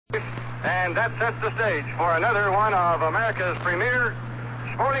And that sets the stage for another one of America's premier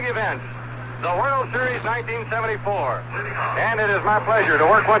sporting events, the World Series 1974. And it is my pleasure to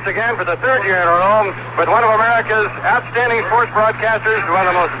work once again for the third year in a row with one of America's outstanding sports broadcasters, one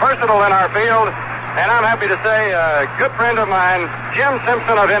of the most versatile in our field, and I'm happy to say a good friend of mine, Jim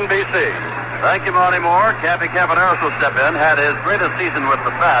Simpson of NBC. Thank you, Monty Moore. Cappy Campaneris will step in, had his greatest season with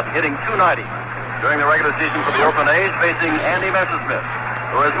the bat, hitting .290 during the regular season for the Oakland A's, facing Andy Messersmith,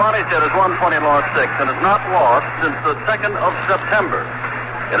 who, as Monty said, has won 20 and lost 6 and has not lost since the 2nd of September.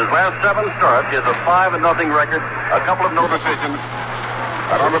 In his last 7 starts, he has a 5-0 record, a couple of no decisions.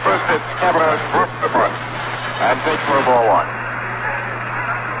 And on the first pitch, Campaneris broke the front and takes for ball 1.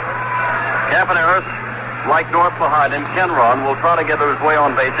 Campaneris, like North behind him, Ken Ron, will try to get his way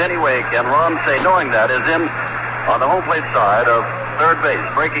on base any way he can. Ron, knowing that, is in on the home plate side of third base.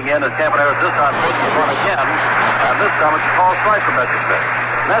 Breaking in as Campaneris this time takes the run again, and this time it's a call strike for Messersmith.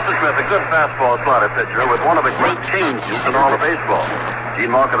 Messersmith, a good fastball slider pitcher with one of the great changes in all of baseball.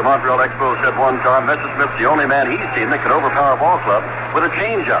 Gene Mark of the Montreal Expos said one time, Messersmith's the only man he's seen that can overpower a ball club with a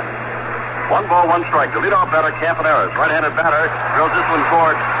changeup. 1 ball, 1 strike. The leadoff batter, Campaneris. Right-handed batter, drills this one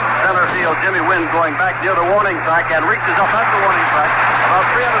toward center field. Jimmy Wynn going back near the warning track and reaches up at the warning track about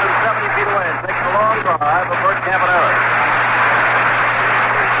 370 feet away and takes a long drive of Bert Campaneris.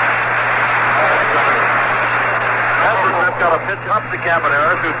 Messersmith got a pitch up to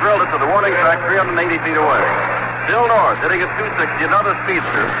Campaneris, who drilled it to the warning track 380 feet away. Still north, hitting at .260, another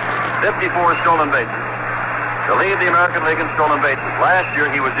speedster, 54 stolen bases. To lead the American League in stolen bases. Last year,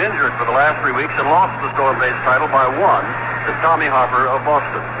 he was injured for the last 3 weeks and lost the stolen base title by 1 to Tommy Harper of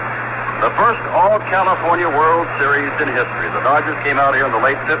Boston. The first all-California World Series in history. The Dodgers came out here in the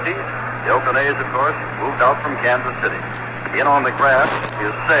late 50s. The Oakland A's, of course, moved out from Kansas City. In on the grass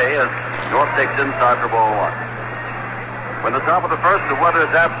is Say as North takes inside for ball 1. When the top of the first, the weather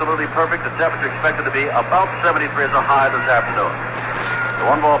is absolutely perfect. The temperature expected to be about 73 as a high this afternoon. The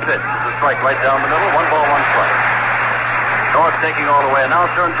 1 ball pitch is a strike right down the middle. 1 ball, 1 strike. North taking all the way and now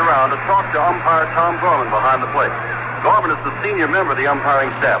turns around to talk to umpire Tom Gorman behind the plate. Gorman is the senior member of the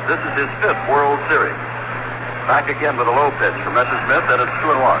umpiring staff. This is his 5th World Series. Back again with a low pitch from Messersmith, and it's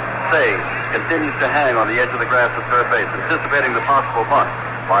 2-1. Say continues to hang on the edge of the grass at third base, anticipating the possible bunt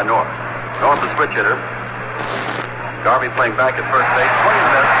by North. North, the switch hitter. Garvey playing back at first base, swinging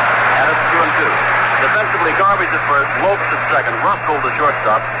and miss, and it's 2-2. Defensively, Garvey's at first, Lopes at second, Russell the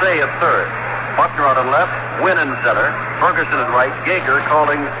shortstop, Say at third. Buckner out on left, Wynn in center, Ferguson at right, Gager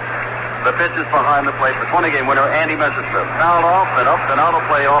calling the pitches behind the plate for 20-game winner Andy Messersmith. Fouled off and up and out of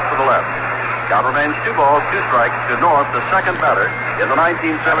play off to the left. Count remains 2 balls, 2 strikes to North, the second batter in the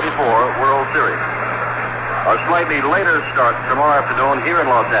 1974 World Series. A slightly later start tomorrow afternoon here in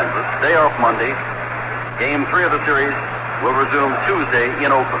Los Angeles. Day off Monday. Game 3 of the series will resume Tuesday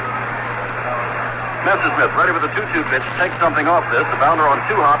in Oakland. Messersmith ready with the 2-2 pitch, takes something off this. The bounder on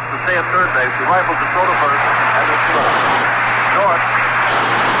 2 hops to Say at third base. He rifles the throw to first, and it's North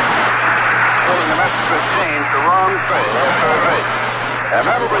pulling the Messersmith change to Ron Say at third base. And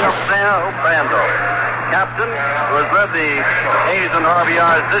that'll bring up Sal Bando, captain, who has led the A's in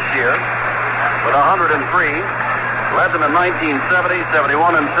RBIs this year with 103. Led them in 1970,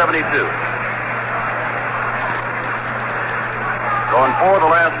 71, and 72. Going for the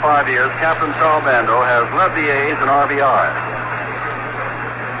last 5 years, Captain Sal Bando has led the A's in RBI.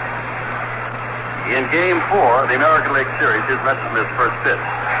 In Game 4 of the American League Series, here's Messersmith's first pitch.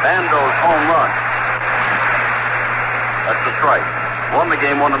 Bando's home run. That's the strike. Won the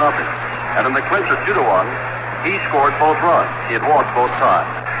game 1-0. And in the clincher 2-1, he scored both runs. He had walked both times.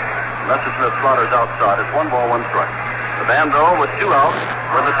 Messersmith slaughters outside. It's 1 ball, 1 strike. The Bando with 2 outs.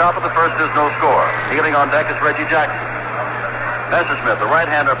 When the top of the first is no score. Kneeling on deck is Reggie Jackson. Messersmith, the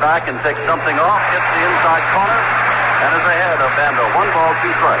right-hander, back and takes something off, hits the inside corner, and is ahead of Bando. 1 ball, 2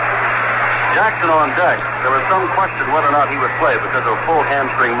 strikes. Jackson on deck. There was some question whether or not he would play because of full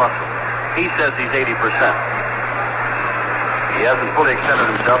hamstring muscle. He says he's 80%. He hasn't fully extended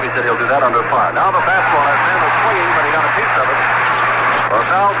himself. He said he'll do that under fire. Now the fastball has Bando swinging, but he got a piece of it. For a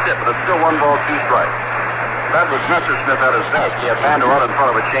foul tip, but it's still 1 ball, 2 strikes. That was Messersmith at his best. He had Bando out in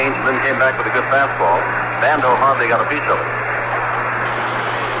front of a change and then came back with a good fastball. Bando hardly got a piece of it.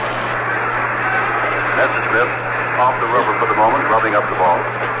 Messersmith off the rubber for the moment, rubbing up the ball.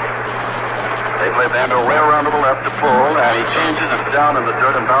 They play Bando way around to the left to pull, and he changes it down in the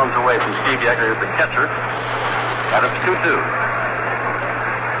dirt and bounds away from Steve Yeager, the catcher. And it's 2-2.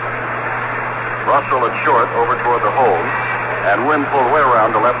 Russell at short over toward the hole, and Wynn pulled way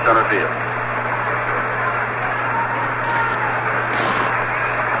around to left center field.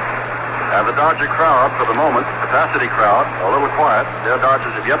 And the Dodger crowd, for the moment, capacity crowd, a little quiet. Their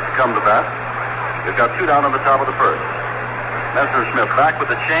Dodgers have yet to come to bat. We've got 2 down on the top of the first. Messersmith back with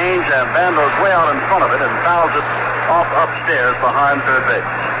the change, and Bando's way out in front of it and fouls it off upstairs behind third base.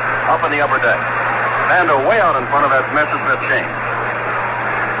 Up in the upper deck. Bando way out in front of that Messersmith change.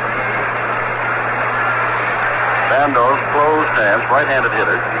 Bando's closed stance, right-handed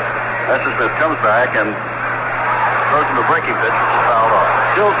hitter. Messersmith comes back and throws him a breaking pitch, which is fouled off.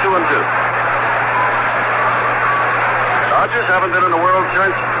 Still 2-2. Dodgers haven't been in the World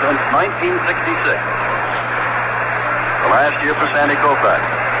Series since 1966. The last year for Sandy Koufax.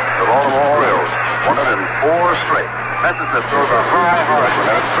 The Baltimore Orioles won it in 4 straight. Messersmith throws a high hard one.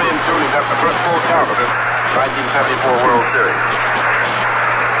 That's 3-2. He's got the first full count of this 1974 World Series.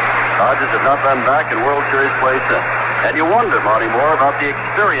 Dodgers have not been back in World Series play since. And you wonder, Monty Moore, about the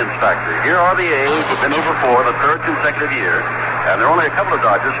experience factor. Here are the A's who've been here before, the 3rd consecutive year, and there are only a couple of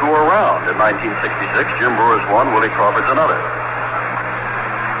Dodgers who were around in 1966. Jim Brewer's one, Willie Crawford's another.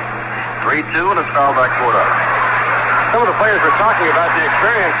 3-2, and it's fouled back 4 down. Some of the players were talking about the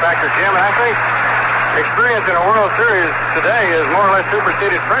experience factor, Jim, and I think experience in a World Series today is more or less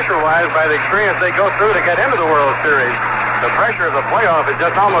superseded pressure-wise by the experience they go through to get into the World Series. The pressure of the playoff is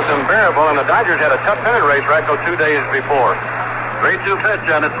just almost unbearable, and the Dodgers had a tough pennant race right those 2 days before. 3-2 pitch,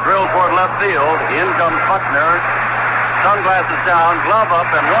 and it's drilled toward left field. In comes Buckner. Sunglasses down, glove up,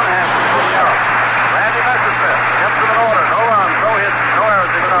 and one hand from the out. Randy Messersmith gets them in order. No runs, no hits, no errors.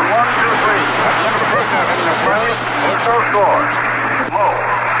 They've been on 1, 2, 3. That's the end of the first half in the play. There's no score. Low.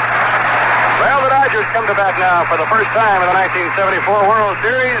 Well, the Dodgers come to bat now for the first time in the 1974 World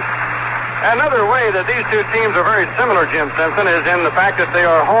Series. Another way that these 2 teams are very similar, Jim Simpson, is in the fact that they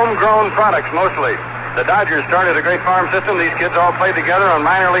are homegrown products mostly. The Dodgers started a great farm system. These kids all played together on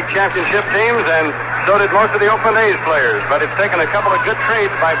minor league championship teams, and so did most of the Oakland A's players. But it's taken a couple of good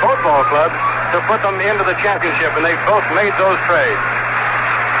trades by both ball clubs to put them into the championship, and they've both made those trades.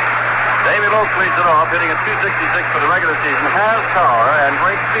 Davey Loke leads it off, hitting at 266 for the regular season. Has power and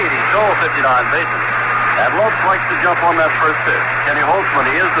great speed. He stole 59 bases. And Lopes likes to jump on that first pitch. Kenny Holtzman,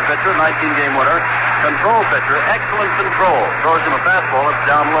 he is the pitcher, 19-game winner. Control pitcher, excellent control. Throws him a fastball, it's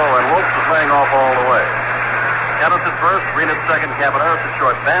down low, and Lopes is laying off all the way. Kenneth at first, Green at second, Cabaneras at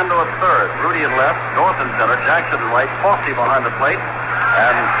short, Bando at third, Rudy at left, North in center, Jackson at right, Fossey behind the plate,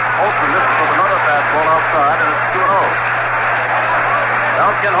 and Holtzman misses with another fastball outside, and it's 2-0. Now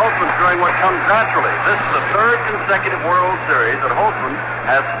Ken Holtzman's doing what comes naturally. This is the 3rd consecutive World Series that Holtzman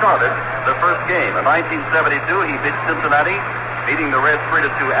has started the first game. In 1972, he beat Cincinnati, beating the Reds 3-2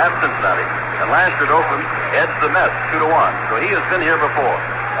 at Cincinnati. And last year at Oakland, edged the Mets 2-1. So he has been here before.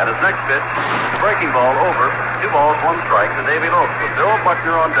 And his next pitch, breaking ball over, 2 balls, 1 strike to Davey Lopes with Bill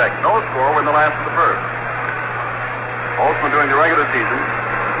Buckner on deck. No score in the last of the first. Holtzman during the regular season,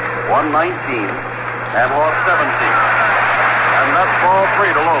 won 19 and lost 17. And that's ball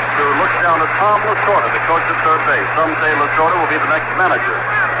 3 to Lopes, who looks down at Tom Lasorda, the coach at third base. Some say Lasorda will be the next manager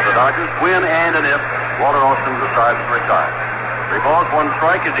of the Dodgers, when and if Walter Austin decides to retire. 3 balls, 1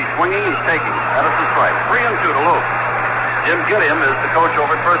 strike. Is he swinging? He's taking. And it's a strike. 3-2 to Lopes. Jim Gilliam is the coach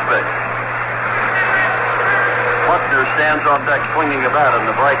over at first base. Buckner stands on deck swinging a bat in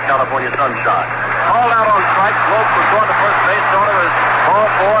the bright California sunshine. Called out on strike. Lopes was going to first base. Sort of his ball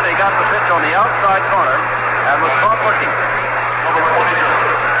forward. He got the pitch on the outside corner and was caught looking.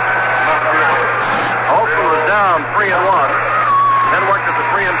 Holtzman was down 3-1, then worked at the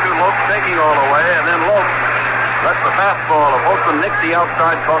 3-2. Lopes taking all the way, and then Lopes lets the fastball of Holtzman nick the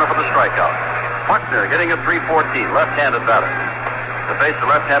outside corner for the strikeout. Buckner hitting at 314, left-handed batter. To face the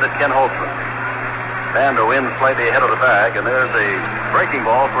left-handed Ken Holtzman. Bando in slightly ahead of the bag, and there's a breaking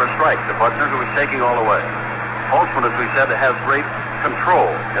ball for a strike to Buckner, who is taking all the way. Holtzman, as we said, has great control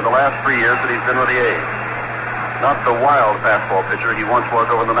in the last 3 years that he's been with the A's. Not the wild fastball pitcher he once was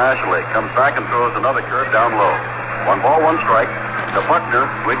over in the National League. Comes back and throws another curve down low. 1 ball, 1 strike to Buckner.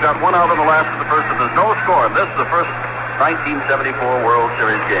 We've got 1 out in the last of the first, and there's no score. And this is the first 1974 World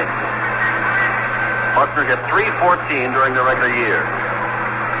Series game. Buckner hit 314 during the regular year.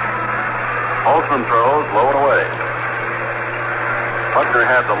 Holtzman throws low and away. Buckner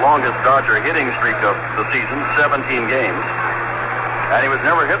had the longest Dodger hitting streak of the season, 17 games. And he was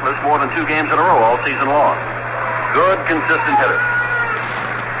never hitless more than 2 games in a row all season long. Good, consistent hitter.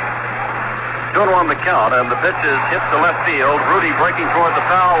 2-1 the count, and the pitch is hit to left field. Rudy breaking toward the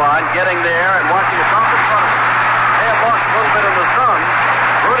foul line, getting there, and watching it drop in front of him. They have lost a little bit in the sun.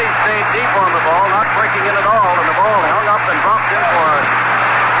 Rudy stayed deep on the ball, not breaking in at all, and the ball hung up and dropped in for a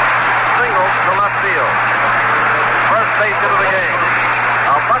single to left field. First base hit of the game.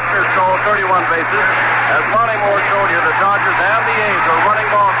 Now Buckner stole 31 bases. As Monty Moore showed you, the Dodgers and the A's are running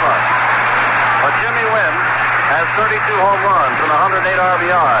ball clubs. But Jimmy Wynn has 32 home runs and 108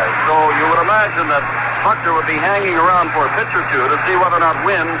 RBIs. So you would imagine that Buckner would be hanging around for a pitch or two to see whether or not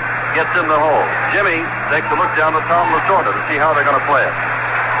Wynn gets in the hole. Jimmy takes a look down to Tom Lasorda to see how they're going to play it.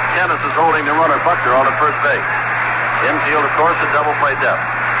 Tennis is holding the runner Buckner on at first base. Infield, of course, a double play depth.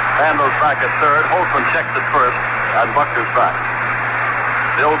 Fando's back at third. Holtzman checks at first, and Buckner's back.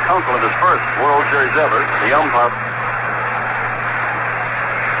 Bill Kunkel in his first World Series ever, the umpire.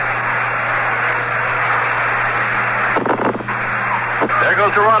 There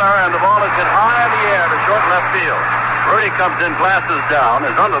goes the runner, and the ball is hit high in the air to short left field. Rudy comes in, glasses down,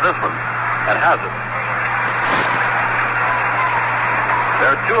 is under this one, and has it.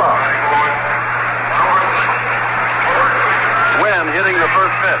 There are 2 outs. Wynn hitting the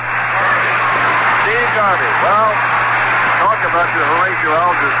first pitch. Steve Garvey. Well, talk about your Horatio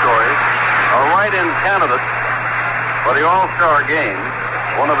Alger stories. A write-in candidate for the All-Star game,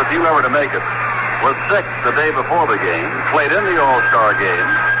 one of the few ever to make it, was sick the day before the game, played in the All-Star game,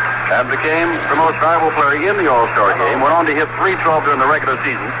 and became the most valuable player in the All-Star game. Went on to hit .312 during the regular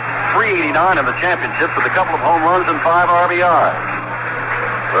season, .389 in the championship with a couple of home runs and 5 RBIs.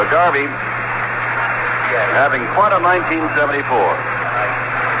 So Garvey having quite a 1974.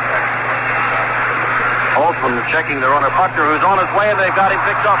 Holtzman checking the runner Buckner, who's on his way, and they've got him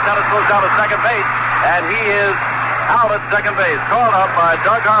picked off. Dennis goes down to second base, and he is out at second base, called up by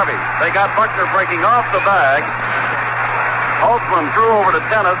Doug Harvey. They got Buckner breaking off the bag. Holtzman threw over to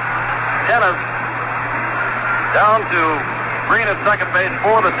Tennis. Tennis down to Green at second base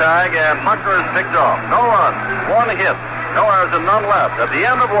for the tag, and Buckner is picked off. No runs, 1 hit, no errors, and none left. At the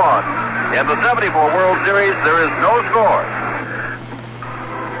end of 1, in the 74 World Series, there is no score.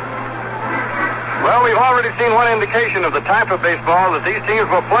 Well, we've already seen one indication of the type of baseball that these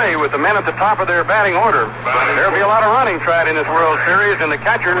teams will play with the men at the top of their batting order. There'll be a lot of running tried in this World Series, and the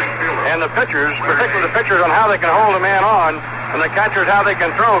catchers and the pitchers, particularly the pitchers on how they can hold a man on, and the catchers how they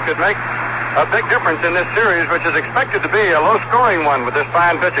can throw, could make a big difference in this series, which is expected to be a low-scoring one with this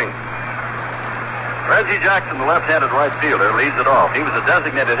fine pitching. Reggie Jackson, the left-handed right fielder, leads it off. He was a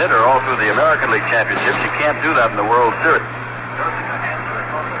designated hitter all through the American League Championships. You can't do that in the World Series.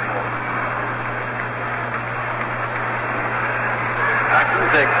 Jackson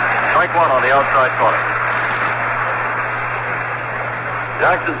takes strike 1 on the outside corner.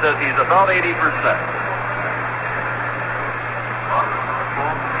 Jackson says he's about 80%.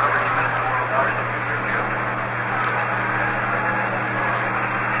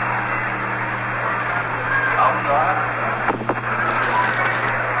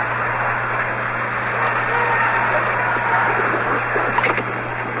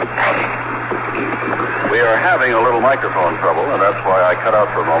 We are having a little microphone trouble, and that's why I cut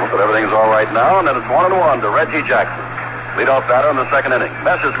out for a moment, but everything's all right now, and then it's 1-1 to Reggie Jackson. Leadoff batter in the second inning.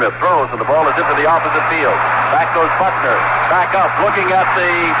 Messersmith throws, and the ball is hit to the opposite field. Back goes Buckner. Back up, looking at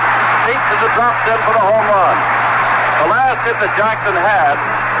the seats as it drops in for the home run. The last hit that Jackson had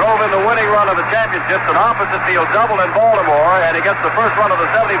drove in the winning run of the championships, an opposite field double in Baltimore, and he gets the first run of the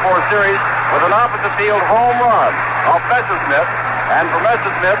 74 series with an opposite field home run off Messersmith. And for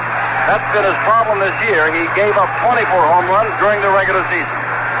Messersmith, that's been his problem this year. He gave up 24 home runs during the regular season.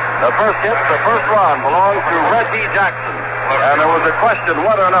 The first hit, the first run, belongs to Reggie Jackson. And there was a question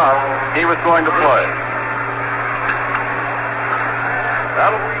whether or not he was going to play.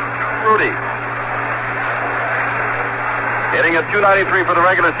 That'll be Rudy. Hitting at .293 for the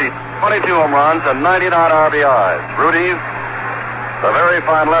regular season. 22 home runs and 99 RBIs. Rudy, the very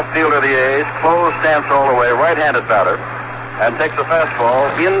fine left fielder of the A's, closed stance all the way, right-handed batter, and takes a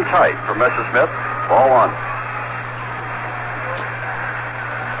fastball in tight from Messersmith. Ball 1.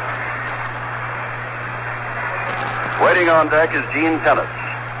 Waiting on deck is Gene Tennis.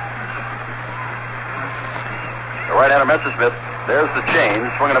 The right-hander Messersmith, there's the change.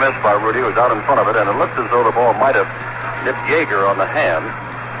 Swing and a miss by Rudy, who's out in front of it, and it looked as though the ball might have nipped Yeager on the hand.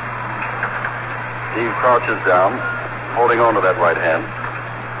 Steve crouches down, holding on to that right hand.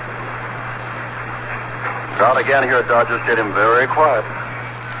 Crowd again here at Dodger Stadium, very quiet.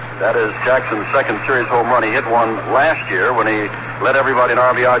 That is Jackson's second series home run. He hit one last year when he led everybody in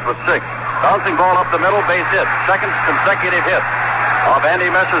RBIs with 6. Bouncing ball up the middle, base hit. Second consecutive hit of Andy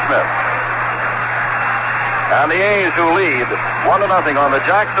Messersmith. And the A's, who lead 1-0 on the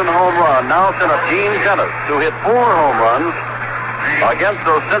Jackson home run, now send up Gene Tennis, who hit 4 home runs against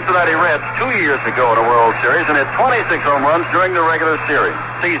those Cincinnati Reds 2 years ago in a World Series and hit 26 home runs during the regular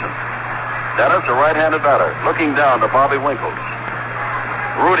season. Dennis, a right-handed batter, looking down to Bobby Winkles.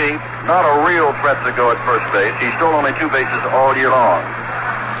 Rudy, not a real threat to go at first base. He stole only 2 bases all year long.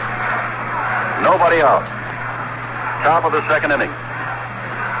 Nobody out. Top of the second inning.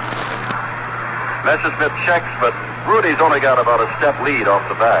 Messersmith checks, but Rudy's only got about a step lead off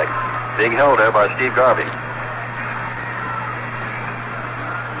the bag, being held there by Steve Garvey.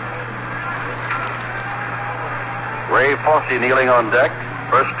 Ray Fosse kneeling on deck.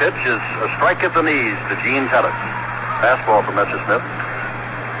 First pitch is a strike at the knees to Gene Tennis. Fastball for Messersmith.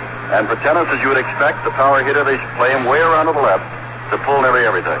 And for Tennis, as you would expect, the power hitter, they play him way around to the left to pull nearly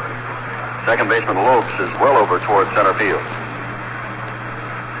everything. Second baseman Lopes is well over towards center field.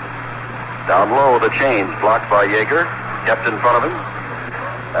 Down low, the change blocked by Yeager, kept in front of him.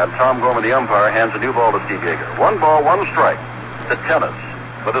 And Tom Gorman, the umpire, hands a new ball to Steve Yeager. 1 ball, 1 strike to Tennis,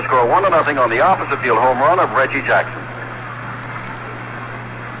 with the score 1-0 on the opposite field home run of Reggie Jackson.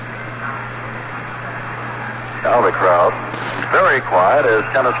 Now the crowd very quiet as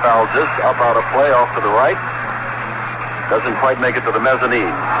Tennis fouls this up out of play off to the right. Doesn't quite make it to the mezzanine.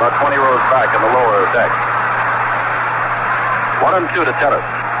 About 20 rows back in the lower deck. 1-2 to Tennis.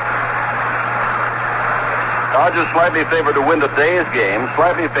 Dodgers slightly favored to win today's game,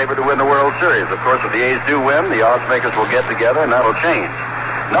 slightly favored to win the World Series. Of course, if the A's do win, the odds makers will get together, and that'll change.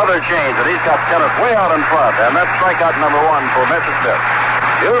 Another change, and he's got Tennis way out in front, and that's strikeout number 1 for Messersmith.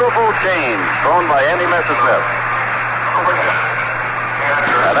 Beautiful change thrown by Andy Messersmith.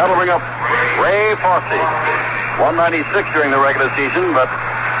 And that'll bring up Ray Fosse. 196 during the regular season, but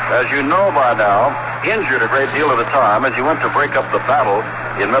as you know by now, injured a great deal of the time as he went to break up the battle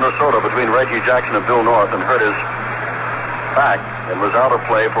in Minnesota between Reggie Jackson and Bill North and hurt his back and was out of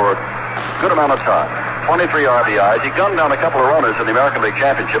play for a good amount of time. 23 RBIs. He gunned down a couple of runners in the American League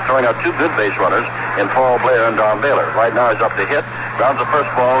Championship, throwing out 2 good base runners in Paul Blair and Don Baylor. Right now he's up to hit. Grounds the first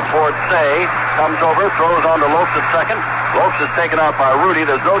ball towards Say. Comes over, throws on to Lopes at second. Lopes is taken out by Rudy.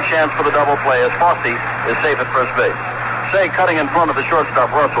 There's no chance for the double play as Fosse is safe at first base. Say, cutting in front of the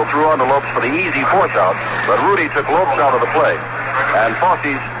shortstop Russell, threw on to Lopes for the easy force out, but Rudy took Lopes out of the play. And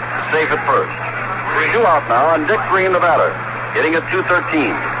Fosse's safe at first. 2 out now, and Dick Green, the batter, hitting at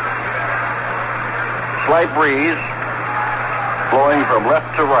 .213. Slight breeze blowing from left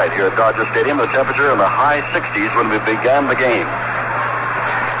to right here at Dodger Stadium. The temperature in the high 60s when we began the game.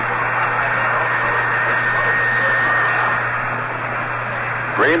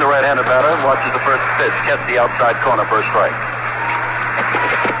 Green, the right-handed batter, watches the first pitch. Gets the outside corner for a strike.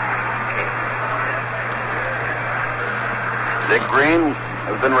 Dick Green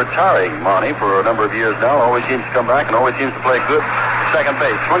has been retiring, Monty, for a number of years now. Always seems to come back and always seems to play good second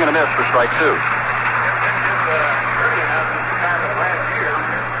base. Swing and a miss for strike 2.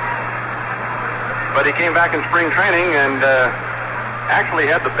 But he came back in spring training and actually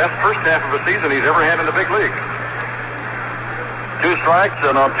had the best first half of a season he's ever had in the big league. 2 strikes,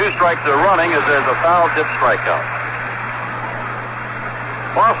 and on 2 strikes they're running as there's a foul tip strikeout.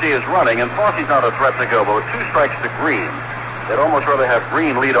 Fosse is running, and Fosse's not a threat to go, but with 2 strikes to Green, they'd almost rather have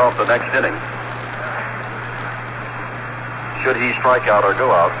Green lead off the next inning. Should he strike out or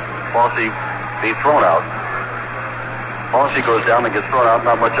go out, Fosse be thrown out. Fosse goes down and gets thrown out,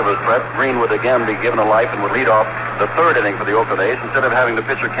 not much of a threat. Green would again be given a life and would lead off the 3rd inning for the Oakland A's instead of having the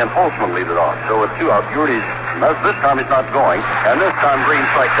pitcher Ken Holtzman lead it off. So with 2 out, Yuri's, this time he's not going, and this time Green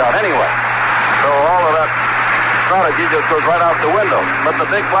strikes out anyway. So all of that strategy just goes right out the window. But the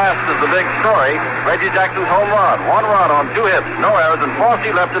big blast is the big story. Reggie Jackson's home run. 1 run on 2 hits, no errors, and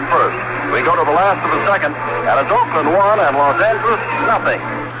Fosse left at first. We go to the last of the second, and it's Oakland 1 and Los Angeles nothing.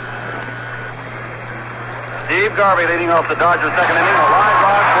 Steve Garvey leading off the Dodgers' second inning. A line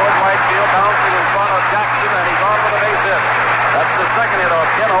drive toward right field, bouncing in front of Jackson, and he's on with a base hit. That's the second hit off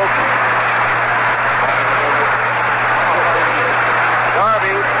Ken Holtzman.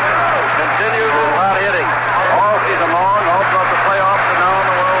 Garvey continues his hot hitting all season long, all throughout the playoffs and now in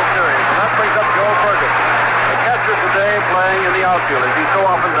the World Series. And that brings up Joe Ferguson, the catcher today, playing in the outfield, as he so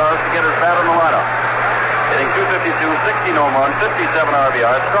often does to get his bat in the lineup. Hitting .252, 16 home runs, 57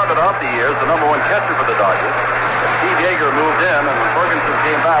 RBIs. Started off the year as the number 1 catcher for the Dodgers. Steve Yeager moved in, and when Ferguson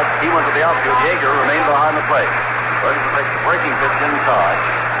came back, he went to the outfield. Yeager remained behind the plate. Ferguson takes the breaking pitch inside.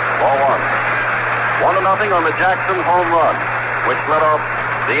 Ball 1. 1-0 on the Jackson home run, which led off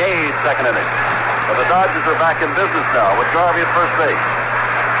the A's second inning. But the Dodgers are back in business now with Garvey at first base.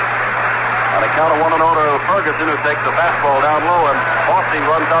 On a count of 1-0 to Ferguson, who takes the fastball down low, and Fosse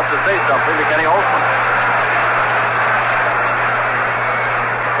runs out to say something to Kenny Holtzman.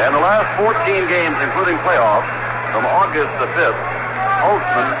 In the last 14 games, including playoffs, from August the 5th,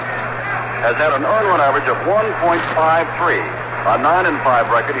 Holtzman has had an earned run average of 1.53. A 9-5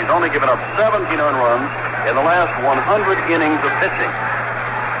 record. He's only given up 17 earned runs in the last 100 innings of pitching.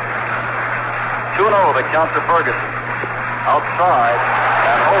 2-0 the count to Ferguson. Outside,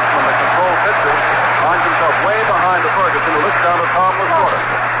 and Holtzman, the control pitcher, finds himself way behind the Ferguson, who looks down at Tom Lasorda.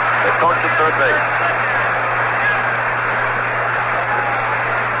 The coach at third base.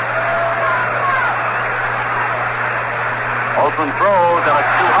 Holtzman throws, and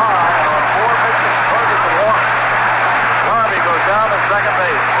it's too high, and on 4 pitches, Ferguson walks. Garvey goes down to second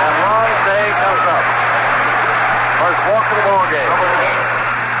base, and Ron Day comes up. First walk of the ball game.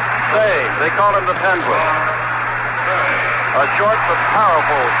 Day, they call him the Penguin. A short but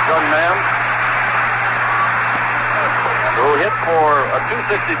powerful young man who hit for a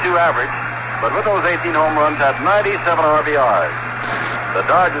 .262 average, but with those 18 home runs had 97 RBIs. The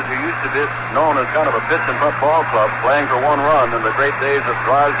Dodgers, who used to be known as kind of a pitch and putt ball club, playing for one run in the great days of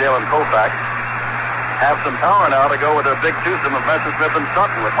Drysdale and Koufax, have some power now to go with their big twosome of Messersmith and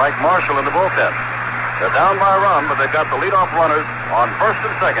Sutton with Mike Marshall in the bullpen. They're down by a run, but they've got the leadoff runners on first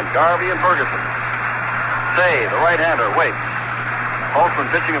and second, Garvey and Ferguson. Say, the right-hander, waits. Holtzman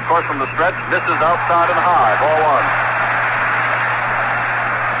pitching, of course, from the stretch, misses outside and high, ball one.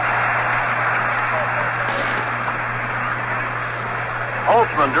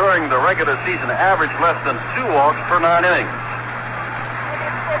 Holtzman, during the regular season, averaged less than 2 walks per 9 innings.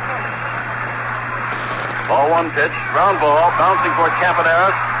 Ball one pitch, ground ball, bouncing toward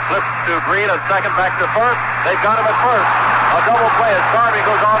Campaneris, flips to Green at second, back to first. They've got him at first. A double play as Garvey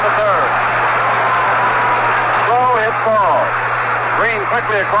goes on to third. Slow hit ball. Green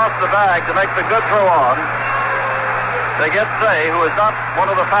quickly across the bag to make the good throw on. They get Say, who is not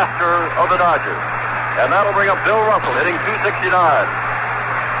one of the faster of the Dodgers. And that'll bring up Bill Russell, hitting .269.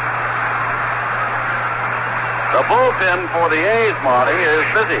 The bullpen for the A's, Monty, is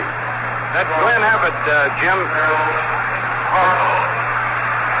busy. That's Glenn Abbott, Jim.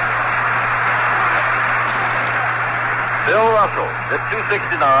 Bill Russell hit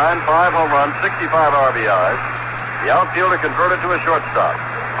 .269, 5 home runs, 65 RBIs. The outfielder converted to a shortstop.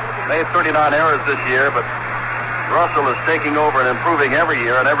 Made 39 errors this year, but Russell is taking over and improving every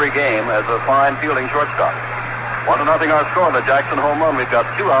year and every game as a fine fielding shortstop. 1-0 our score on the Jackson home run. We've got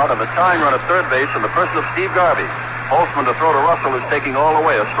 2 out and the tying run at third base in the person of Steve Garvey. Holtzman to throw to Russell is taking all the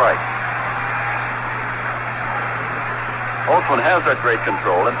way a strike. Holtzman has that great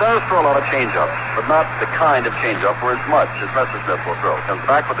control and does throw a lot of changeups, but not the kind of changeup for as much as Messersmith will throw. Comes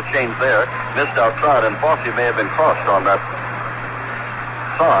back with the change there, missed outside, and Fossey may have been crossed on that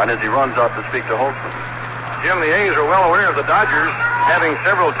sign as he runs out to speak to Holtzman. Jim, the A's are well aware of the Dodgers having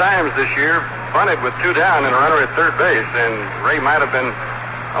several times this year bunted with 2 down and a runner at third base, and Ray might have been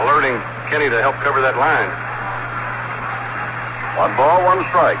alerting Kenny to help cover that line. 1 ball, 1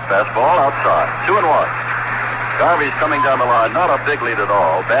 strike. Fastball outside. 2-1. Garvey's coming down the line. Not a big lead at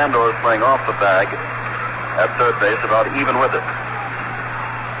all. Bandor's playing off the bag at third base, about even with it.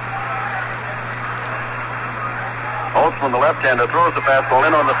 Holtzman, the left-hander, throws the fastball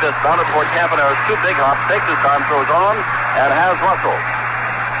in on the fist. Bounded toward Campaneris. 2 big hops. Takes his time, throws on, and has Russell.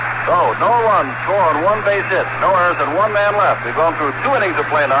 So, no runs, score on 1 base hit. No errors and 1 man left. We've gone through 2 innings of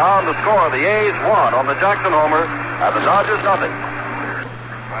play now, and the score, the A's 1 on the Jackson homer, and the Dodgers nothing.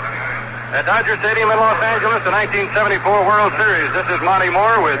 At Dodger Stadium in Los Angeles, the 1974 World Series. This is Monty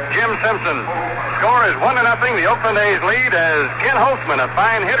Moore with Jim Simpson. Score is 1-0. The Oakland A's lead as Ken Holtzman, a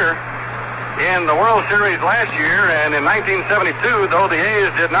fine hitter in the World Series last year, and in 1972, though the A's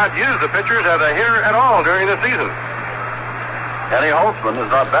did not use the pitchers as a hitter at all during the season. Kenny Holtzman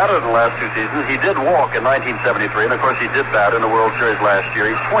is not better than the last 2 seasons. He did walk in 1973, and of course he did bat in the World Series last year.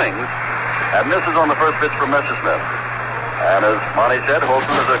 He swings and misses on the first pitch from Messersmith. And as Monty said,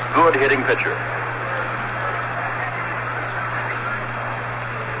 Holtzman is a good hitting pitcher.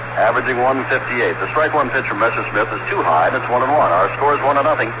 Averaging 158. The strike 1 pitch from Messersmith is too high, and it's 1-1. Our score is 1-0.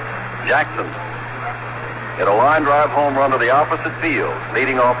 Jackson hit a line drive home run to the opposite field,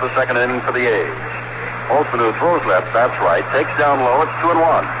 leading off the second inning for the A's. Holtzman, who throws left, that's right, takes down low. It's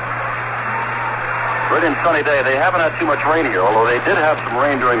 2-1. Brilliant sunny day. They haven't had too much rain here, although they did have some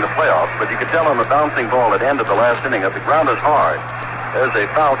rain during the playoffs, but you could tell on the bouncing ball that ended the last inning that the ground is hard. There's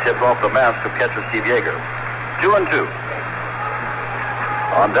a foul tip off the mask of catcher Steve Yeager. 2-2.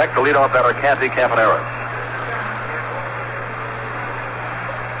 On deck, the leadoff batter, Campaneris.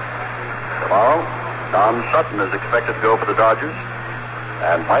 Tomorrow, Don Sutton is expected to go for the Dodgers,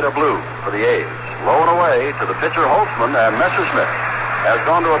 and Vida Blue for the A's. Low and away to the pitcher Holtzman, and Messersmith has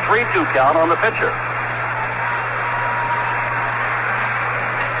gone to a 3-2 count on the pitcher.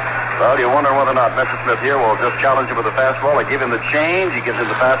 Well, you wonder whether or not Messersmith here will just challenge him with a fastball or give him the change. He gives him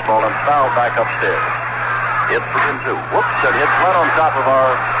the fastball and foul back upstairs. It's 3-2. Whoops, and hits right on top of our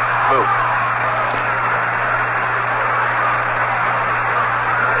booth.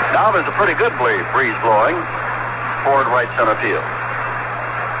 Now there's a pretty good breeze blowing toward right center field.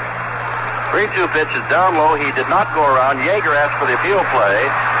 3-2 pitch is down low. He did not go around. Yeager asked for the appeal play.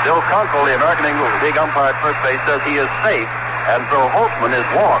 Bill Kunkel, the American League umpire at first base, says he is safe, and so Holtzman is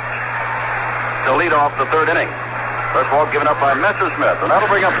walked to lead off the third inning. First walk given up by Messersmith, and that'll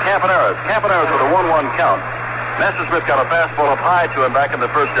bring up Campaneris. Campaneris with a 1-1 count. Messersmith got a fastball up high to him back in the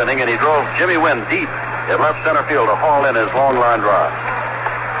first inning, and he drove Jimmy Wynn deep in left center field to haul in his long line drive.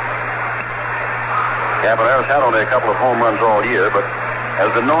 Campaneris had only a couple of home runs all year, but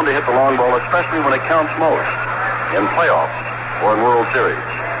has been known to hit the long ball, especially when it counts most in playoffs or in World Series.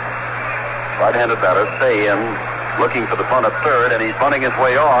 Right-handed batter, Say in, looking for the bunt at third, and he's bunting his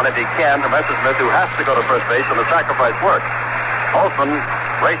way on, if he can, to Messersmith, who has to go to first base, and the sacrifice works. Holtzman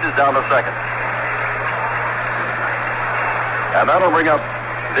races down to second. And that'll bring up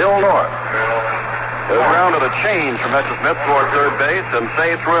Bill North. It was grounded a change from Messersmith toward third base, and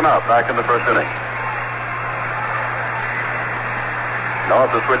Say threw him out back in the first inning. North,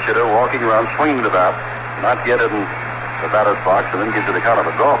 the switch hitter, walking around, swinging the bat, not yet in the batter's box, and then gives it a kind of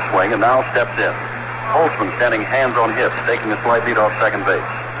a golf swing, and now steps in. Holtzman standing hands on hips, taking a slight lead off second base.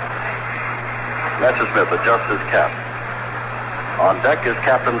 Messersmith adjusts his cap. On deck is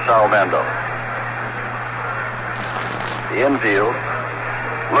Captain Salvando. The infield,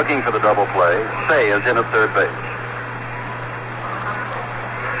 looking for the double play. Say is in at third base.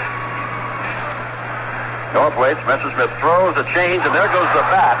 North waits. Messersmith throws a change, and there goes the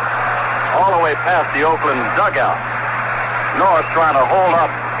bat all the way past the Oakland dugout. North trying to hold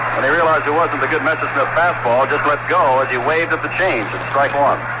up, and he realized it wasn't the good Messersmith fastball, just let go as he waved at the change at strike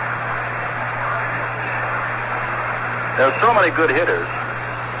one. There's so many good hitters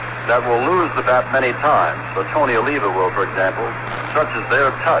that will lose the bat many times. So Tony Oliva will, for example, such as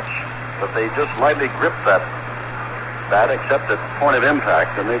their touch, that they just lightly grip that bat except at point of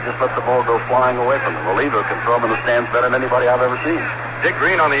impact, and they just let the ball go flying away from them. Oliva can throw them in the stands better than anybody I've ever seen. Dick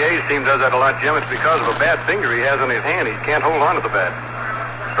Green on the A's team does that a lot, Jim. It's because of a bad finger he has in his hand. He can't hold on to the bat.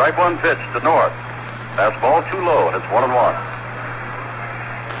 Strike one pitch to North. Fastball too low, and it's 1-1.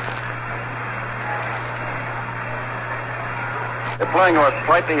 They're playing North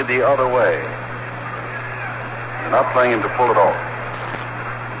slightly the other way. They're not playing him to pull it off.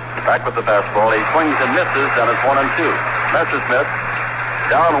 Back with the fastball. He swings and misses, and it's 1-2. Messersmith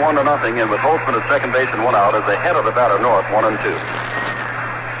down 1-0, and with Holtzman at second base and one out, is ahead of the batter North, 1-2.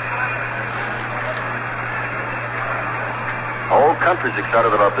 The whole country's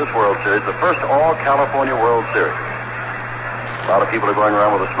excited about this World Series, the first all-California World Series. A lot of people are going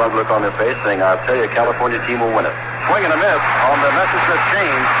around with a smug look on their face saying, I'll tell you, a California team will win it. Swing and a miss on the Messersmith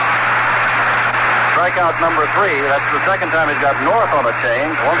change. Strikeout number 3. That's the second time he's got North on a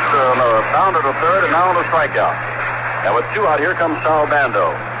change. Once on a bounder to third, and now on a strikeout. And with 2 out, here comes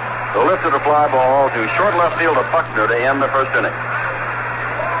Salvando, who lifted a fly ball to short left field to Buckner to end the first inning.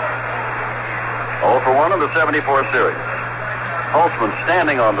 0 for 1 in the 74 series. Holtzman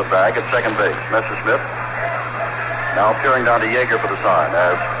standing on the bag at second base. Messersmith now peering down to Yeager for the sign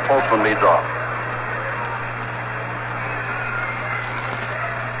as Holtzman leads off.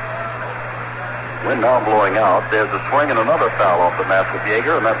 Wind now blowing out. There's a swing and another foul off the mat with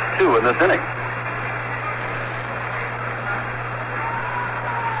Yeager, and that's 2 in this inning.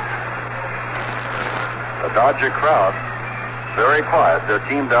 The Dodger crowd very quiet. Their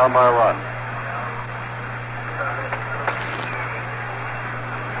team down by a run.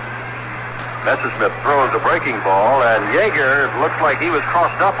 Messersmith throws a breaking ball, and Yeager looks like he was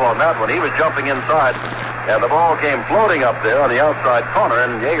crossed up on that one. He was jumping inside, and the ball came floating up there on the outside corner,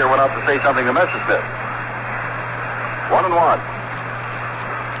 and Yeager went out to say something to Messersmith. 1-1.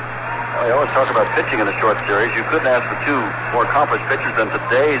 Well, you always talk about pitching in a short series. You couldn't ask for 2 more accomplished pitchers than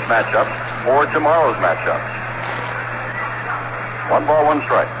today's matchups or tomorrow's matchups. 1 ball, 1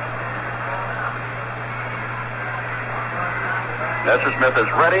 strike. Messersmith is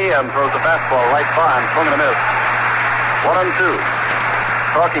ready and throws the fastball right by him, swing and a miss.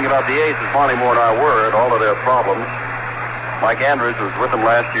 1-2. Talking about the A's is Monty Moore and I were at all of their problems. Mike Andrews, who was with them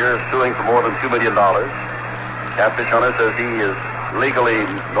last year, is suing for more than $2 million. Catfish Hunter says he is legally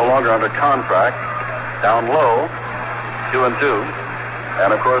no longer under contract. Down low, 2-2.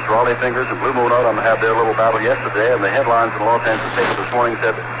 And, of course, Raleigh Fingers and Blue Moon Autumn had their little battle yesterday, and the headlines in the Los Angeles paper this morning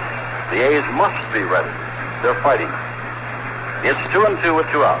said the A's must be ready. They're fighting. It's 2-2 with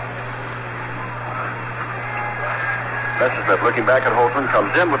 2 out. Messersmith looking back at Holtzman,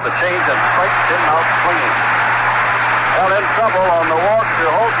 comes in with the change and strikes him out swinging. Well, in trouble on the walk to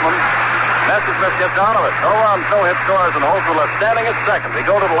Holtzman. Messersmith gets out of it. No runs, no hit scores, and Holtzman left standing at second. We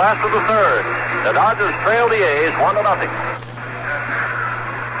go to the last of the third. The Dodgers trail the A's 1-0.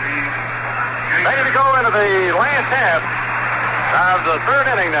 Ready to go into the last half of the third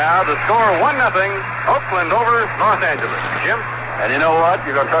inning now. The score 1-0. Oakland over Los Angeles. Jim? And you know what?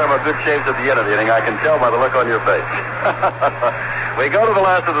 You're going to talk about good shaves at the end of the inning. I can tell by the look on your face. We go to the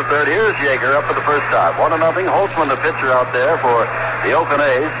last of the third. Here's Yeager up for the first time. 1-0. Holtzman, the pitcher out there for the Oakland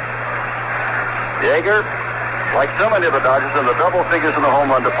A's. Yeager, like so many of the Dodgers, in the double figures in the home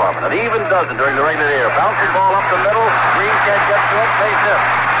run department. An even dozen during the regular year. Bouncing ball up the middle. Green can't get to it. Base hit.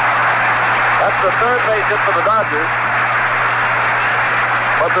 That's the third base hit for the Dodgers.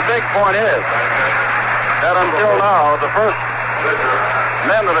 But the big point is that until now, the first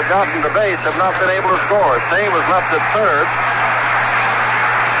men that have gotten to base have not been able to score. Say was left at third.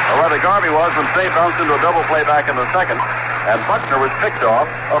 Or rather, Garvey was when Say bounced into a double play back in the second. And Buckner was picked off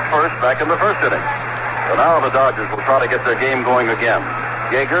of first back in the first inning. So now the Dodgers will try to get their game going again.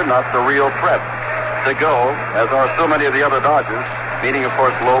 Yeager, not the real threat to go, as are so many of the other Dodgers, meaning, of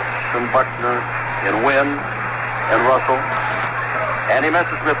course, Lopes and Buckner and Wynn and Russell. Andy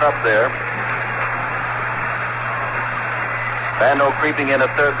Messersmith up there. Bando creeping in at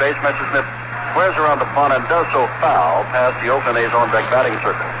third base. Messersmith squares around the pond and does so foul past the Oakland A's on-deck batting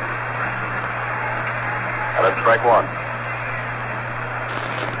circle. And it's strike one.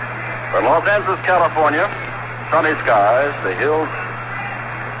 From Los Angeles, California, sunny skies, the hills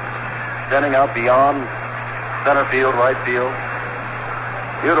standing out beyond center field, right field.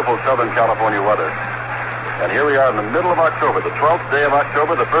 Beautiful Southern California weather. And here we are in the middle of October, the 12th day of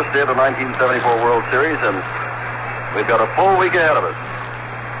October, the first day of the 1974 World Series, and we've got a full week ahead of us.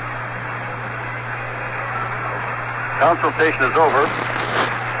 Consultation is over.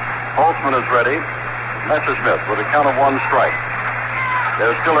 Holtzman is ready. Messersmith with a count of 1 strike.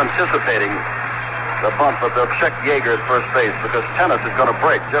 They're still anticipating the bunt, but they'll check Yeager at first base because Tennis is going to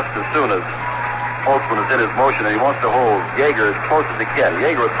break just as soon as Holtzman is in his motion, and he wants to hold Yeager as close as he can.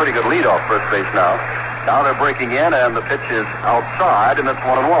 Yeager with pretty good lead off first base now. Now they're breaking in, and the pitch is outside, and it's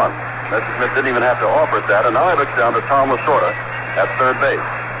 1-1. Messersmith didn't even have to offer it that, and now he looks down to Tom Lasorda at third base.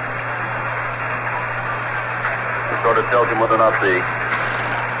 Lasorda tells him whether or not the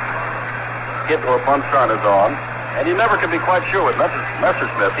hit or bunt sign is on, and you never can be quite sure with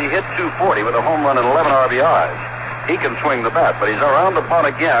Messersmith. He hit .240 with a home run and 11 RBIs. He can swing the bat, but he's around the bunt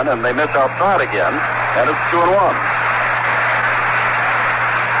again, and they miss outside again, and it's 2-1.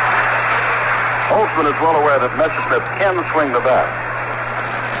 Holtzman is well aware that Messersmith can swing the bat.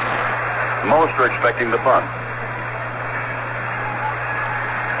 Most are expecting the bunt.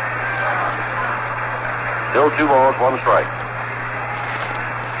 Still 2 balls, 1 strike.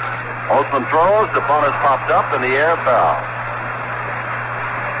 Holtzman throws. The bunt is popped up in the air, foul.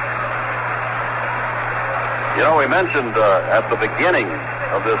 You know, we mentioned at the beginning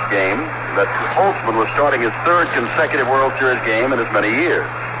of this game that Holtzman was starting his 3rd consecutive World Series game in as many years.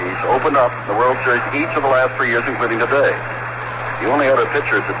 He's opened up the World Series each of the last 3 years, including today. The only other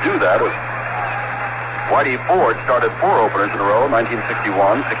pitcher to do that was Whitey Ford. Started 4 openers in a row, 1961,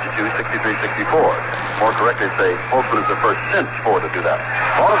 62, 63, 64. More correctly say, Holtzman is the first since Ford to do that.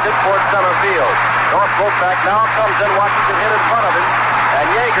 Ball is hit towards center field. North Wolfpack now comes in, watches it hit in front of him, and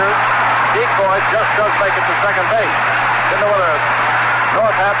Yeager, decoy, just does make it to second base. Didn't know whether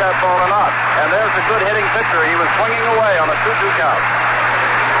North had that ball or not. And there's a good hitting pitcher. He was swinging away on a 2-2 count.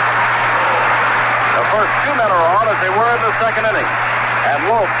 The first 2 men are on as they were in the second inning. And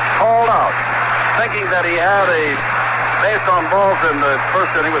Wolf called out, thinking that he had a base on balls in the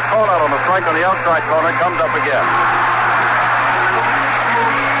first inning, was called out on the strike on the outside corner, comes up again.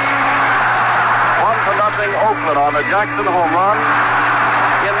 1-0 Oakland on the Jackson home run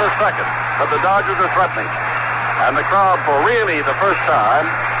in the second. But the Dodgers are threatening. And the crowd, for really the first time,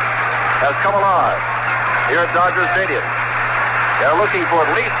 has come alive here at Dodger Stadium. They're looking for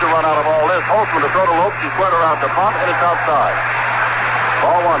at least a run out of all this. Holtzman to throw to Lopes. He squared around to Pont, and it's outside.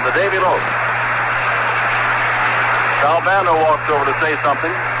 Ball 1 to Davy Lopes. Sal Bando walks over to say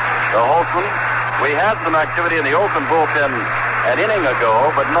something to Holtzman. We had some activity in the Oakland bullpen an inning ago,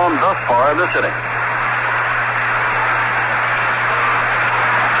 but none thus far in this inning.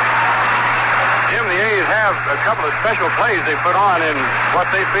 Jim, the A's have a couple of special plays they put on in what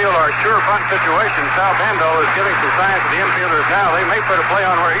they feel are sure bunt situations. Sal Bando is giving some signs to the infielders now. They may put a play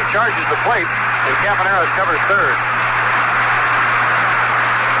on where he charges the plate and Campaneris covers third.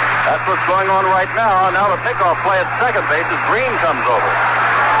 That's what's going on right now. Now the pickoff play at second base as Green comes over.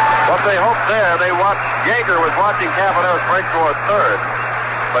 What they hoped there, Yeager was watching Campaneris break toward third,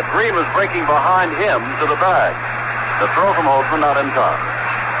 but Green was breaking behind him to the bag. The throw from Holtzman not in time.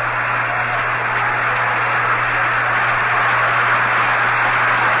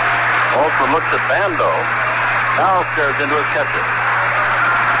 Holtzman looks at Bando. Now stares into his catcher.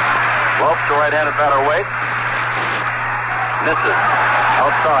 Lopes, the right-handed batter, waits. Misses.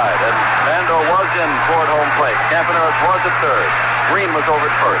 Outside. And Bando was in toward home plate. Campaneris was at third. Green was over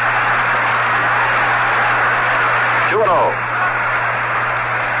at first. 2-0.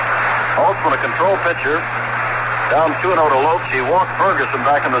 Holtzman, a control pitcher, down 2-0 to Lopes. He walked Ferguson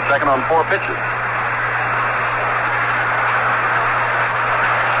back in the second on 4 pitches.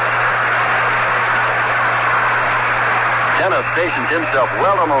 Dennis stations himself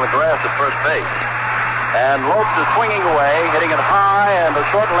well down on the grass at first base. And Lopes is swinging away, hitting it high and to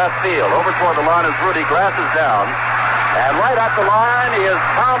short left field. Over toward the line as Rudy grasses down. And right at the line, he is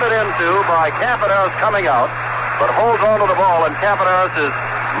pounded into by Campaneris coming out, but holds on to the ball, and Campaneris is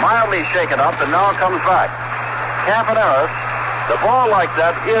mildly shaken up and now comes back. Campaneris, the ball like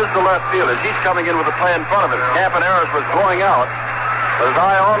that is the left field as he's coming in with the play in front of him. Campaneris was going out with his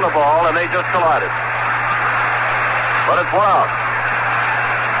eye on the ball, and they just collided. But it's 1 out.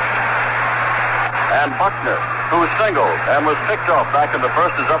 And Buckner, who singled and was picked off back in the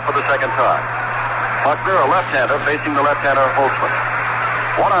first, is up for the second time. Buckner, a left-hander, facing the left-hander Holtzman.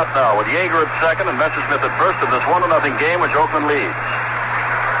 1 out now with Yeager at second and Messersmith at first in this 1-0 game which Oakland leads.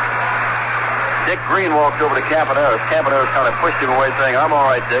 Dick Green walked over to Campaneris. Campaneris kind of pushed him away, saying, "I'm all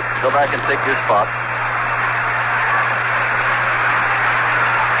right, Dick. Go back and take your spot."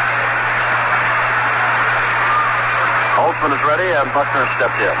 Holtzman is ready, and Buckner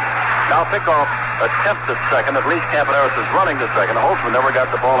stepped in. Now Pickoff attempts at second. At least Campaneris is running to second. Holtzman never got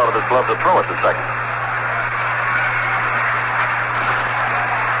the ball out of his glove to throw it to second.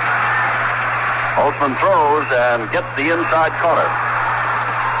 Holtzman throws and gets the inside corner.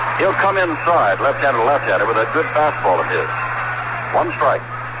 He'll come inside, left-hander to left-hander, with a good fastball of his. 1 strike.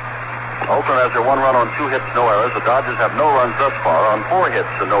 Oakland has their 1 run on 2 hits, no errors. The Dodgers have no runs thus far on 4 hits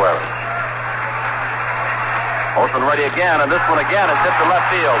and no errors. Holtzman ready again, and this one again is hit to left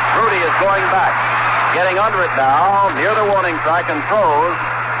field. Rudy is going back, getting under it now, near the warning track, and throws.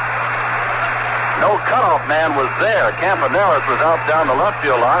 No cutoff man was there. Campaneris was out down the left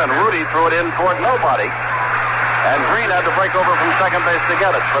field line, and Rudy threw it in toward nobody. And Green had to break over from second base to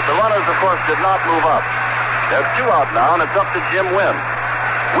get it. But the runners, of course, did not move up. They're 2 out now, and it's up to Jim Wynn.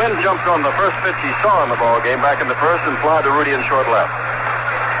 Wynn jumped on the first pitch he saw in the ball game back in the first and flied to Rudy in short left.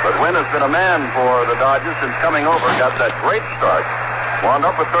 But Wynn has been a man for the Dodgers since coming over. Got that great start. Wound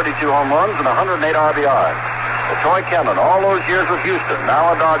up with 32 home runs and 108 RBIs. The Toy Cannon, all those years with Houston, now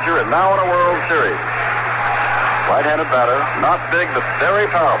a Dodger and now in a World Series. Right-handed batter, not big but very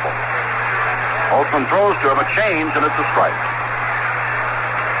powerful. Holtzman throws to him a change, and it's a strike.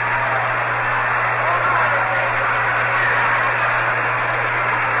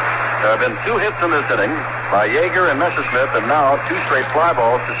 There have been 2 hits in this inning by Yeager and Messersmith, and now 2 straight fly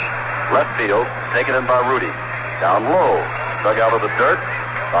balls to left field, taken in by Rudy. Down low, dug out of the dirt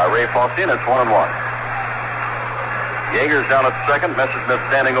by Ray Faustine. It's 1-1. Yeager's down at second, Messersmith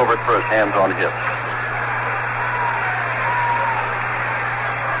standing over at first, hands on hips.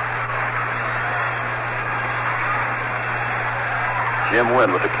 Jim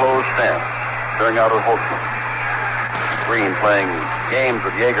Wynn with the closed stance, staring out at Holtzman. Green playing games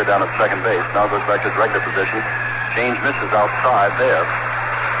with Yeager down at second base. Now goes back to his regular position. Change misses outside there.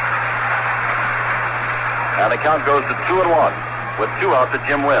 And the count goes to 2-1 with 2 out to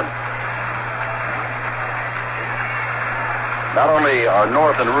Jim Wynn. Not only are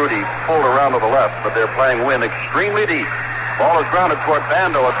North and Rudy pulled around to the left, but they're playing Wynn extremely deep. Ball is grounded toward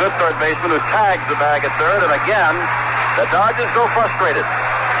Bando, a good third baseman who tags the bag at third, and again, the Dodgers go frustrated.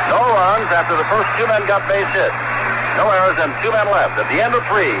 No runs after the first 2 men got base hit. No errors and 2 men left. At the end of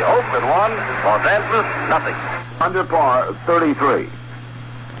 3, Oakland 1, Los Angeles nothing. Under par, 33.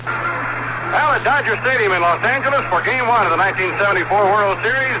 Well, at Dodger Stadium in Los Angeles for Game 1 of the 1974 World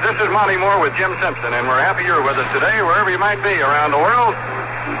Series, this is Monty Moore with Jim Simpson, and we're happy you're with us today, wherever you might be around the world.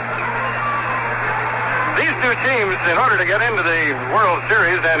 These 2 teams, in order to get into the World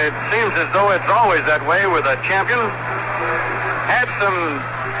Series, and it seems as though it's always that way with a champion, had some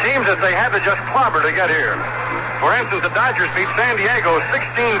teams that they had to just clobber to get here. For instance, the Dodgers beat San Diego 16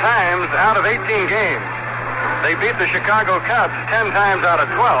 times out of 18 games. They beat the Chicago Cubs 10 times out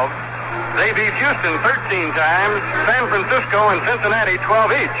of 12. They beat Houston 13 times, San Francisco and Cincinnati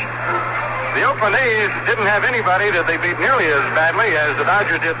 12 each. The Oakland A's didn't have anybody that they beat nearly as badly as the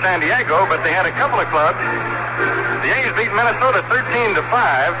Dodgers did San Diego, but they had a couple of clubs. The A's beat Minnesota 13-5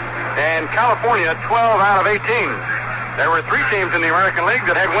 and California 12 out of 18. There were 3 teams in the American League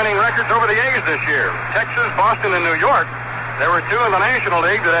that had winning records over the A's this year. Texas, Boston, and New York. There were 2 in the National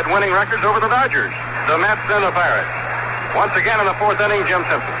League that had winning records over the Dodgers, the Mets and the Pirates. Once again in the 4th inning, Jim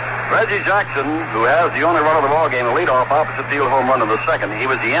Simpson. Reggie Jackson, who has the only run of the ball game, a leadoff opposite field home run in the second. He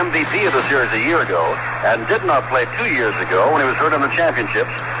was the MVP of the series a year ago and did not play 2 years ago when he was hurt in the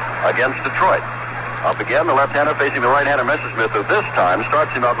championships against Detroit. Up again, the left-hander facing the right-hander, Messersmith, who this time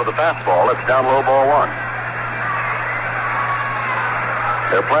starts him out with a fastball. It's down low, ball one.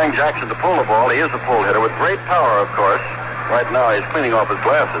 They're playing Jackson to pull the ball. He is a pull hitter with great power, of course. Right now, he's cleaning off his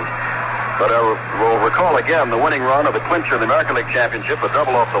glasses. But we'll recall again the winning run of the clincher of the American League Championship, a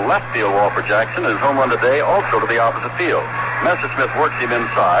double off the left field wall for Jackson, and his home run today also to the opposite field. Messersmith works him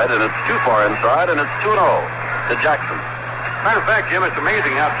inside, and it's too far inside, and it's 2-0 to Jackson. Matter of fact, Jim, it's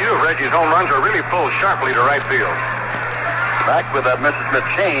amazing how few of Reggie's home runs are really pulled sharply to right field. Back with that Messersmith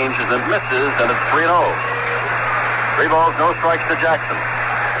change, as it misses, and it's 3-0. 3 balls, no strikes to Jackson,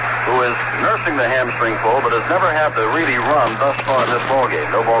 who is nursing the hamstring pull, but has never had to really run thus far in this ballgame.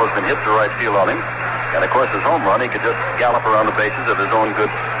 No ball has been hit to right field on him. And, of course, his home run, he could just gallop around the bases at his own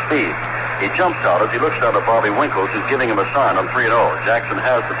good speed. He jumps out as he looks down at Bobby Winkles, who's giving him a sign on 3-0. Jackson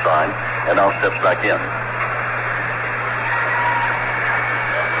has the sign and now steps back in.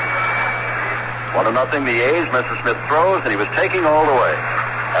 1-0 the A's. Messersmith throws, and he was taking all the way.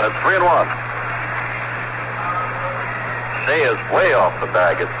 And it's 3-1. Say is way off the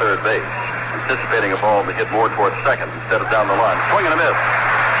bag at third base, anticipating a ball to hit more towards second instead of down the line. Swing and a miss.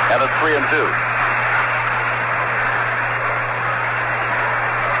 And it's 3-2.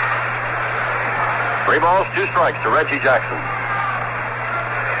 3 balls, 2 strikes to Reggie Jackson.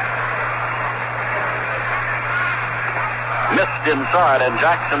 Missed inside, and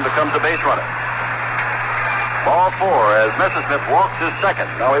Jackson becomes a base runner. Ball 4 as Messersmith walks his second.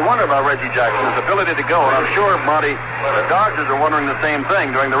 Now, we wonder about Reggie Jackson's ability to go, and I'm sure, Monty, the Dodgers are wondering the same thing.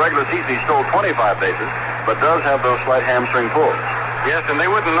 During the regular season, he stole 25 bases, but does have those slight hamstring pulls. Yes, and they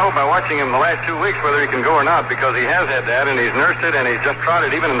wouldn't know by watching him the last 2 weeks whether he can go or not, because he has had that, and he's nursed it, and he's just tried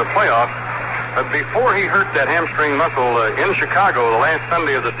it even in the playoffs. But before he hurt that hamstring muscle in Chicago the last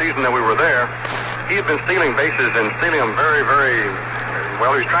Sunday of the season that we were there, he had been stealing bases and stealing them very, very...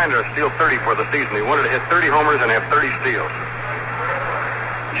 Well, he was trying to steal 30 for the season. He wanted to hit 30 homers and have 30 steals.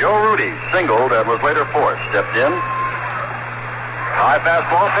 Joe Rudy singled and was later forced. Stepped in. High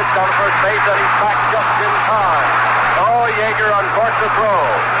fastball, pitched down to first base, and he's back just in time. Oh, Yeager uncorked the throw.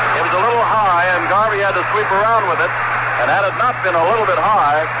 It was a little high, and Garvey had to sweep around with it. And had it not been a little bit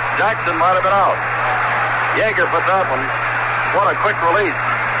high, Jackson might have been out. Yeager put that one. What a quick release.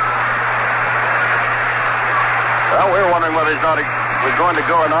 Well, we were wondering whether he's was going to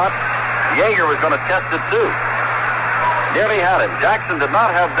go or not. Yeager was going to test it too. Nearly had him. Jackson did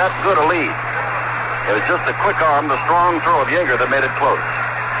not have that good a lead. It was just the quick arm, the strong throw of Yeager that made it close.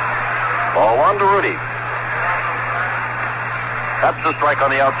 Ball 1 to Rudy. That's the strike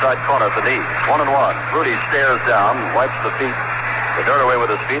on the outside corner at the knee. 1-1. Rudy stares down, wipes the dirt away with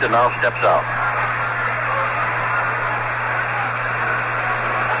his feet, and now steps out.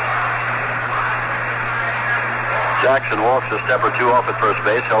 Jackson walks a step or 2 off at first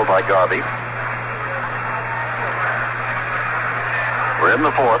base, held by Garvey. We're in the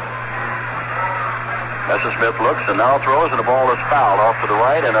 4th. Messersmith looks and now throws, and the ball is fouled off to the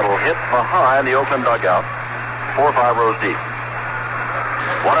right, and it'll hit behind the Oakland dugout. 4 or 5 rows deep.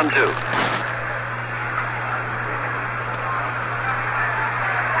 1-2.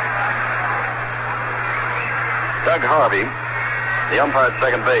 Doug Harvey, the umpire at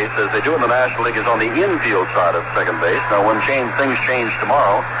second base, as they do in the National League, is on the infield side of second base. Now, when things change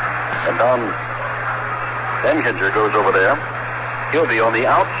tomorrow, and Don Benkinger goes over there, he'll be on the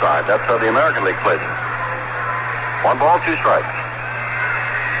outside. That's how the American League plays it. 1 ball, 2 strikes.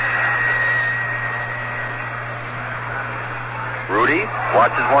 Rudy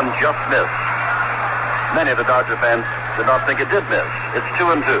watches one just miss. Many of the Dodger fans did not think it did miss. It's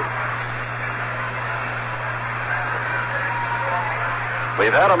 2-2.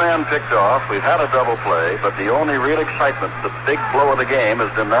 We've had a man picked off, we've had a double play, but the only real excitement, the big blow of the game,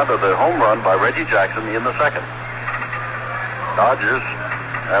 has been that of the home run by Reggie Jackson in the second. Dodgers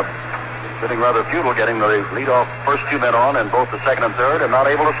have sitting rather futile, getting the leadoff first 2 men on in both the second and third, and not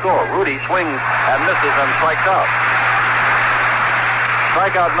able to score. Rudy swings and misses and strikes out.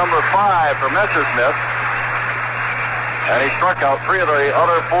 Strikeout number 5 for Messersmith, and he struck out 3 of the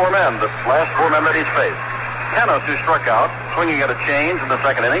other 4 men, the last 4 men that he's faced. Tennis, who struck out, swinging at a change in the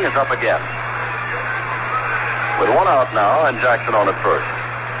second inning, is up again. With 1 out now, and Jackson on at first.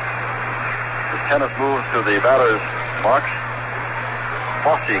 As Tennis moves to the batter's box,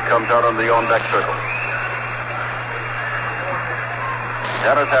 Fosse comes out on the on-deck circle.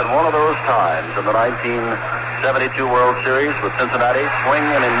 Tennis had one of those times in the 1972 World Series with Cincinnati,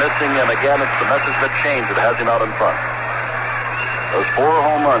 swinging and missing, and again it's the Messersmith change that has him out in front. Those 4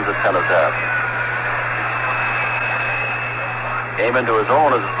 home runs that Tennis had. Came into his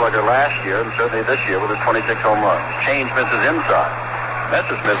own as a slugger last year, and certainly this year with his 26 home runs. Change misses inside.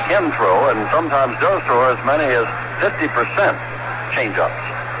 Messersmith can throw and sometimes does throw as many as 50% changeups.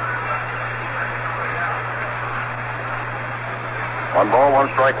 1 ball, 1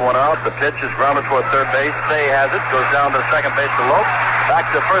 strike, 1 out. The pitch is grounded toward third base. Say has it. Goes down to second base to Lope.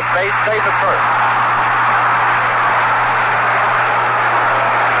 Back to first base. Safe at first.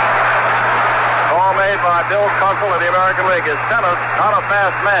 Ball made by Bill Kunkel of the American League. His Tennis, not a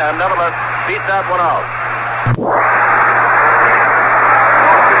fast man, nevertheless beats that one out.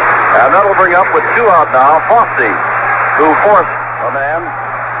 And that'll bring up with 2 out now, Fosse, who forced a man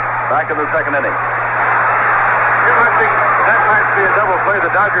back in the second inning. That might be a double play the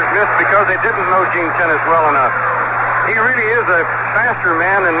Dodgers missed because they didn't know Gene Tennis well enough. He really is a faster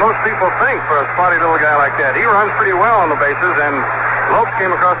man than most people think for a spotty little guy like that. He runs pretty well on the bases, and Lopes came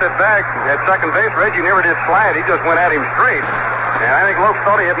across that bag at second base. Reggie never did slide. He just went at him straight. And I think Lopes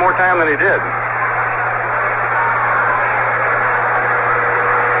thought he had more time than he did.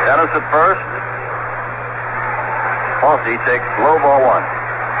 Tennis at first. Fosse takes low ball 1.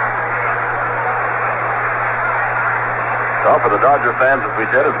 Well, for the Dodger fans, as we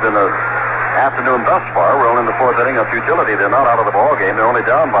said, it's been an afternoon thus far. We're only in the 4th inning of futility. They're not out of the ball game. They're only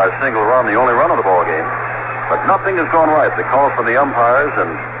down by a single run, the only run of the ball game. But nothing has gone right. The calls from the umpires,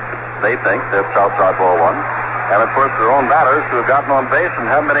 and they think that's outside ball 1. And, of course, their own batters who have gotten on base and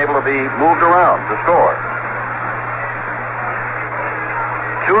haven't been able to be moved around to score.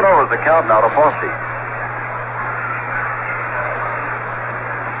 2-0 is the count now to Fosse.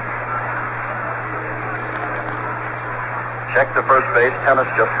 Check to first base. Tennis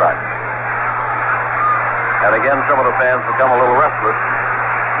just back. And again, some of the fans become a little restless,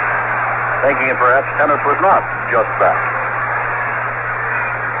 thinking that perhaps Tennis was not just back.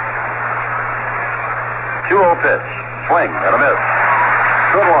 2-0 pitch. Swing and a miss.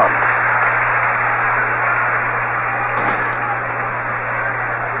 Good one.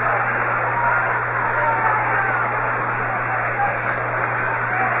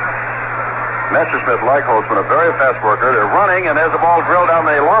 Messersmith, like Holtzman, a very fast worker. They're running, and there's a ball drilled down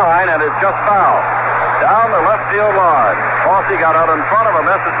the line, and it's just foul. Down the left field line. Fosse got out in front of a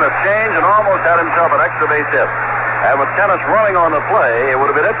Messersmith change and almost had himself an extra base hit. And with Tennis running on the play, it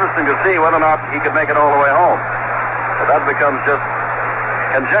would have been interesting to see whether or not he could make it all the way home. But that becomes just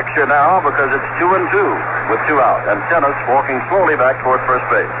conjecture now because it's 2-2 with 2 out, and Tennis walking slowly back toward first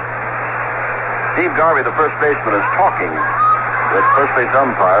base. Steve Garvey, the first baseman, is talking with first base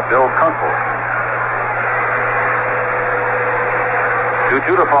umpire Bill Kunkel. 2-2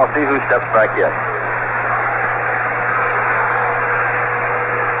 to Fosse, who steps back in.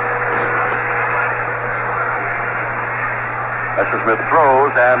 Messersmith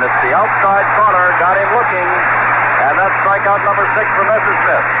throws, and it's the outside corner. Got him looking. And that's strikeout number 6 for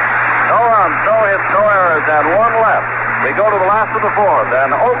Messersmith. No runs, no hits, no errors, and 1 left. We go to the last of the 4th,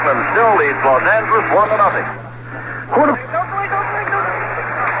 and Oakland still leads Los Angeles 1-0.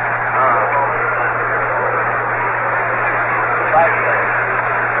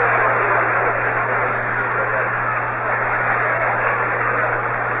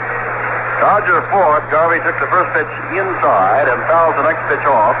 Dodger 4th. Garvey took the first pitch inside and fouls the next pitch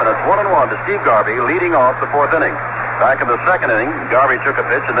off, and it's 1-1 to Steve Garvey, leading off the 4th inning. Back in the 2nd inning, Garvey took a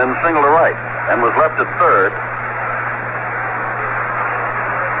pitch and then singled to right and was left at 3rd.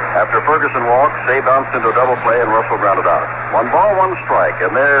 After Ferguson walked, Say bounced into a double play and Russell grounded out. 1 ball, 1 strike,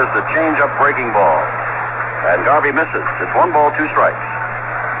 and there's the change-up breaking ball. And Garvey misses. It's 1 ball, 2 strikes.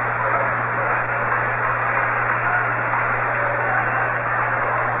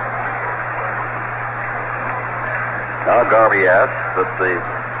 Now Garvey asks that the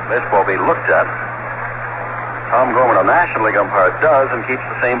baseball be looked at. Tom Gorman, a National League umpire, does and keeps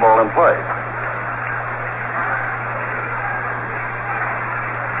the same ball in play.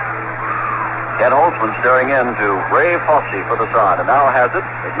 Ken Holtzman staring into Ray Fosse for the sign, and now has it,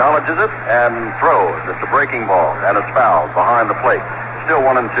 acknowledges it, and throws. It's a breaking ball, and it's fouled behind the plate. Still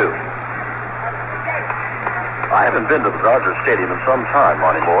 1-2. I haven't been to the Dodger Stadium in some time,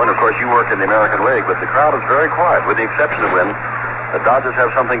 Monty Moore, and of course you work in the American League, but the crowd is very quiet, with the exception of when the Dodgers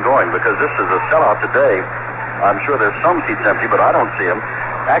have something going, because this is a sellout today. I'm sure there's some seats empty, but I don't see them.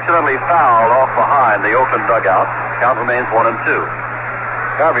 Accidentally fouled off behind the Oakland dugout. Count remains 1-2.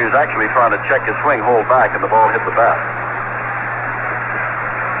 Garvey is actually trying to check his swing, hold back, and the ball hit the bat.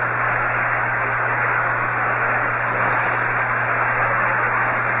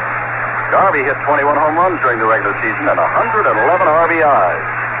 Garvey hit 21 home runs during the regular season and 111 RBIs.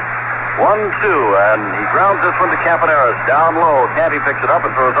 1-2, and he grounds this one to Campaneris. Down low, Campy picks it up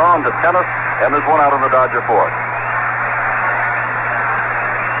and throws on to Tennis, and there's 1 out on the Dodger 4th.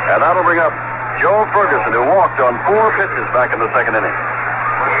 And that'll bring up Joe Ferguson, who walked on 4 pitches back in the 2nd inning.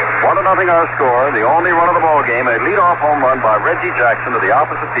 1-0 our score. The only run of the ball game, a leadoff home run by Reggie Jackson to the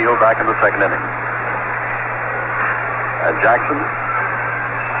opposite field back in the second inning. And Jackson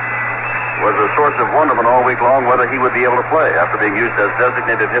was a source of wonderment all week long whether he would be able to play after being used as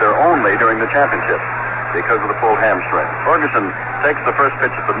designated hitter only during the championship because of the pulled hamstring. Ferguson takes the first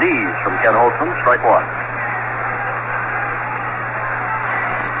pitch at the knees from Ken Holtzman, strike one.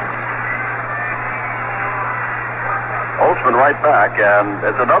 Holtzman right back, and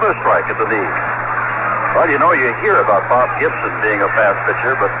it's another strike at the knee. Well, you know, you hear about Bob Gibson being a fast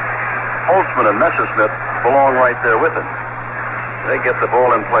pitcher, but Holtzman and Messerschmitt belong right there with him. They get the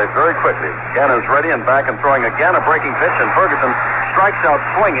ball in play very quickly. Gannon's ready and back and throwing again, a breaking pitch, and Ferguson strikes out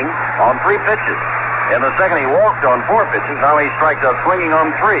swinging on 3 pitches. In the second, he walked on 4 pitches. Now he strikes out swinging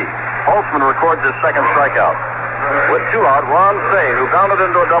on 3. Holtzman records his second strikeout. With 2 out, Ron Say, who bounded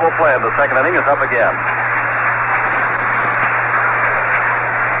into a double play in the second inning, is up again.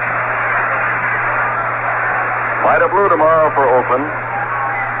 Light of blue tomorrow for Oakland.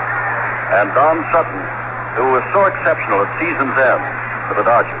 And Don Sutton, who was so exceptional at season's end for the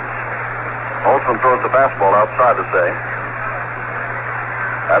Dodgers. Holtzman throws the fastball outside to Say.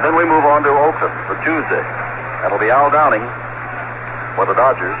 And then we move on to Oakland for Tuesday. That'll be Al Downing for the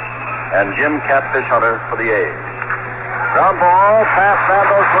Dodgers and Jim Catfish Hunter for the A's. Ground ball past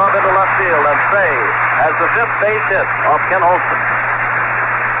Bando's glove into left field, and Say has the 5th base hit off Ken Holtzman.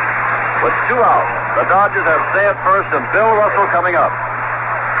 With 2 out, the Dodgers have Say at first and Bill Russell coming up.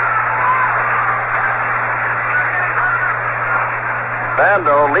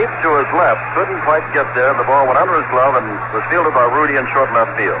 Bando leaped to his left, couldn't quite get there. The ball went under his glove and was fielded by Rudy in short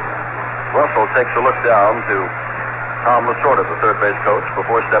left field. Russell takes a look down to Tom Lasorda, the third base coach,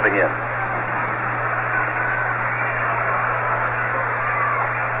 before stepping in.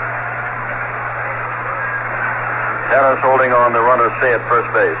 Tanner's holding on the runner Say at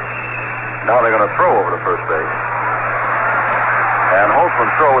first base. Now they're going to throw over to first base. And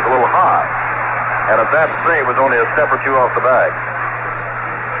Holtzman's throw was a little high. And at that, Say was only a step or 2 off the bag.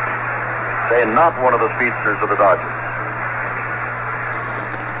 Say not one of the speedsters of the Dodgers.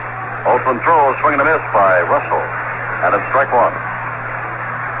 Holtzman throws, swing and a miss by Russell. And it's strike one.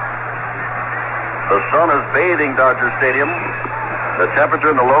 The sun is bathing Dodger Stadium. The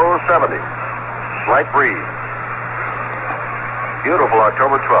temperature in the low 70s. Slight breeze. Beautiful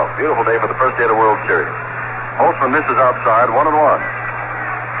October 12th. Beautiful day for the first day of the World Series. Holtzman misses outside, 1-1.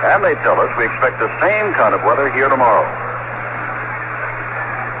 And they tell us we expect the same kind of weather here tomorrow.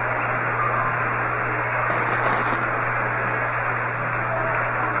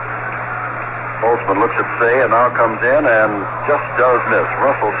 Holtzman looks at Say and now comes in and just does miss.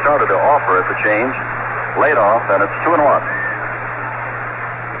 Russell started to offer it for change, laid off, and it's 2-1.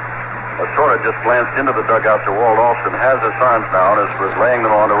 Lasorda just glanced into the dugout to Walt Alston, has his signs down, is laying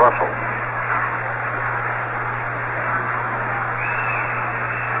them on to Russell.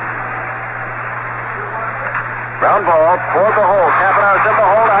 Ground ball toward the hole. Campanella's in the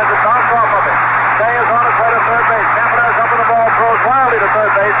hole, has it bounced off of him. Say is on his way to third base. Campanella's up in the ball, throws wildly to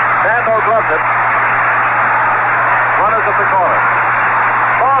third base. Bando gloves it. Runners at the corner.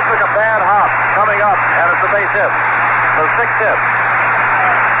 Ball took a bad hop coming up, and it's a base hit. The 6th hit.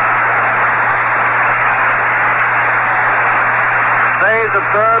 Say's at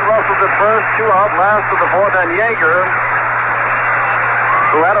third, Russell's at first, 2 out, last of the 4th, and Yeager,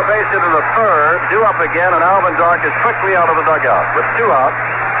 who had a base hit in the 3rd, due up again, and Alvin Dark is quickly out of the dugout. With 2 out,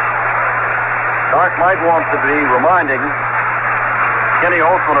 Dark might want to be reminding Kenny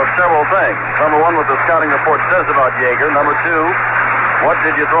Holtzman of several things. Number 1, what the scouting report says about Yeager. Number 2, what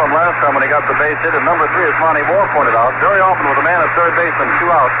did you throw him last time when he got the base hit? And number 3, as Monty Moore pointed out, very often with a man at third base and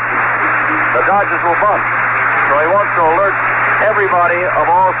 2 out, the Dodgers will bunt. So he wants to alert everybody of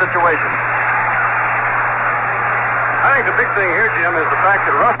all situations. I think the big thing here, Jim, is the fact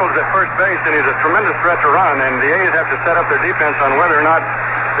that Russell's at first base and he's a tremendous threat to run, and the A's have to set up their defense on whether or not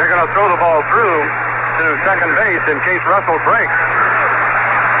they're going to throw the ball through to second base in case Russell breaks.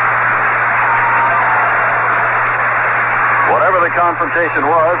 Whatever the confrontation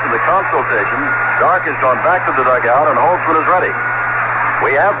was in the consultation, Dark has gone back to the dugout and Holtzman is ready.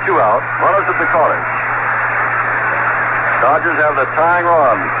 We have 2 out, runners at the corners. Dodgers have the tying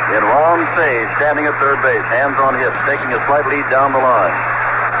run in Ron Say standing at third base, hands on hips, taking a slight lead down the line.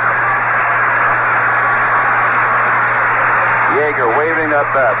 Yeager waving that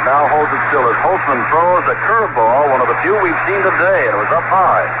bat, now holds it still as Holtzman throws a curveball, one of the few we've seen today, and it was up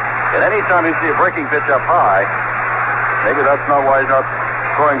high. And any time you see a breaking pitch up high, maybe that's not why he's not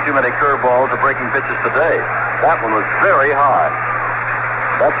throwing too many curveballs or breaking pitches today. That one was very high.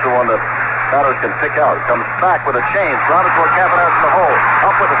 That's the one that batters can pick out. Comes back with a change. Grounded toward Cavanagh in the hole.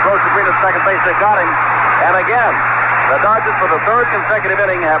 Up with it. Throws to Green at second base. They got him. And again, the Dodgers for the third consecutive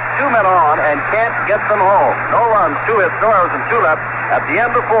inning have 2 men on and can't get them home. No runs, 2 hits, no errors, and 2 left. At the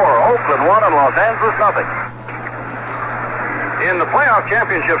end of 4, Oakland 1 and Los Angeles nothing. In the playoff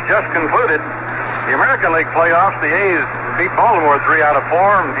championships just concluded, the American League playoffs, the A's beat Baltimore 3 out of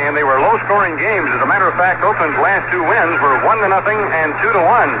 4, and they were low-scoring games. As a matter of fact, Oakland's last 2 wins were 1-0 and 2-1.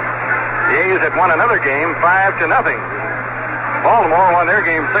 The A's had won another game 5-0. Baltimore won their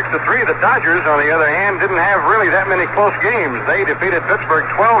game 6-3. The Dodgers, on the other hand, didn't have really that many close games. They defeated Pittsburgh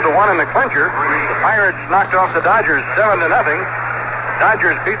 12-1 in the clincher. The Pirates knocked off the Dodgers 7-0.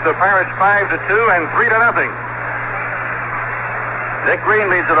 Dodgers beat the Pirates 5-2 and 3-0. Dick Green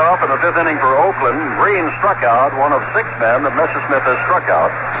leads it off in the 5th inning for Oakland. Green struck out, one of 6 men that Messersmith has struck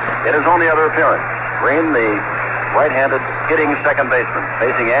out in his only other appearance. Green, the right-handed hitting second baseman,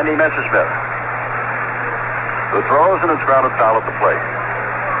 facing Andy Messersmith, who throws and is grounded foul at the plate.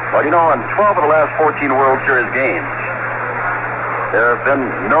 Well, you know, in 12 of the last 14 World Series games, there have been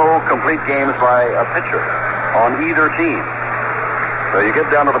no complete games by a pitcher on either team. So you get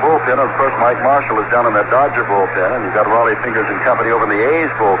down to the bullpen, and of course Mike Marshall is down in that Dodger bullpen, and you've got Raleigh Fingers and company over in the A's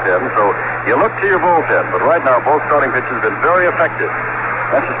bullpen, so you look to your bullpen. But right now, both starting pitchers have been very effective.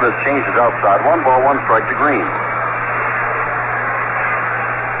 Messersmith changes outside. 1 ball, 1 strike to Green.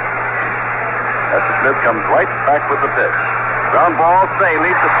 Messersmith comes right back with the pitch. Ground ball, Say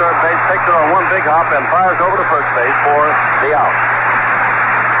leaps to third base, takes it on 1 big hop, and fires over to first base for the out.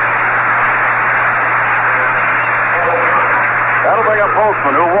 That'll bring up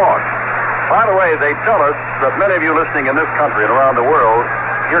Holtzman, who walked. By the way, they tell us that many of you listening in this country and around the world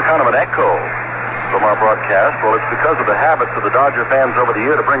hear kind of an echo from our broadcast. Well, it's because of the habits of the Dodger fans over the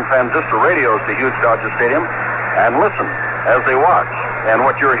year to bring transistor radios to huge Dodger Stadium and listen as they watch. And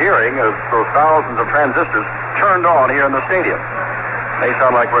what you're hearing is those thousands of transistors turned on here in the stadium. May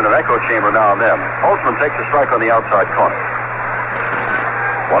sound like we're in an echo chamber now and then. Holtzman takes a strike on the outside corner.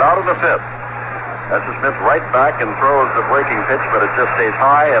 1 out of the 5th. Messersmith right back and throws the breaking pitch, but it just stays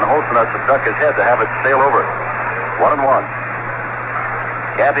high, and Holtzman has to duck his head to have it sail over. 1-1.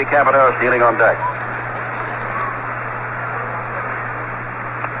 Cappy Cavanagh stealing on deck.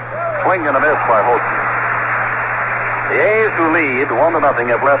 Swing and a miss by Holtzman. The A's, who lead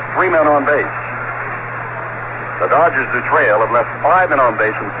 1-0, have left 3 men on base. The Dodgers, who trail, have left 5 men on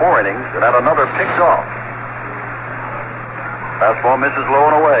base in 4 innings and had another picked off. Fastball misses low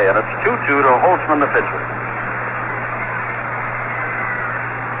and away, and it's 2-2 to Holtzman, the pitcher.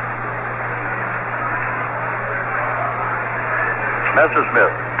 Messersmith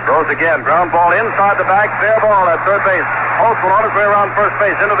throws again. Ground ball inside the bag. Fair ball at third base. Holtzman on his way around first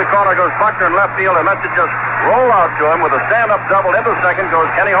base. Into the corner goes Buckner in left field, and lets it just roll out to him with a stand-up double. Into second goes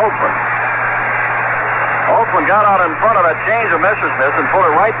Kenny Holtzman. Holtzman got out in front of that change of Messersmith and pulled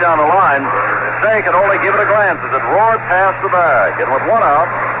it right down the line. Say could only give it a glance as it roared past the bag. And with 1 out,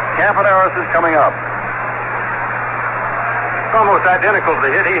 Cavanagh is coming up. It's almost identical to the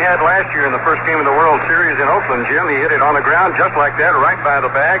hit he had last year in the first game of the World Series in Oakland, Jim. He hit it on the ground just like that, right by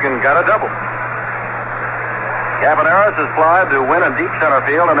the bag, and got a double. Cavanagh is flied to win in deep center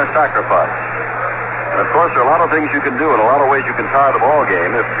field and a sacrifice. And of course, there are a lot of things you can do and a lot of ways you can tie the ball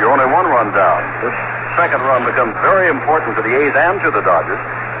game if you're only 1 run down. This second run becomes very important to the A's and to the Dodgers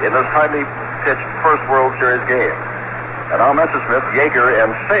in this tightly pitched first World Series game. And now Messersmith, Yeager,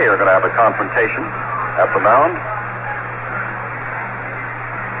 and Say are going to have a confrontation at the mound.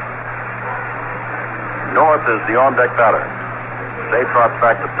 North is the on-deck batter. Say trots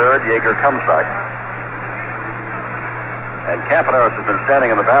back to third. Yeager comes back. And Cavanagh has been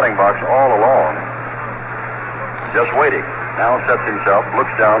standing in the batting box all along, just waiting. Now sets himself,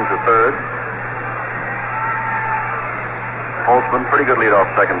 looks down to third. Holtzman, pretty good lead off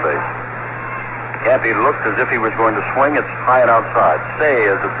second base. Cappy looked as if he was going to swing. It's high and outside. Say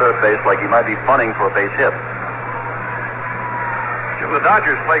is at third base like he might be punting for a base hit. Jim, the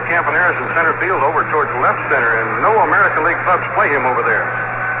Dodgers play Cavanagh in center field over towards left center, and no American League clubs play him over there.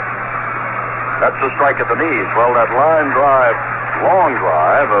 That's a strike at the knees. Well, that line drive, long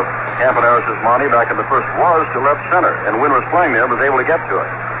drive of Cavanagh Monty back in the first was to left center, and Wynn was playing there, was able to get to it.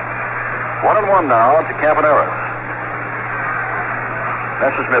 1-1 now to Cavanagh.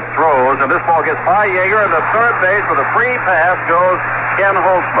 Messersmith throws, and this ball gets by Yeager, and the third base with a free pass goes Ken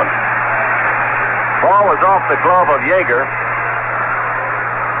Holtzman. Ball was off the glove of Yeager.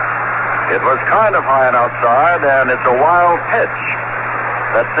 It was kind of high and outside, and it's a wild pitch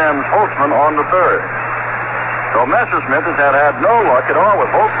that sends Holtzman on to third. So Messersmith has had no luck at all with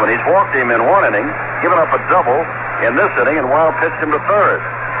Holtzman. He's walked him in 1 inning, given up a double in this inning, and wild pitched him to third.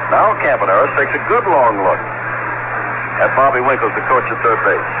 Now Campaneris takes a good long look at Bobby Winkles, the coach at third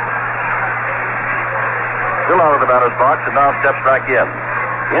base. Still out of the batter's box and now steps back in.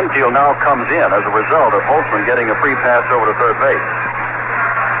 Infield now comes in as a result of Holtzman getting a free pass over to third base,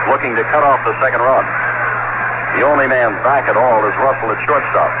 looking to cut off the second run. The only man back at all is Russell at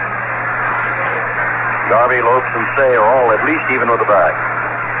shortstop. Garvey, Lopes, and Say are all at least even with the bag.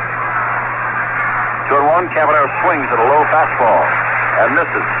 2-1. Campaneris swings at a low fastball and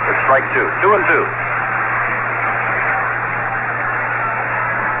misses. It's strike two. 2-2.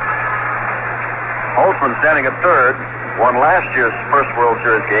 Holtzman standing at third, won last year's first World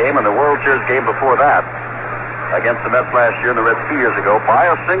Series game and the World Series game before that against the Mets last year and the Reds 2 years ago by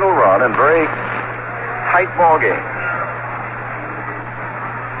a single run in very tight ball games.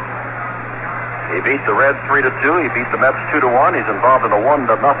 He beat the Reds 3-2. He beat the Mets 2-1. He's involved in a 1-0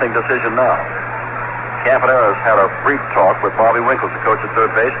 decision now. Campaneris had a brief talk with Bobby Winkles, the coach at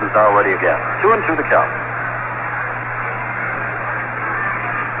third base, and is now ready again. 2-2 the count.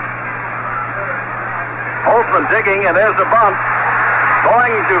 Holtzman digging, and there's the bunt.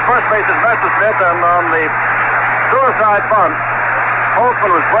 Going to first base is Messersmith, and on the suicide bunt,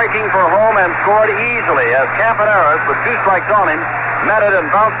 Holtzman was breaking for home and scored easily as Campaneris, with 2 strikes on him, met it and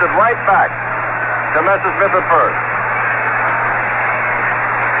bounced it right back to Messersmith at first.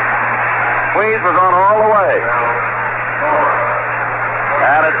 Squeeze was on all the way.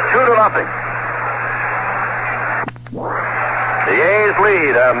 And it's 2-0. The A's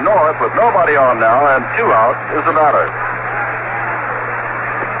lead, and North, with nobody on now and 2 out, is the batter.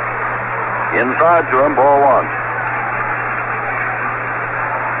 Inside to him, ball 1.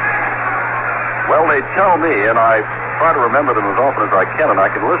 Well, they tell me, and I try to remember them as often as I can, and I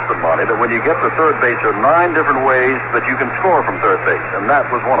can list them, Monty, that when you get to third base, there are 9 different ways that you can score from third base, and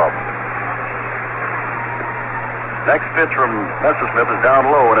that was one of them. Next pitch from Messersmith is down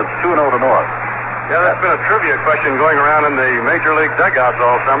low, and it's 2-0 to North. Yeah, that's been a trivia question going around in the Major League dugouts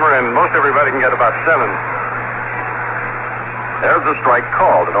all summer, and most everybody can get about 7. There's the strike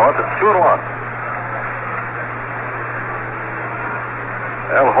called to North. It's 2-1.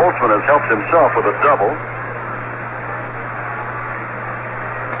 Well, Holtzman has helped himself with a double.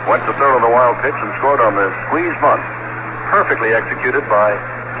 Went to third on the wild pitch and scored on the squeeze bunt. Perfectly executed by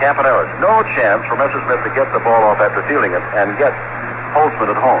Campaneris. No chance for Messersmith to get the ball off after fielding it and get Holtzman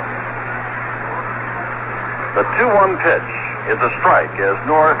at home. The 2-1 pitch is a strike as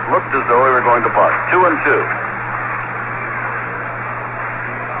North looked as though he were going to bunt. 2-2.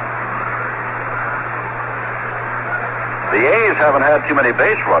 The A's haven't had too many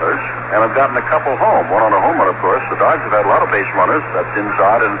base runners and have gotten a couple home. One on a home run, of course. The Dodgers have had a lot of base runners. That's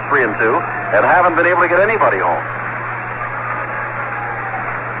inside, and it's 3-2, and haven't been able to get anybody home.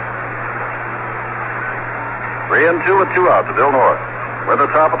 3-2 with 2 out to Bill North. We're at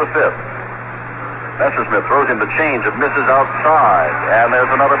the top of the 5th. Messersmith throws him the change. It misses outside, and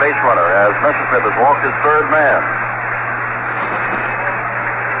there's another base runner as Messersmith has walked his third man.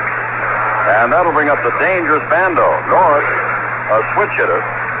 And that'll bring up the dangerous Bando. North, a switch hitter,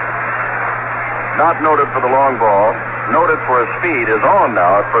 not noted for the long ball, noted for his speed, is on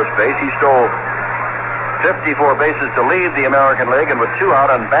now at first base. He stole 54 bases to lead the American League, and with 2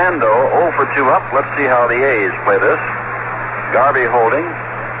 out and Bando 0 for 2 up. Let's see how the A's play this. Garvey holding,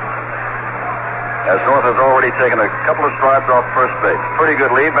 as North has already taken a couple of strides off first base. Pretty good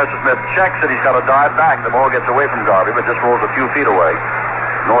lead. Messersmith checks it. He's got to dive back. The ball gets away from Garvey, but just rolls a few feet away.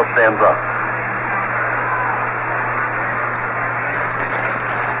 North stands up.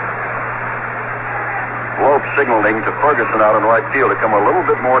 Lope signaling to Ferguson out in right field to come a little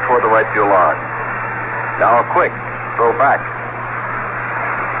bit more toward the right field line. Now a quick throw back.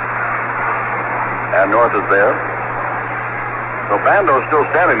 And North is there. So Bando's still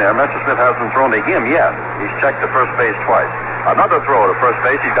standing there. Messersmith hasn't thrown to him yet. He's checked to first base twice. Another throw to first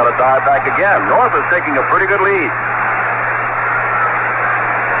base. He's got to dive back again. North is taking a pretty good lead.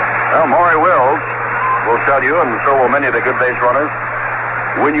 Well, Maury Wills will tell you, and so will many of the good base runners,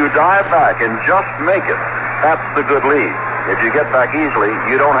 when you dive back and just make it, that's the good lead. If you get back easily,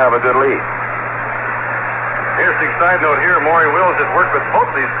 you don't have a good lead. Interesting side note here, Maury Wills has worked with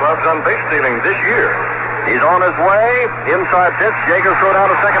both these clubs on base stealing this year. He's on his way. Inside pitch. Yeager's thrown down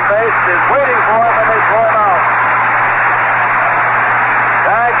to second base. Is waiting for him, and they throw him out.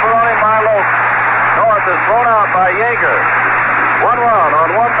 Tag for on him by Lopes. North is thrown out by Yeager. 1 run on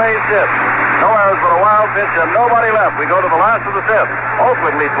 1 base hit. No errors but a wild pitch and nobody left. We go to the last of the 5th.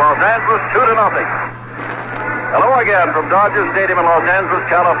 Oakland leads Los Angeles 2-0. Hello again from Dodger Stadium in Los Angeles,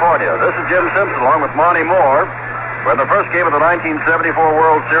 California. This is Jim Simpson along with Monty Moore. We're in the first game of the 1974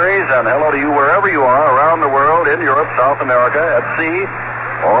 World Series, and hello to you wherever you are around the world, in Europe, South America, at sea,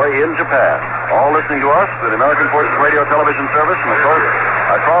 or in Japan. All listening to us through the American Forces Radio Television Service and, of course,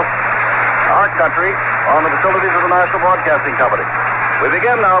 across our country on the facilities of the National Broadcasting Company. We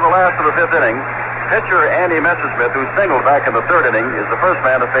begin now the last of the fifth inning. Pitcher Andy Messersmith, who singled back in the third inning, is the first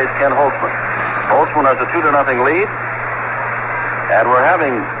man to face Ken Holtzman. Holtzman has a 2-0 lead, and we're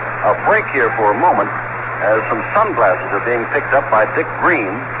having a break here for a moment as some sunglasses are being picked up by Dick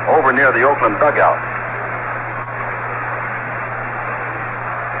Green over near the Oakland dugout.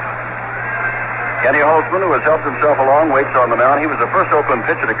 Kenny Holtzman, who has helped himself along, waits on the mound. He was the first Oakland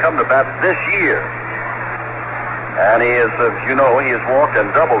pitcher to come to bat this year. And he is, as you know, he has walked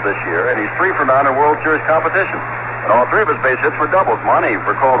and doubled this year, and he's 3 for 9 in World Series competition. And all 3 of his base hits were doubles. Monty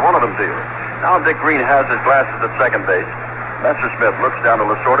recalled one of them to you. Now Dick Green has his glasses at second base. Messersmith looks down to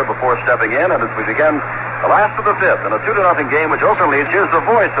Lasorda before stepping in, and as we begin the last of the fifth in a 2-0 game which Oakland leads, here's the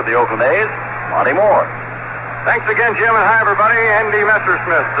voice of the Oakland A's, Monty Moore. Thanks again, Jim, and hi, everybody. Andy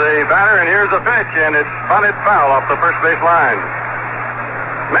Messersmith, the batter, and here's the pitch, and it's bunted foul off the first base line.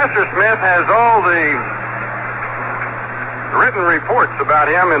 Messersmith has all the written reports about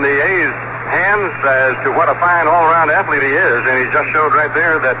him in the A's hands as to what a fine all-around athlete he is, and he just showed right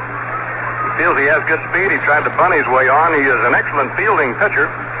there that he feels he has good speed. He tried to bunt his way on. He is an excellent fielding pitcher,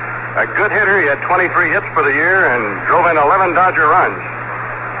 a good hitter. He had 23 hits for the year and drove in 11 Dodger runs.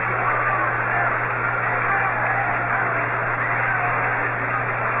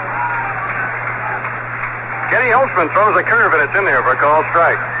 Kenny Holtzman throws a curve, and it's in there for a called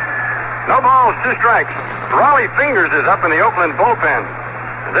strike. No balls, 2 strikes. Raleigh Fingers is up in the Oakland bullpen.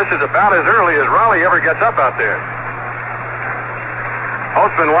 And this is about as early as Raleigh ever gets up out there.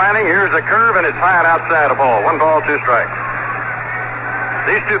 Holtzman whining. Here's a curve, and it's high and outside a ball. 1 ball, 2 strikes.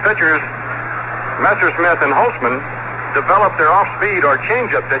 These 2 pitchers, Messersmith and Holtzman, developed their off-speed or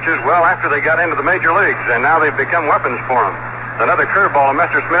change-up pitches well after they got into the major leagues, and now they've become weapons for them. Another curveball of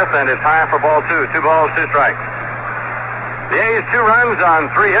Messersmith, and it's high for ball 2. 2 balls, 2 strikes. The A's 2 runs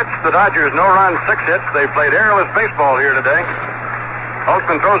on 3 hits. The Dodgers no runs, 6 hits. They played airless baseball here today.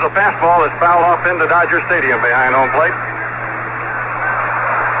 Holtzman throws a fastball that's fouled off into Dodger Stadium behind home plate.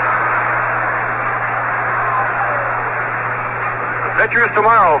 The pitchers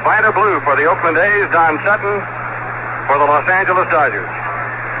tomorrow, Vida Blue for the Oakland A's, Don Sutton for the Los Angeles Dodgers.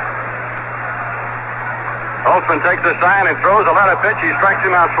 Holtzman takes the sign and throws a letter pitch. He strikes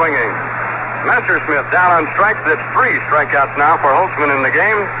him out swinging. Messersmith down on strikes. That's 3 strikeouts now for Holtzman in the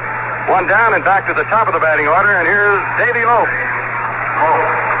game. 1 down and back to the top of the batting order, and here's Davey Lope.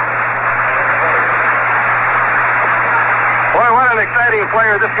 Boy, what an exciting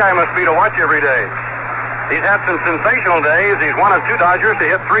player this guy must be to watch every day. He's had some sensational days. He's one of 2 Dodgers to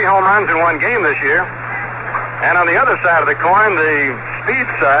hit 3 home runs in 1 game this year. And on the other side of the coin, the speed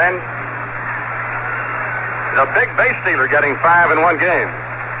side, the big base stealer getting 5 in 1 game.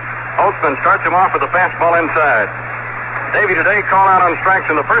 Holtzman starts him off with a fastball inside. Davey today called out on strikes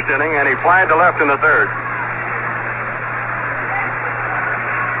in the first inning, and he flied to left in the third.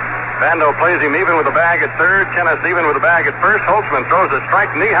 Bando plays him even with the bag at third. Kenneth even with the bag at first. Holtzman throws a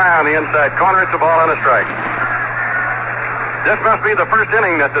strike knee-high on the inside corner. It's a ball and a strike. This must be the first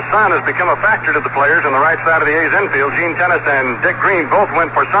inning that the sun has become a factor to the players on the right side of the A's infield. Gene Tennis and Dick Green both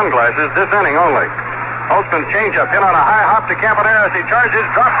went for sunglasses this inning only. Holtzman's changeup hit on a high hop to Cabanera as he charges,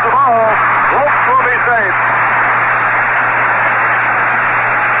 drops the ball. Lopes will be safe.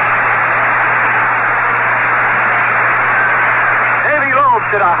 Davey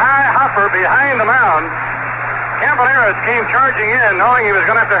Lopes did a high hopper behind the mound. Cabanera came charging in, knowing he was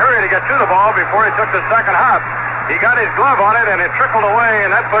going to have to hurry to get to the ball before he took the second hop. He got his glove on it, and it trickled away,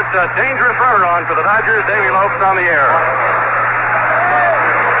 and that puts a dangerous runner on for the Dodgers. Davey Lopes on the air.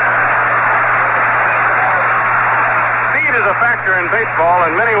 Is a factor in baseball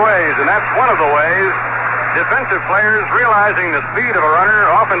in many ways, and that's one of the ways defensive players, realizing the speed of a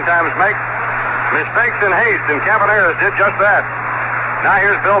runner, oftentimes make mistakes in haste, and Cabanera did just that. Now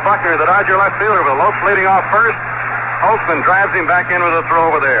here's Bill Buckner, the Dodger left fielder, with Lopes leading off first. Holtzman drives him back in with a throw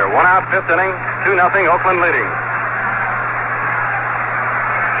over there. 1 out, 5th inning, 2-0, Oakland leading.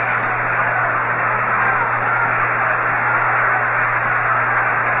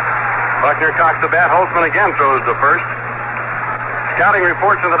 Buckner cocks the bat. Holtzman again throws the first. Scouting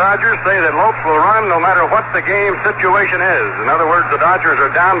reports of the Dodgers say that Lopes will run no matter what the game situation is. In other words, the Dodgers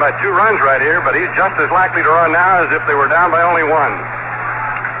are down by 2 runs right here, but he's just as likely to run now as if they were down by only 1.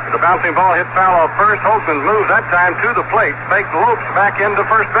 The bouncing ball hit foul off first. Holtzman moves that time to the plate, faked Lopes back into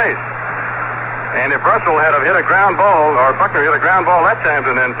first base. And if Russell had hit a ground ball, or Buckner hit a ground ball that time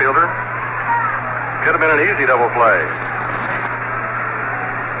to an infielder, could have been an easy double play.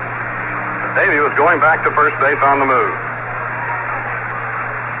 Davey was going back to first base on the move.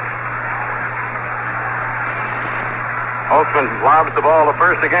 Holtzman lobs the ball to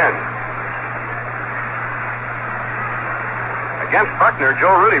first again. Against Buckner,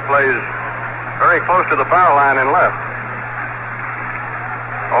 Joe Rudy plays very close to the foul line and left.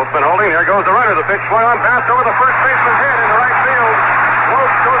 Holtzman holding. There goes the runner. The pitch swung on, bounced over the first baseman's head in the right field.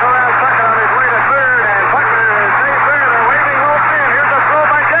 Lopes goes around second on his way to third, and Buckner is safe there. They're waving Lopes in. Here's a throw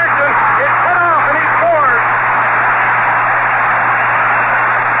by Jackson. It's cut off, and he scores.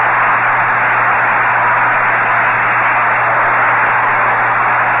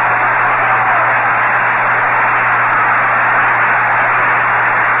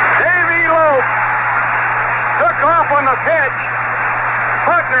 Davy Lopes took off on the pitch.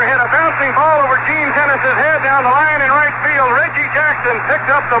 Buckner hit a bouncing ball over Gene Tennis's head down the line in right field. Reggie Jackson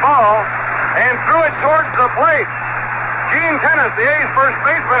picked up the ball and threw it towards the plate. Gene Tennis, the A's first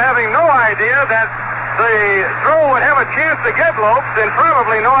baseman, having no idea that the throw would have a chance to get Lopes, and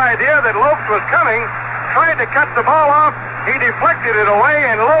probably no idea that Lopes was coming, tried to cut the ball off. He deflected it away,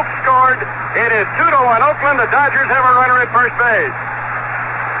 and Lopes scored. It is 2-1 Oakland. The Dodgers have a runner at first base.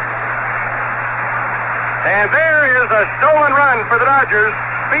 And there is a stolen run for the Dodgers.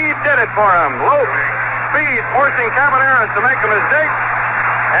 Speed did it for him. Lopes, Speed forcing Caballeros to make a mistake.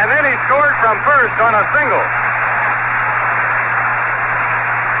 And then he scored from first on a single.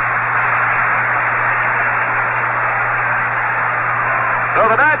 So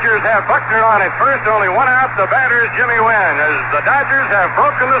the Dodgers have Buckner on at first, only one out. The batter's Jimmy Wynn, as the Dodgers have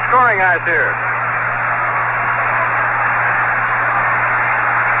broken the scoring ice here.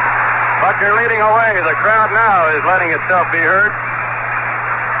 Buckner leading away. The crowd now is letting itself be heard.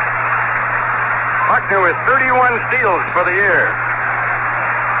 Buckner with 31 steals for the year.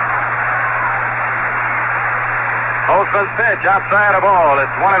 Holtzman's pitch outside of ball.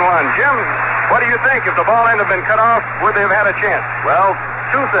 It's 1-1. Jim, what do you think? If the ball hadn't been cut off, would they have had a chance? Well,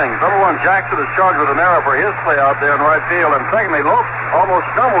 two things. Number one, Jackson is charged with an error for his play out there in right field. And secondly, Lopes almost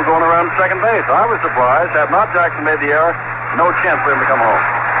stumbled going around second base. I was surprised. Had not Jackson made the error, no chance for him to come home.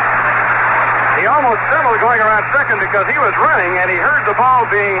 He almost stumbled going around second because he was running and he heard the ball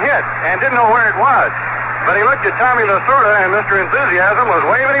being hit and didn't know where it was. But he looked at Tommy Lasorda, and Mr. Enthusiasm was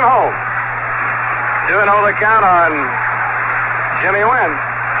waving him home. 2-0 the count on Jimmy Wynn.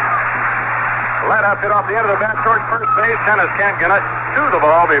 Let up hit off the end of the bat toward first base. Tennis can't get it to the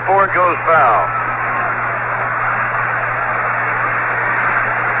ball before it goes foul.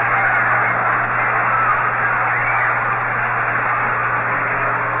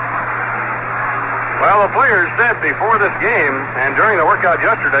 Well, the players said before this game and during the workout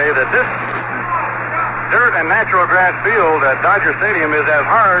yesterday that this dirt and natural grass field at Dodger Stadium is as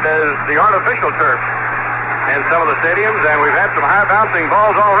hard as the artificial turf in some of the stadiums, and we've had some high bouncing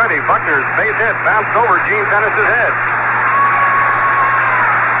balls already. Buckner's base hit bounced over Gene Tennis's head.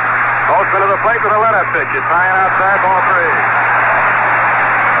 Holtzman to the plate with a let-up pitch. It's high and outside, ball 3.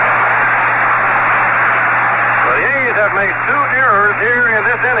 The A's have made 2 errors here in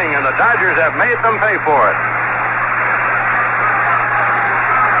this inning, and the Dodgers have made them pay for it.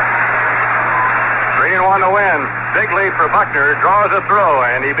 3-1 to win. Big lead for Buckner. Draws a throw,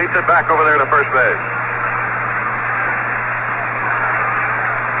 and he beats it back over there to first base.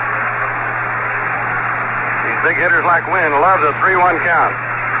 These big hitters like Wynn love the 3-1 count.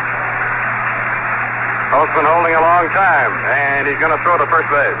 Holtzman holding a long time, and he's going to throw to first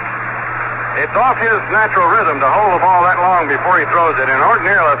base. It's off his natural rhythm to hold the ball that long before he throws it. And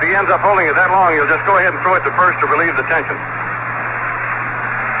ordinarily, if he ends up holding it that long, he'll just go ahead and throw it to first to relieve the tension.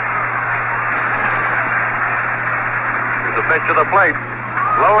 Here's the pitch to the plate.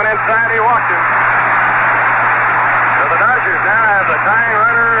 Low and inside, he walked him. So the Dodgers now have the tying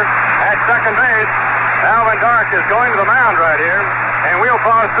runner at second base. Alvin Dark is going to the mound right here. And we'll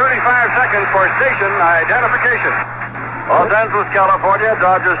pause 35 seconds for station identification. Los Angeles, California,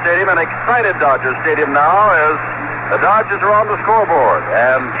 Dodger Stadium, an excited Dodger Stadium now as the Dodgers are on the scoreboard,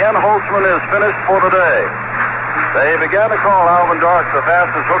 and Ken Holtzman is finished for the day. They began to call Alvin Dark the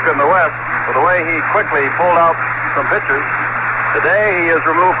fastest hook in the West for the way he quickly pulled out some pitches. Today, he has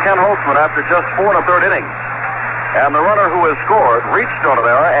removed Ken Holtzman after just 4 1/3 innings. And the runner who has scored reached on an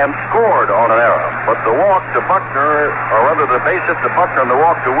error and scored on an error. But the walk to Buckner, or rather the base hit to Buckner and the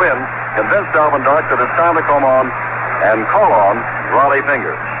walk to Wynn, convinced Alvin Dark that it's time to come on and call on Rollie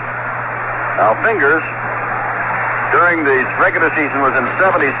Fingers. Now, Fingers, during the regular season, was in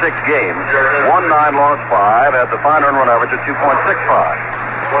 76 games, won 9, lost 5, had the fine earned run average of 2.65.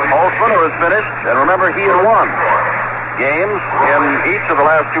 Holtzman, who has finished, and remember, he had won games in each of the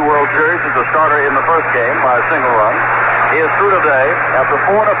last 2 World Series as a starter in the first game by a single run. He is through today after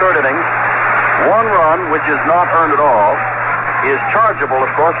 4 1/3 innings, 1 run, which is not earned at all, is chargeable,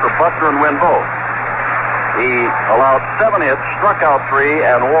 of course, for Buckner and Wynn both. He allowed 7 hits, struck out 3,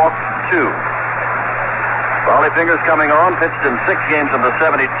 and walked 2. Rollie Fingers coming on, pitched in 6 games in the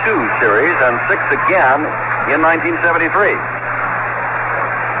 72 series and 6 again in 1973.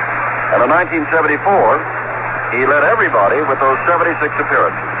 And in 1974, he led everybody with those 76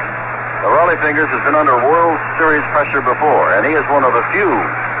 appearances. Rollie Fingers has been under World Series pressure before, and he is one of the few,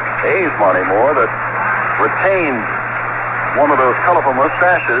 A's Monty Moore, that retained one of those colorful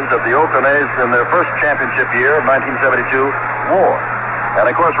mustaches that the Oakland A's in their first championship year of 1972 wore. And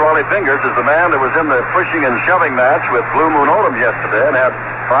of course, Rollie Fingers is the man that was in the pushing and shoving match with Blue Moon Odom yesterday and had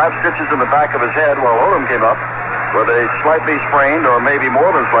 5 stitches in the back of his head while Odom came up with a slightly sprained or maybe more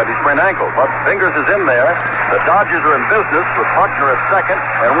than slightly sprained ankle. But Fingers is in there. The Dodgers are in business with Buckner at second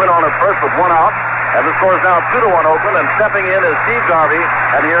and win on at first with 1 out. And the score is now 2-1 Oakland, and stepping in is Steve Garvey,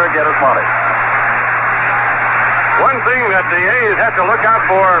 and here again is Monty. One thing that the A's have to look out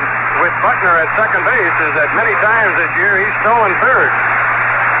for with Buckner at second base is that many times this year he's stolen third.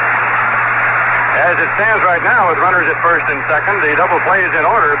 As it stands right now with runners at first and second, the double play is in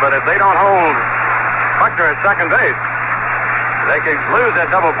order, but if they don't hold Buckner at second base, they could lose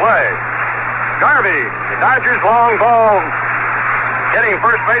that double play. Garvey, the Dodgers' long ball hitting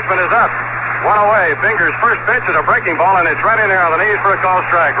first baseman is up. 1 away. Fingers' first pitch is a breaking ball, and it's right in there on the knees for a call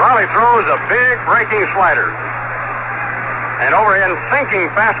strike. Rollie throws a big breaking slider. And overhand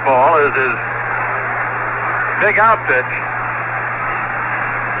sinking fastball is his big out pitch.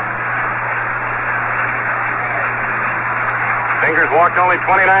 Fingers walked only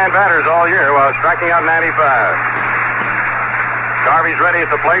 29 batters all year while striking out 95. Garvey's ready at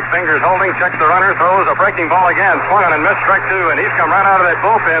the plate. Fingers holding, checks the runner, throws a breaking ball again. Swung on and missed, strike 2, and he's come right out of that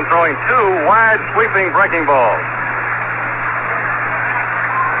bullpen throwing 2 wide sweeping breaking balls.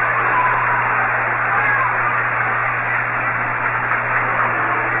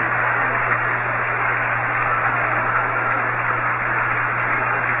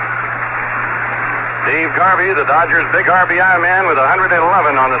 Steve Garvey, the Dodgers' big RBI man with 111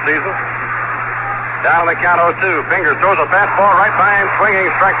 on the season. Down on the count 0-2. Fingers throws a fastball right by him, swinging,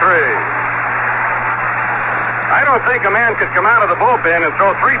 strike 3. I don't think a man could come out of the bullpen and throw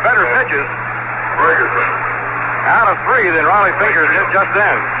 3 better pitches out of 3 than Rollie Fingers did just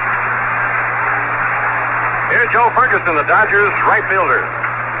then. Here's Joe Ferguson, the Dodgers' right fielder.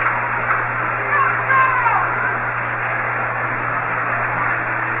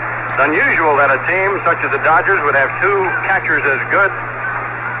 It's unusual that a team such as the Dodgers would have 2 catchers as good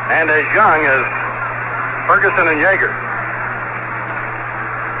and as young as Ferguson and Yeager.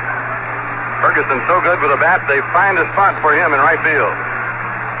 Ferguson's so good with a bat, they find a spot for him in right field.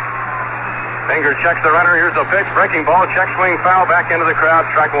 Finger checks the runner. Here's the pitch. Breaking ball. Check swing foul. Back into the crowd.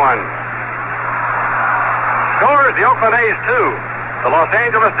 Strike 1. Scores the Oakland A's 2. The Los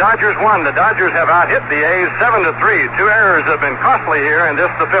Angeles Dodgers 1. The Dodgers have out-hit the A's 7-3. 2 errors have been costly here in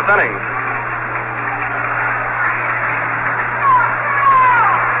this, the 5th inning.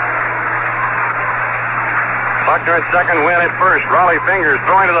 Buckner at second, Wynn at first. Rollie Fingers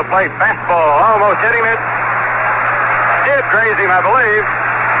throwing to the plate. Fastball almost hitting it. Did graze him, I believe.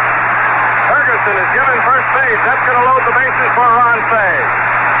 Ferguson is given first base. That's going to load the bases for Ron Fay.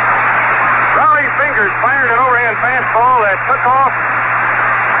 Rollie Fingers fired an overhand fastball that took off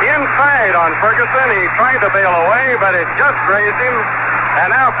inside on Ferguson. He tried to bail away, but it just grazed him.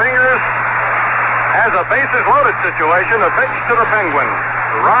 And now Fingers has a bases loaded situation. A pitch to the Penguin,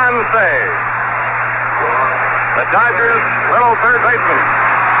 Ron Fay. The Dodgers' little third baseman.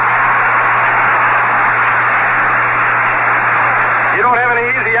 You don't have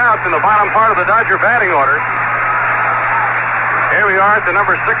any easy outs in the bottom part of the Dodger batting order. Here we are at the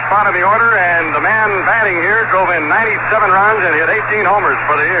number 6 spot of the order, and the man batting here drove in 97 runs and hit 18 homers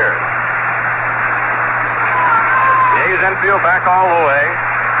for the year. The A's infield back all the way.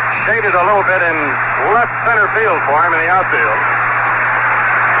 Shaded a little bit in left center field for him in the outfield.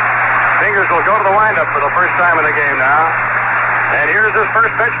 Fingers will go to the windup for the first time in the game now. And here's his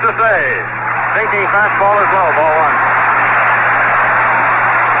first pitch to say. Sinking fastball is low, ball 1.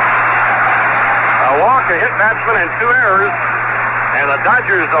 A walk, a hit batsman, and 2 errors. And the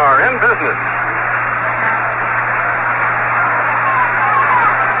Dodgers are in business.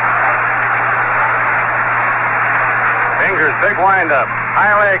 Fingers, big windup.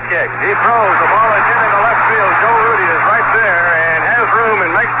 High leg kick. He throws. The ball is hit into left field. Joe Rudy is right there and has room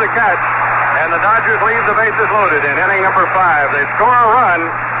and makes the catch. And the Dodgers leave the bases loaded in inning number 5. They score a run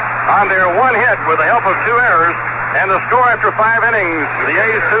on their 1 hit with the help of 2 errors. And the score after 5 innings, the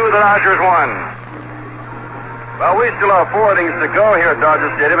A's 2, the Dodgers 1. Well, we still have 4 innings to go here at Dodger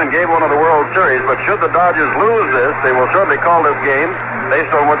Stadium in Game 1 of the World Series, but should the Dodgers lose this, they will certainly call this game,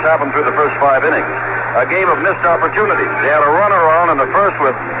 based on what's happened through the first 5 innings, a game of missed opportunities. They had a runner on in the first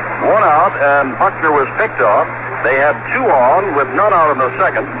with 1 out, and Buckner was picked off. They had 2 on with none out in the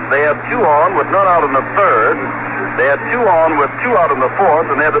second. They had 2 on with none out in the third. They had 2 on with 2 out in the fourth,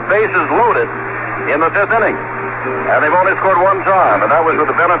 and they had the bases loaded in the 5th inning. And they've only scored 1 time, and that was with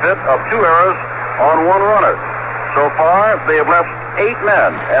the benefit of 2 errors on 1 runner. So far, they have left 8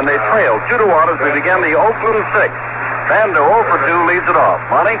 men, and they trail 2-1 as we begin the Oakland 6th. Bando 0 for 2 leads it off.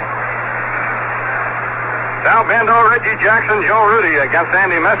 Monty? Sal Bando, Reggie Jackson, Joe Rudy against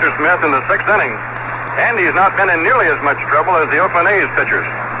Andy Messersmith in the 6th inning. Andy's not been in nearly as much trouble as the Oakland A's pitchers.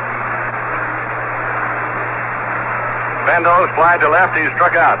 Bando's fly to left. He's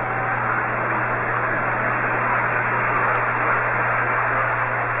struck out.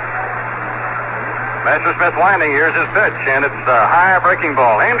 Messersmith winding. Here's his pitch, and it's a high breaking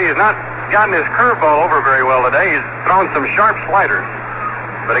ball. Andy has not gotten his curveball over very well today. He's thrown some sharp sliders.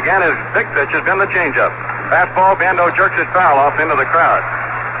 But again, his big pitch has been the changeup. Fastball, Bando jerks it foul off into the crowd.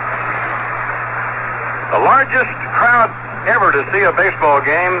 The largest crowd ever to see a baseball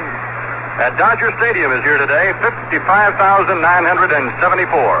game at Dodger Stadium is here today, 55,974.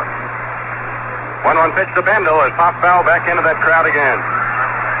 1-1 pitch to Bando as pop foul back into that crowd again.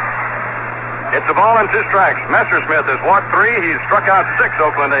 It's a ball and 2 strikes. Messersmith has walked 3. He's struck out 6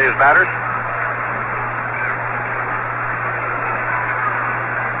 Oakland A's batters.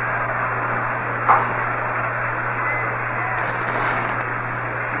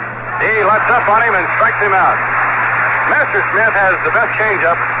 He lets up on him and strikes him out. Messersmith has the best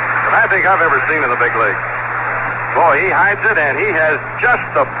changeup that I think I've ever seen in the big league. Boy, he hides it, and he has just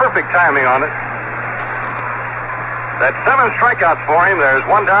the perfect timing on it. That's 7 strikeouts for him. There's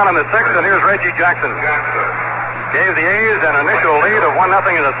 1 down in the 6th, and here's Reggie Jackson. Gave the A's an initial lead of 1-0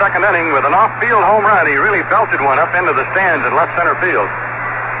 in the 2nd inning with an off-field home run. He really belted one up into the stands in left center field.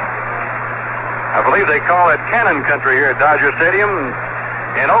 I believe they call it Cannon Country here at Dodger Stadium.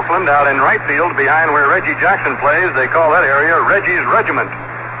 In Oakland, out in right field, behind where Reggie Jackson plays, they call that area Reggie's Regiment.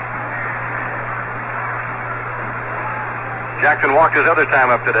 Jackson walked his other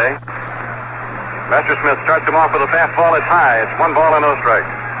time up today. Messersmith starts him off with a fastball. It's high. It's 1 ball and no strike.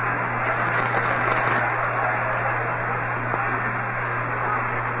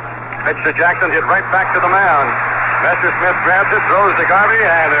 Pitch to Jackson, hit right back to the mound. Messersmith grabs it, throws to Garvey,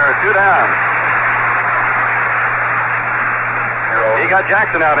 and there are 2 down. He got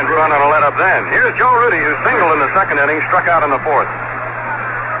Jackson out in front on a let-up then. Here's Joe Rudy, who singled in the 2nd inning, struck out in the 4th.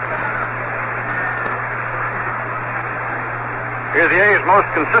 Here's the A's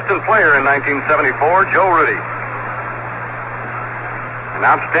most consistent player in 1974, Joe Rudy. An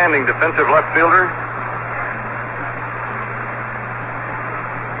outstanding defensive left fielder.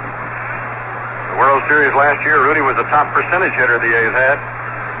 The World Series last year, Rudy was the top percentage hitter the A's had.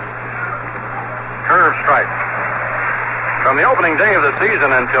 Curve strike. From the opening day of the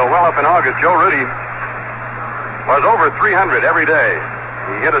season until well up in August, Joe Rudy was over 300 every day.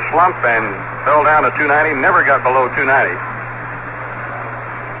 He hit a slump and fell down to 290, never got below 290.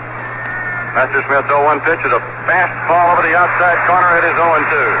 Messersmith's 0-1 pitch is a fast ball over the outside corner. It is 0-2.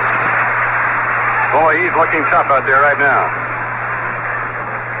 Boy, he's looking tough out there right now.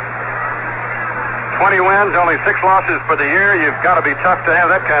 20 wins, only 6 losses for the year. You've got to be tough to have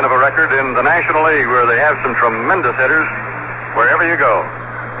that kind of a record in the National League, where they have some tremendous hitters wherever you go.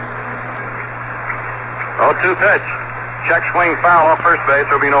 0-2 pitch. Check swing foul off first base.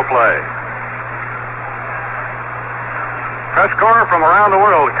 There'll be no play. Press corps from around the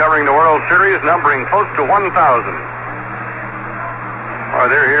world covering the World Series, numbering close to 1,000.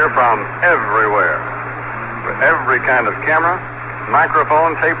 They're here from everywhere. With every kind of camera,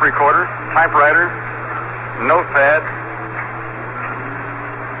 microphone, tape recorder, typewriter, notepad.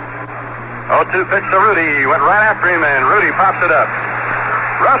 0-2 pitch to Rudy. Went right after him, and Rudy pops it up.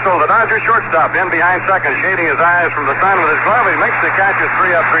 Russell, the Dodger shortstop, in behind second, shading his eyes from the sun with his glove. He makes the catch. It's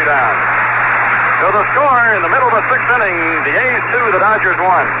 3 up, 3 down. So the score in the middle of the 6th inning, the A's 2, the Dodgers 1.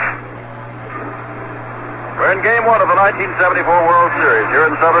 We're in Game 1 of the 1974 World Series here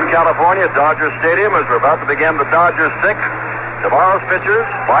in Southern California at Dodger Stadium as we're about to begin the Dodgers 6th. Tomorrow's pitchers,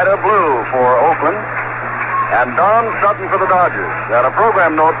 Vida Blue for Oakland and Don Sutton for the Dodgers. And a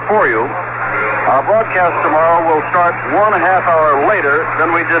program note for you. Our broadcast tomorrow will start 1.5 hours later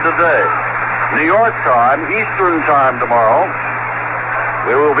than we did today. New York time, Eastern time tomorrow.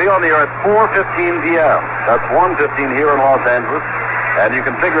 We will be on the air at 4:15 p.m. That's 1:15 here in Los Angeles, and you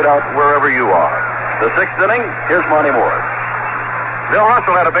can figure it out wherever you are. The 6th inning, here's Monty Morris. Bill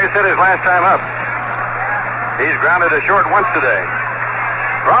Russell had a base hit his last time up. He's grounded to short once today.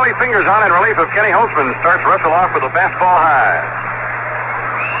 Raleigh Fingers on in relief of Kenny Holtzman. Starts Russell off with a fastball high.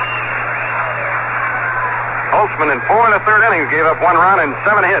 Holtzman in 4 1/3 innings gave up 1 run and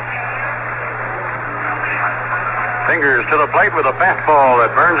 7 hits. Fingers to the plate with a fastball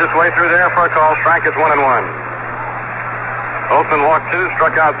that burns its way through there for a call. Strike is 1-1. Holtzman walked 2,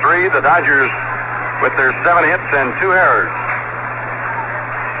 struck out 3. The Dodgers with their 7 hits and 2 errors.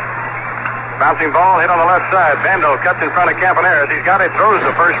 Bouncing ball hit on the left side. Bando cuts in front of Campaneris. He's got it, throws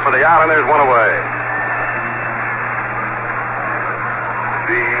the first for the out, and there's 1 away.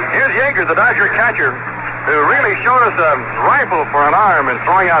 Here's Yeager, the Dodger catcher, who really showed us a rifle for an arm in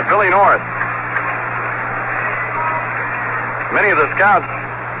throwing out Billy North. Many of the scouts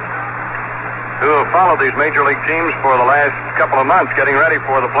who have followed these major league teams for the last couple of months getting ready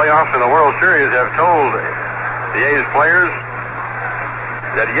for the playoffs and the World Series have told the A's players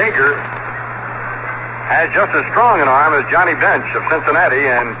that Yeager has just as strong an arm as Johnny Bench of Cincinnati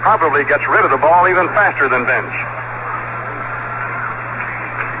and probably gets rid of the ball even faster than Bench.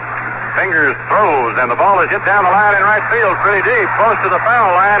 Fingers throws, and the ball is hit down the line in right field pretty deep, close to the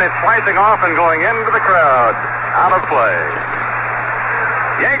foul line. It's slicing off and going into the crowd. Out of play.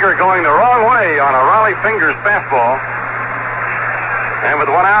 Yeager going the wrong way on a Raleigh Fingers fastball. And with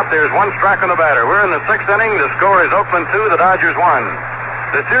 1 out, there's 1 strike on the batter. We're in the 6th inning. The score is Oakland 2, the Dodgers 1.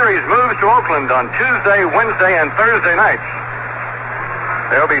 The series moves to Oakland on Tuesday, Wednesday, and Thursday nights.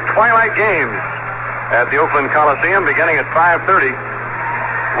 There'll be twilight games at the Oakland Coliseum beginning at 5:30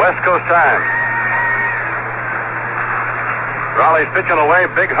 West Coast time. Raleigh's pitching away.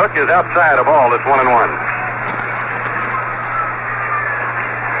 Big hook is outside a ball. It's 1-1.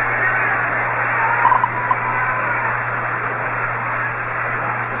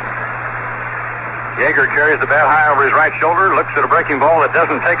 Yeager carries the bat high over his right shoulder, looks at a breaking ball that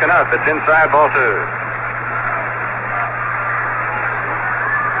doesn't take enough. It's inside, ball 2.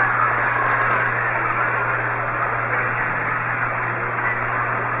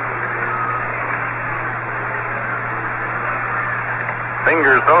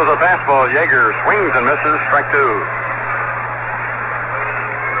 Fingers throws a fastball. Yeager swings and misses. Strike 2.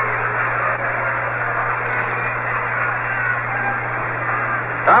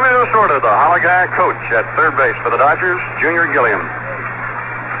 Tommy Lasorda, the hologuy coach at third base for the Dodgers, Junior Gilliam.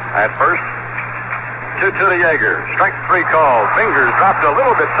 At first, 2-2 to Yeager. Strike 3 call. Fingers dropped a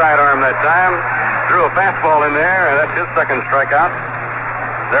little bit sidearm that time. Threw a fastball in there, and that's his second strikeout.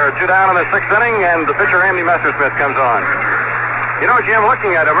 There are 2 down in the 6th inning, and the pitcher, Andy Messersmith, comes on. You know, Jim,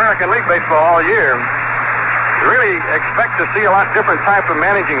 looking at American League Baseball all year, you really expect to see a lot different type of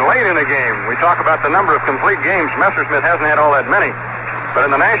managing late in a game. We talk about the number of complete games. Messersmith hasn't had all that many. But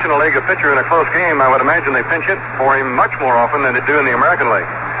in the National League, a pitcher in a close game, I would imagine they pinch hit for him much more often than they do in the American League.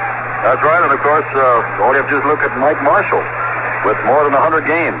 That's right, and of course, all you have to do is look at Mike Marshall with more than 100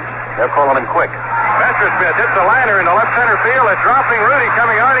 games. They're calling him quick. Messersmith hits a liner in the left center field. It's dropping. Rudy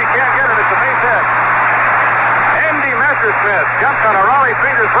coming on. He can't get it. It's a base hit. Andy Messersmith jumped on a Raleigh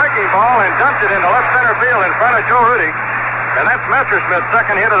Fingers breaking ball and dumped it into left center field in front of Joe Rudy. And that's Messersmith's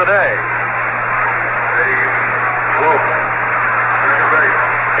second hit of the day.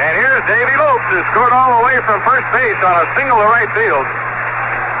 And here's Davey Lopes, who scored all the way from first base on a single to right field,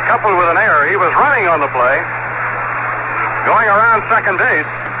 coupled with an error. He was running on the play, going around second base.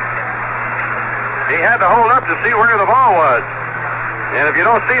 He had to hold up to see where the ball was. And if you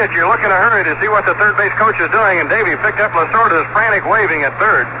don't see it, you're looking in a hurry to see what the third base coach is doing, and Davey picked up Lasorda's frantic waving at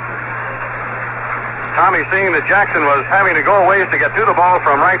third. Tommy, seeing that Jackson was having to go a ways to get to the ball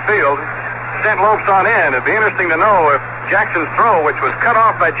from right field, sent Lopes on in. It'd be interesting to know if Jackson's throw, which was cut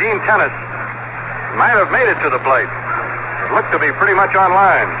off by Gene Tennis, might have made it to the plate. It looked to be pretty much on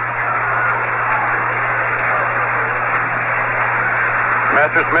line.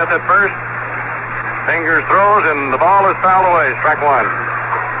 Messersmith at first. Fingers throws, and the ball is fouled away. Strike 1.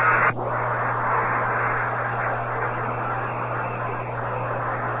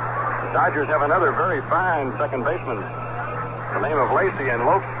 The Dodgers have another very fine second baseman, the name of Lacey, and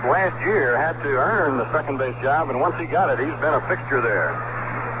Lopes last year had to earn the second base job, and once he got it, he's been a fixture there.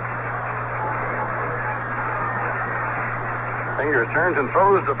 Fingers turns and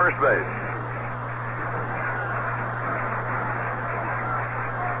throws to first base.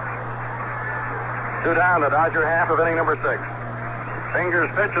 Two down, the Dodger half of inning number 6. Fingers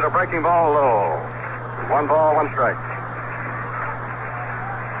pitch at a breaking ball low. 1 ball, 1 strike.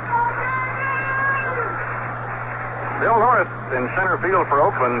 Bill North in center field for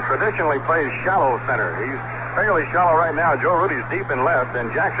Oakland traditionally plays shallow center. He's fairly shallow right now. Joe Rudy's deep in left,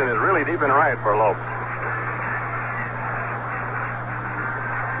 and Jackson is really deep in right for Lopes.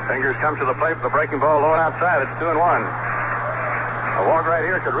 Fingers comes to the plate for the breaking ball low and outside. It's 2-1. A walk right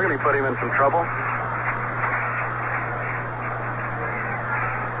here could really put him in some trouble.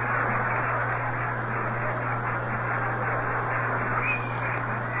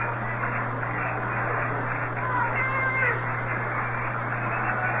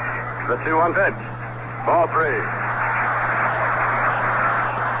 The 2-1 pitch. Ball 3.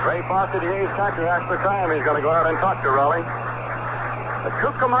 Ray Fosse, the A's catcher, asked the time he's going to go out and talk to Raleigh. The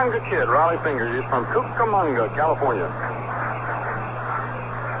Cucamonga kid, Raleigh Fingers. He's from Cucamonga, California.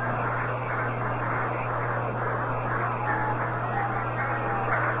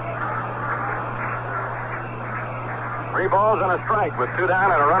 Three balls and a strike with 2 down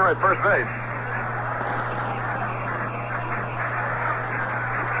and a runner at first base.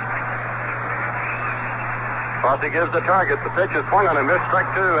 Fosse gives the target. The pitch is swung on and missed, strike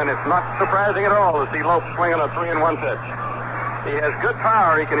 2, and it's not surprising at all to see Lope swing on a 3-1 pitch. He has good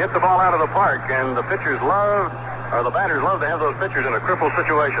power. He can hit the ball out of the park, and the batters love to have those pitchers in a crippled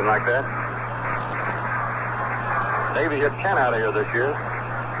situation like that. Davey hit 10 out of here this year.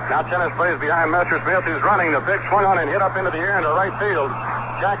 Now Tennis plays behind Messersmith, who's running. The pitch swung on and hit up into the air into right field.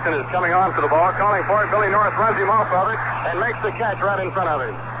 Jackson is coming on for the ball, calling for it. Billy North runs him off of it and makes the catch right in front of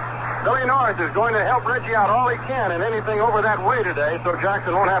him. Billy North is going to help Reggie out all he can in anything over that way today, so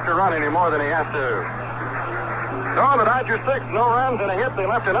Jackson won't have to run any more than he has to. So the Dodgers 6, no runs and a hit. They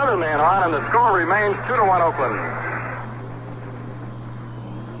left another man on, and the score remains 2-1 Oakland.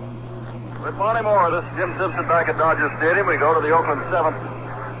 With Monty Moore, this is Jim Simpson back at Dodger Stadium. We go to the Oakland 7th.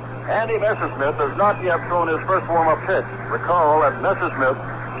 Andy Messersmith has not yet thrown his first warm-up pitch. Recall that Messersmith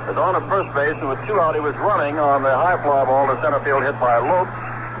is on at first base, and with 2 out, he was running on the high fly ball to center field hit by Lope.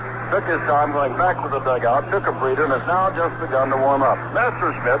 Took his time going back to the dugout, took a breather, and has now just begun to warm up.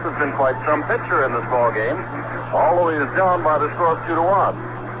 Messersmith has been quite some pitcher in this ball game, although he is down by the score of 2-1.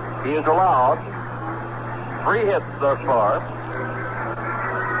 He has allowed 3 hits thus far,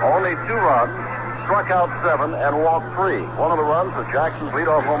 only 2 runs, struck out 7, and walked 3. One of the runs was Jackson's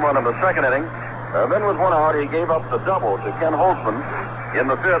leadoff home run in the 2nd inning. And then with 1 out, he gave up the double to Ken Holtzman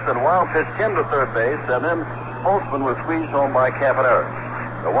in the 5th, and Wild pitched him to third base, and then Holtzman was squeezed home by Campaneris.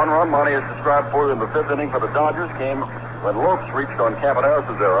 The 1 run Monty has described for you in the 5th inning for the Dodgers came when Lopes reached on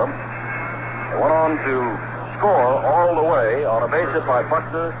Campaneris' error. They went on to score all the way on a base hit by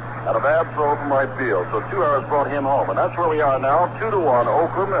Buckner and a bad throw from right field. So 2 errors brought him home. And that's where we are now, 2-1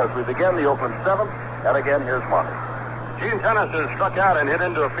 Oakland as we begin the Oakland 7th. And again, here's Monty. Gene Tennis has struck out and hit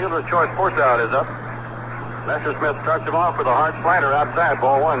into a fielder's choice. Force out is up. Messersmith starts him off with a hard slider outside,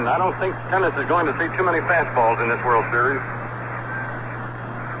 ball 1. I don't think Tennis is going to see too many fastballs in this World Series.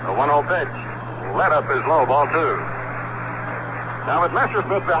 The 1-0 pitch. Let up is low, ball 2. Now with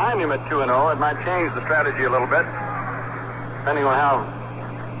Messersmith behind him at 2-0, it might change the strategy a little bit, depending on how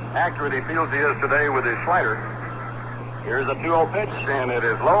accurate he feels he is today with his slider. Here's a 2-0 pitch, and it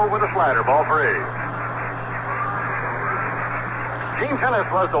is low with a slider, ball 3. Gene Tennis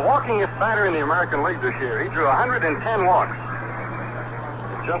was the walkingest batter in the American League this year. He drew 110 walks.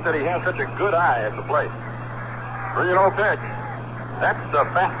 It's just that he has such a good eye at the plate. 3-0 pitch. That's a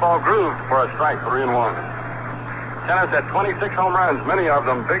fastball grooved for a strike, 3-1. Tennis had 26 home runs, many of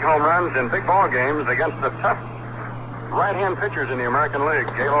them big home runs in big ball games against the tough right-hand pitchers in the American League.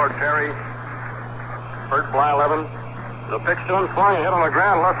 Gaylord Perry, Bert Blyleven. The pitch to him, swung and hit on the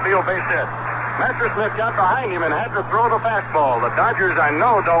ground, left field base hit. Messersmith got behind him and had to throw the fastball. The Dodgers, I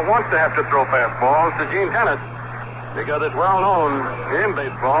know, don't want to have to throw fastballs to Gene Tennis because it's well known in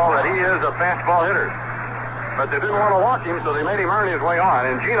baseball that he is a fastball hitter. But they didn't want to walk him, so they made him earn his way on.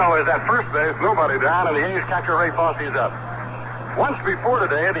 And Gino is at first base, nobody down, and the A's catcher Ray Fosse is up. Once before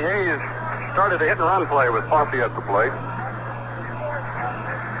today, the A's started a hit-and-run play with Fosse at the plate.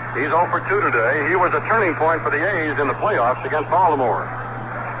 He's 0 for 2 today. He was a turning point for the A's in the playoffs against Baltimore.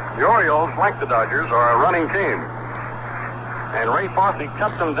 The Orioles, like the Dodgers, are a running team. And Ray Fosse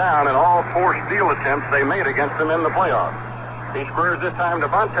cut them down in all 4 steal attempts they made against them in the playoffs. He squares this time to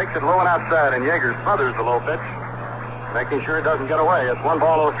bunt, takes it low and outside, and Yeager smothers the low pitch, making sure it doesn't get away. It's 1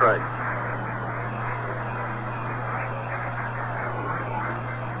 ball, no strike.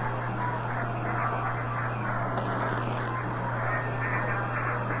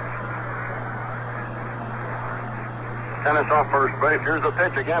 Tennis off first base. Here's the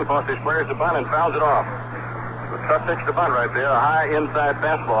pitch again. Fosse squares the bunt and fouls it off. The tough pitch to bunt right there. A high inside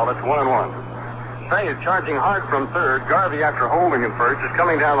fastball. It's 1-1. Say is charging hard from third. Garvey, after holding him first, is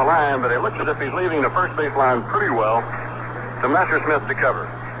coming down the line, but it looks as if he's leaving the first base line pretty well to Messersmith to cover.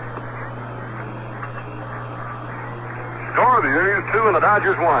 Score: the A's 2 and the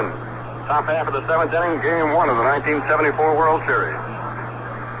Dodgers 1. Top half of the 7th inning, game 1 of the 1974 World Series.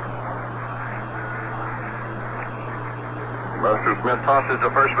 Lester Smith tosses to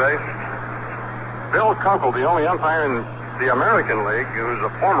first base. Bill Kunkel, the only umpire in the American League who's a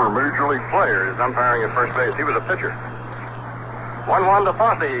former Major League player, is umpiring at first base. He was a pitcher. 1-1 to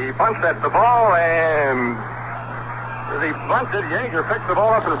Fosse. He bunched at the ball, and as he bunted, Yeager picked the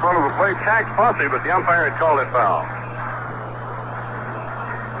ball up in front of the plate, tagged Fosse, but the umpire had called it foul.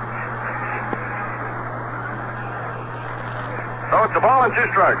 So it's a ball and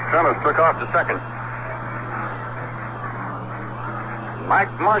 2 strikes. Tennis took off to second.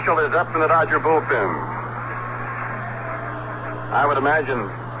 Mike Marshall is up in the Dodger bullpen. I would imagine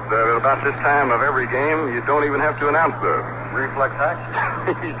that at about this time of every game, you don't even have to announce the reflex action.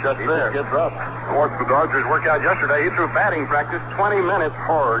 He's just there. He gets up. I watched the Dodgers work out yesterday. He threw batting practice 20 minutes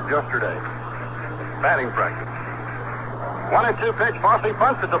hard yesterday. Batting practice. 1-2 pitch. Fosse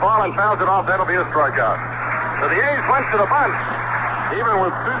bunts at the ball and fouls it off. That'll be a strikeout. So the A's went to the bunt. Even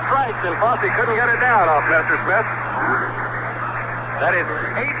with 2 strikes, and Fosse couldn't get it down off Lester Smith. That is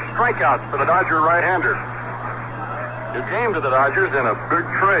 8 strikeouts for the Dodger right-hander. Who came to the Dodgers in a big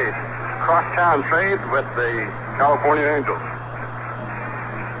trade, cross-town trade with the California Angels.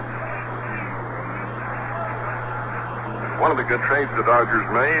 One of the good trades the Dodgers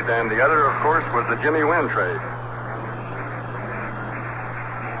made, and the other, of course, was the Jimmy Wynn trade.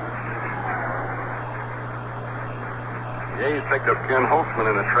 The A's picked up Ken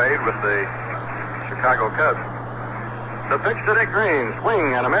Holtzman in a trade with the Chicago Cubs. The pitch to Dick Green,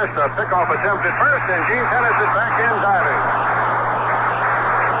 swing and a miss, a pickoff attempt at first, and Gene Tennis is back in diving.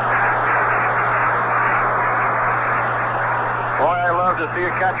 Boy, I love to see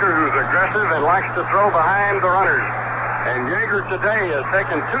a catcher who's aggressive and likes to throw behind the runners. And Yeager today has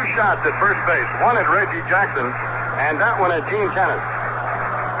taken 2 shots at first base, one at Reggie Jackson, and that one at Gene Tennis.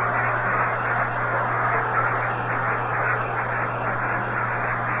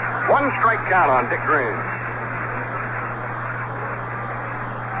 One strike count on Dick Green.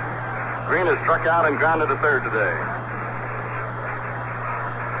 Green has struck out and grounded to third today.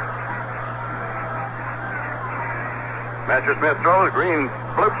 Master Smith throws. Green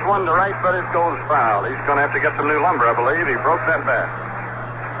bloops one to right, but it goes foul. He's going to have to get some new lumber, I believe. He broke that bat.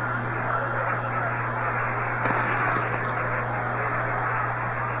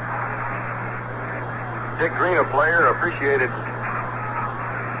 Dick Green, a player appreciated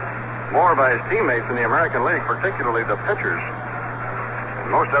more by his teammates in the American League, particularly the pitchers.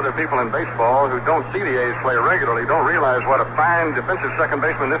 Most other people in baseball who don't see the A's play regularly don't realize what a fine defensive second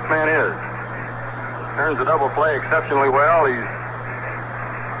baseman this man is. Turns the double play exceptionally well. He's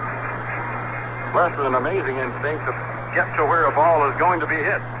blessed with an amazing instinct to get to where a ball is going to be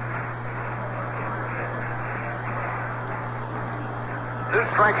hit. 2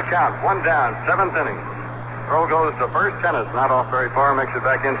 strikes count, 1 down, 7th inning. Throw goes to first. Tennis, not off very far, makes it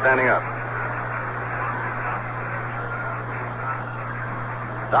back in standing up.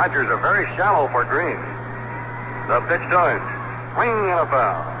 Dodgers are very shallow for Green. The pitch to him. Swing and a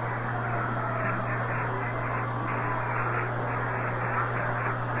foul.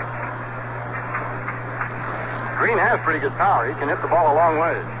 Green has pretty good power. He can hit the ball a long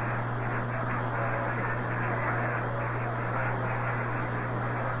way.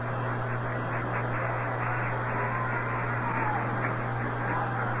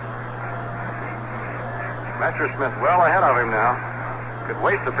 Master Smith well ahead of him now. Could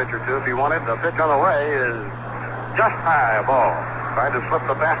waste a pitch or 2 if he wanted. The pitch on the way is just high, a ball. Tried to slip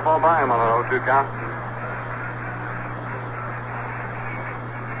the fastball by him on an 0-2 count.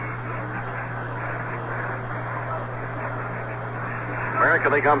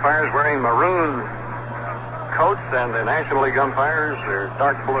 American League umpires wearing maroon coats, and the National League umpires are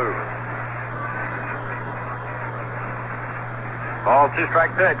dark blue. Ball,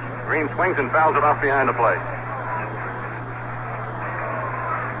 2-strike pitch. Green swings and fouls it off behind the plate.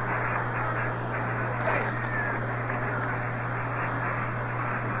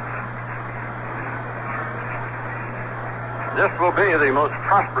 This will be the most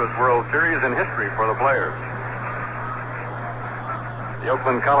prosperous World Series in history for the players. The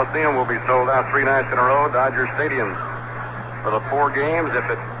Oakland Coliseum will be sold out 3 nights in a row. Dodger Stadium for the 4 games, if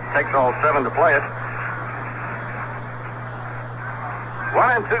it takes all 7 to play it.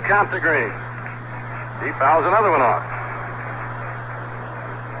 1-2 count to Green. He fouls another one off.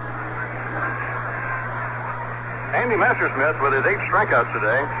 Andy Messersmith, with his 8 strikeouts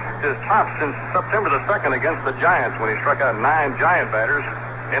today, is top since September the 2nd against the Giants, when he struck out 9 Giant batters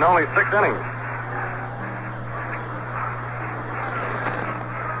in only 6 innings.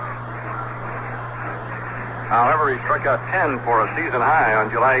 However, he struck out 10 for a season high on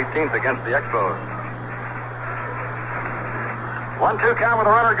July 18th against the Expos. 1-2 count with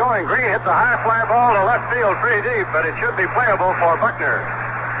the runner going. Green hits a high fly ball to left field pretty deep, but it should be playable for Buckner.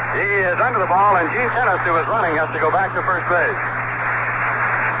 He is under the ball, and Gene Tennis, who is running, has to go back to first base.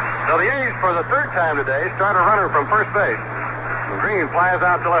 So the A's, for the third time today, start a runner from first base. Green flies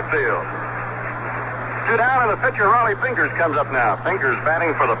out to left field. 2 down, and the pitcher, Raleigh Fingers, comes up now. Fingers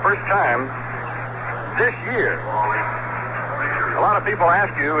batting for the first time this year. A lot of people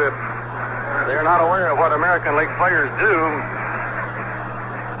ask you if they're not aware of what American League players do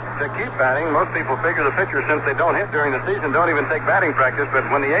to keep batting. Most people figure the pitchers, since they don't hit during the season, don't even take batting practice. But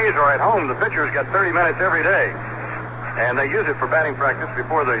when the A's are at home, the pitchers get 30 minutes every day. And they use it for batting practice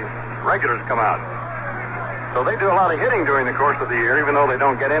before the regulars come out. So they do a lot of hitting during the course of the year, even though they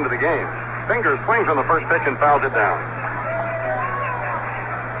don't get into the game. Fingers swings on the first pitch and fouls it down.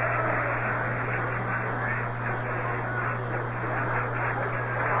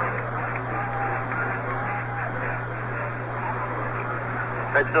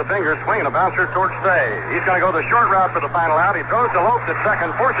 Pitch to Fingers, swinging a bouncer towards Say. He's going to go the short route for the final out. He throws to Lopes at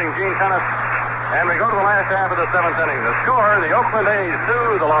second, forcing Gene Tennis. And we go to the last half of the 7th inning. The score, the Oakland A's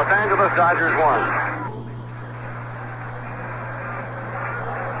 2, the Los Angeles Dodgers 1.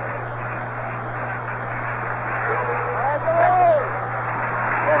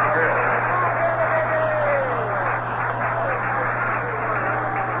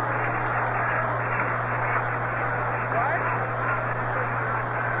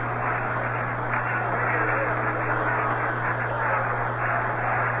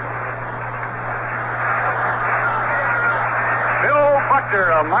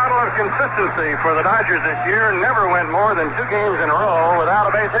 A model of consistency for the Dodgers this year. Never went more than 2 games in a row without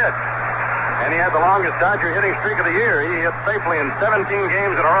a base hit. And he had the longest Dodger hitting streak of the year. He hit safely in 17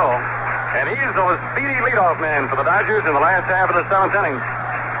 games in a row. And he's the speedy leadoff man for the Dodgers in the last half of the 7th inning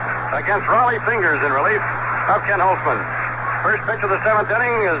against Raleigh Fingers in relief of Ken Holtzman. First pitch of the 7th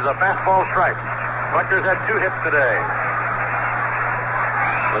inning is a fastball strike. Buckner's had 2 hits today.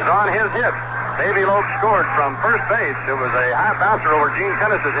 Was on his hit. Davey Lopes scored from first base. It was a high bouncer over Gene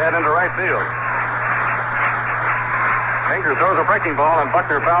Tennis's head into right field. Fingers throws a breaking ball, and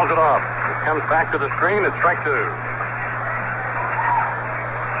Buckner fouls it off. It comes back to the screen. It's strike 2.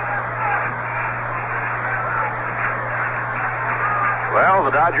 Well,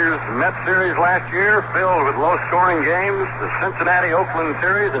 the Dodgers-Mets series last year filled with low-scoring games. The Cincinnati-Oakland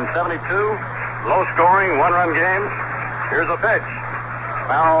series in 72, low-scoring, 1-run games. Here's a pitch.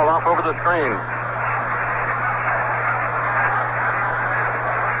 Foul off over the screen.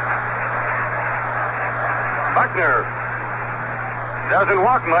 Buckner doesn't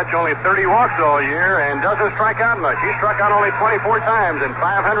walk much, only 30 walks all year, and doesn't strike out much. He struck out only 24 times in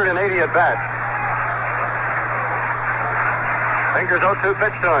 580 at-bats. Fingers 0-2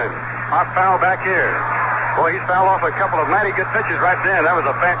 pitch to him. Hot foul back here. Boy, he's fouled off a couple of mighty good pitches right then. That was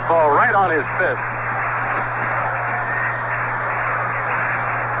a fastball right on his fist.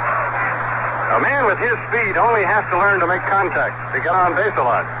 A man with his speed only has to learn to make contact to get on base a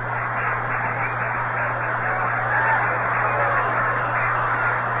lot.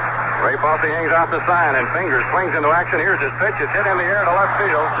 Ray Fosse hangs out the sign, and Fingers swings into action. Here's his pitch. It's hit in the air to left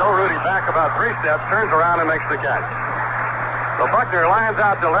field. Joe Rudy back about 3 steps, turns around and makes the catch. So Buckner lines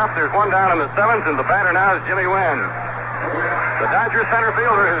out to left. There's 1 down in the 7th, and the batter now is Jimmy Wynn. The Dodgers center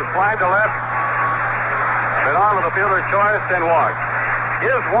fielder who's flied to left, been on with the fielder's choice, and walked.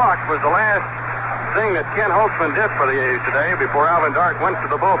 His walk was the last thing that Ken Holtzman did for the A's today before Alvin Dark went to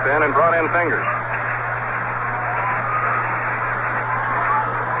the bullpen and brought in Fingers.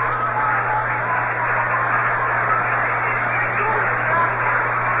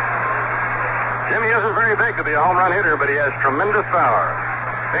 Jimmy isn't very big to be a home run hitter, but he has tremendous power.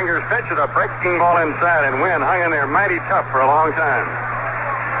 Fingers pitch at a breaking ball inside, and Wynn hung in there mighty tough for a long time.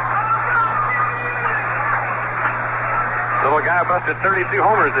 Little guy busted 32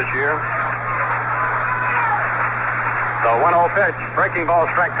 homers this year. The 1-0 pitch, breaking ball,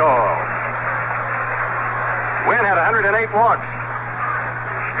 strike call. Wynn had 108 walks.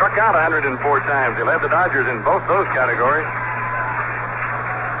 Struck out 104 times. He led the Dodgers in both those categories.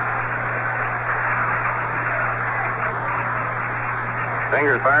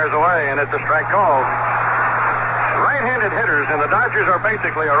 Fingers fires away, and it's a strike call. Right-handed hitters, and the Dodgers are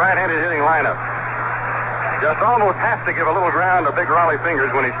basically a right-handed hitting lineup. Just almost has to give a little ground to big Raleigh Fingers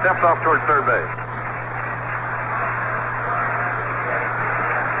when he steps off towards third base.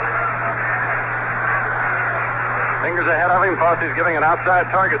 Fingers ahead of him. Fosse's giving an outside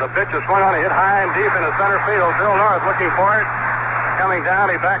target. The pitch is swung on. He hit high and deep into center field. Bill North looking for it. Coming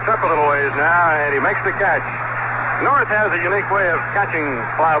down, he backs up a little ways now, and he makes the catch. North has a unique way of catching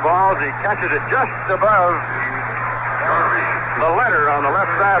fly balls. He catches it just above the letter on the left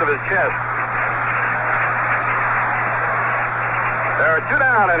side of his chest. There are 2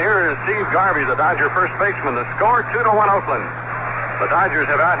 down, and here is Steve Garvey, the Dodger first baseman. The score 2-1 Oakland. The Dodgers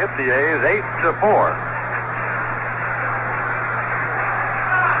have out-hit the A's 8-4.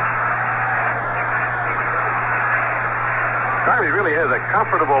 Garvey really has a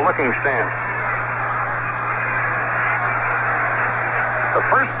comfortable-looking stance. The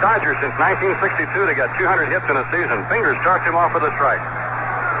first Dodger since 1962 to get 200 hits in a season. Fingers starts him off with a strike.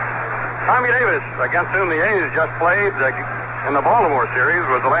 Tommy Davis, against whom the A's just played in the Baltimore series,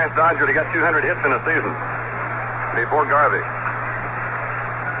 was the last Dodger to get 200 hits in a season before Garvey.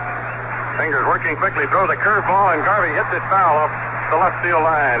 Fingers working quickly, throws a curveball, and Garvey hits it foul off the left field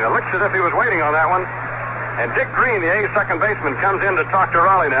line. It looks as if he was waiting on that one. And Dick Green, the A's second baseman, comes in to talk to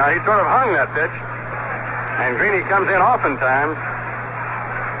Raleigh now. He sort of hung that pitch. And Greeny comes in oftentimes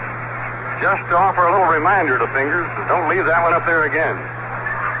just to offer a little reminder to Fingers. Don't leave that one up there again.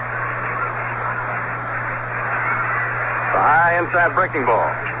 The high inside breaking ball.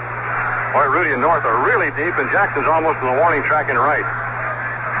 Boy, Rudy and North are really deep, and Jackson's almost in the warning track in right.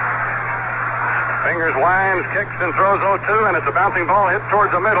 Fingers winds, kicks, and throws 0-2, and it's a bouncing ball hit towards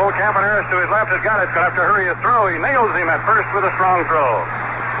the middle. Campaneris to his left has got it. Going to have to hurry his throw. He nails him at first with a strong throw.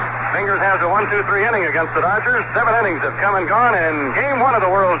 Fingers has a 1-2-3 inning against the Dodgers. 7 innings have come and gone, and game 1 of the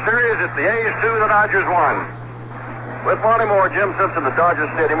World Series, it's the A's 2, the Dodgers 1. With Baltimore, Jim Simpson, the Dodger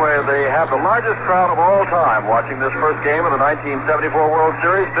Stadium, where they have the largest crowd of all time watching this first game of the 1974 World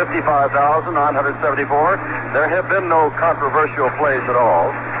Series, 55,974. There have been no controversial plays at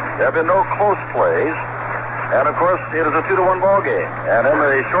all. There have been no close plays. And, of course, it is a 2-1 ball game. And in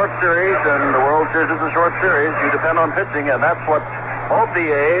the short series, and the World Series is a short series, you depend on pitching, and that's what both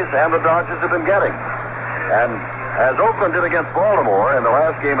the A's and the Dodgers have been getting. And as Oakland did against Baltimore in the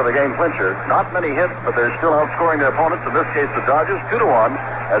last game of the game clincher, not many hits, but they're still outscoring their opponents, in this case the Dodgers, 2-1,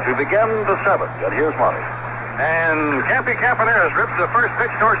 as we begin the 7th. And here's Monty. And Campaneris rips the first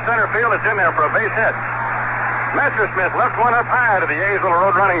pitch towards center field. It's in there for a base hit. Messersmith left one up high to the A's little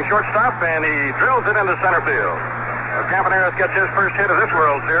road running shortstop, and he drills it into center field. Campaneris gets his first hit of this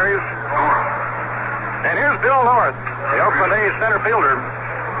World Series. And here's Bill North, the Oakland A's center fielder.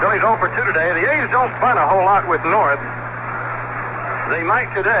 Billy's 0 for 2 today. The A's don't bunt a whole lot with North. They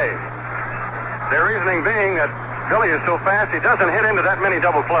might today. Their reasoning being that Billy is so fast, he doesn't hit into that many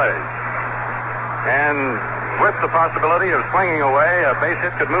double plays. And with the possibility of swinging away, a base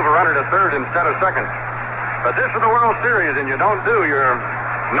hit could move a runner to third instead of second. But this is the World Series, and you don't do your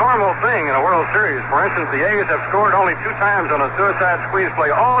normal thing in a World Series. For instance, the A's have scored only 2 times on a suicide squeeze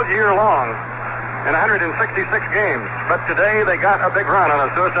play all year long in 166 games. But today they got a big run on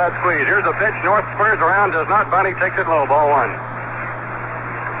a suicide squeeze. Here's a pitch. North squares around, does not bunt. He takes it low. Ball 1.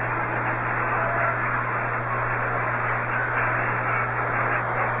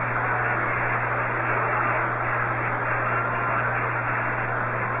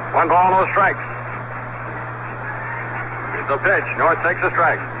 One ball, no strikes. Here's the pitch. North takes a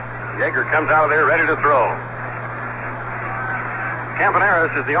strike. Yeager comes out of there ready to throw.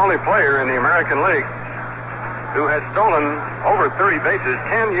 Campaneris is the only player in the American League who has stolen over 30 bases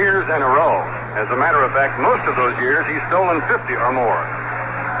 10 years in a row. As a matter of fact, most of those years he's stolen 50 or more.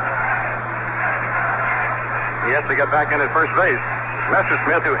 He has to get back in at first base.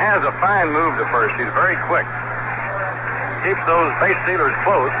 Messersmith, who has a fine move to first, he's very quick. Keeps those base stealers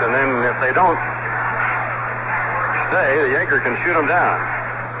close, and then if they don't stay, the Yeager can shoot them down.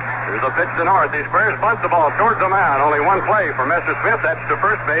 There's a pitch to North. He squares, bunts the ball towards the mound. Only one play for Messersmith. That's to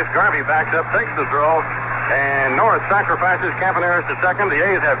first base. Garvey backs up, takes the throw, and North sacrifices Campaneris to second. The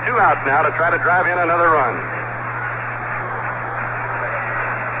A's have 2 outs now to try to drive in another run.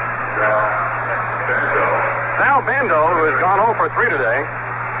 Sal Bando, who has gone 0 for 3 today,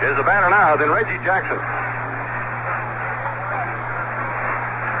 is the batter now. Then Reggie Jackson.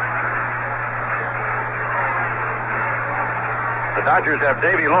 The Dodgers have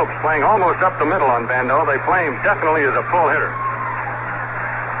Davey Lopes playing almost up the middle on Bando. They play him definitely as a full hitter.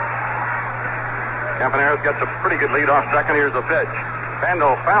 Campaneris gets a pretty good lead off second. Here's the pitch.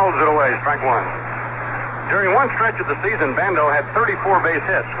 Bando fouls it away, strike 1. During one stretch of the season, Bando had 34 base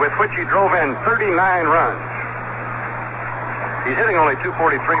hits, with which he drove in 39 runs. He's hitting only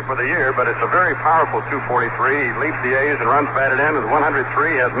 243 for the year, but it's a very powerful 243. He leads the A's and runs batted in with 103,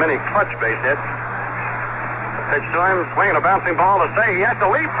 has many clutch base hits. Pitch to him, swinging a bouncing ball to say he has to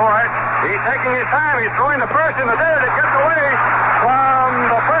leap for it. He's taking his time. He's throwing the first in the dirt. It gets away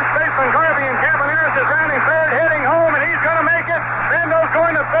from the first baseman, Garvey, and Campaneris is rounding third, heading home, and he's going to make it. Bando's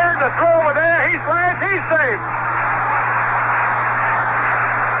going to third. The throw over there. He slides. He's safe.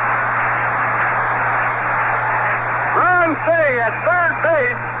 Run safe. Monty at third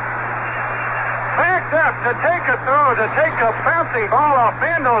base backed up to take a throw, to take a bouncing ball off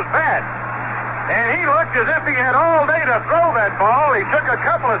Bando's bat. And he looked as if he had all day to throw that ball. He took a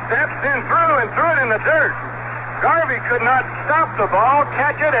couple of steps, then threw it in the dirt. Garvey could not stop the ball,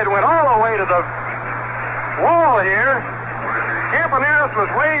 catch it. It went all the way to the wall here. Campaneris was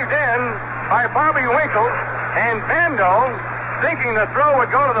waved in by Bobby Winkle, and Bando, thinking the throw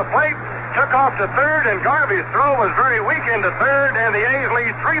would go to the plate, took off to third, and Garvey's throw was very weak into third, and the A's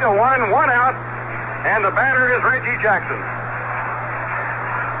lead 3-1, one out, and the batter is Reggie Jackson.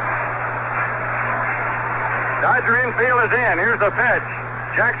 Dodger infield is in. Here's the pitch.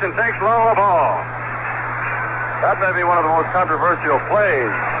 Jackson takes low a ball. That may be one of the most controversial plays,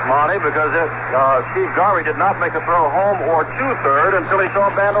 Monty, because Steve Garvey did not make a throw home or to third until he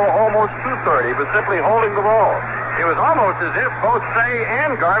saw Bando almost to third. He was simply holding the ball. It was almost as if both Say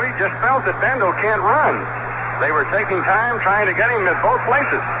and Garvey just felt that Bando can't run. They were taking time trying to get him at both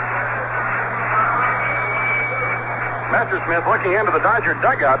places. Messersmith looking into the Dodger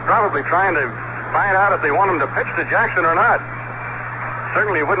dugout, probably trying to find out if they want him to pitch to Jackson or not.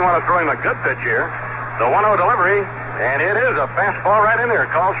 Certainly wouldn't want to throw him a good pitch here. The 1-0 delivery, and it is a fastball right in there.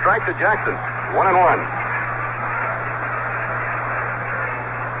 Called strike to Jackson. 1-1.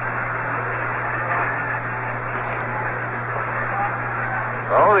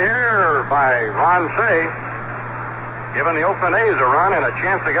 So the error by Ron Say, giving the Oakland A's a run and a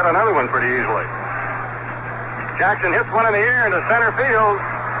chance to get another one pretty easily. Jackson hits one in the air into center field.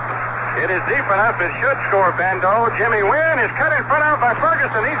 It is deep enough. It should score Bando. Jimmy Wynn is cut in front of by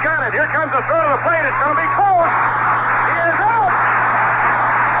Ferguson. He's got it. Here comes the throw to the plate. It's going to be close. He is out.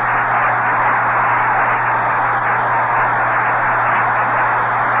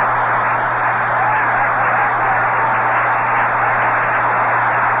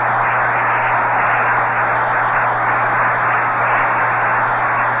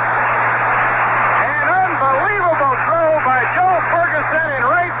 An unbelievable throw by Joe Ferguson in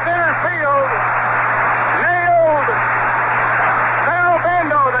right center field. Nailed Sal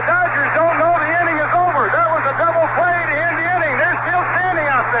Bando. The Dodgers don't know the inning is over. That was a double play to end the inning. They're still standing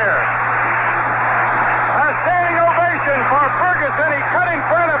out there. A standing ovation for Ferguson. He cut in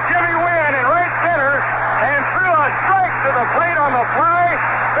front of Jimmy Wynn in right center and threw a strike to the plate on the fly.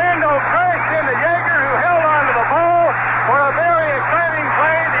 Bando crashed into Yeager, who held on to the ball for a very exciting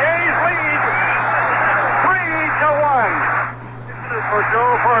play. The A's lead 3-1. For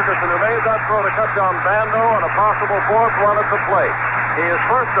Joe Ferguson, who made that throw to cut down Bando on a possible fourth run at the plate. He is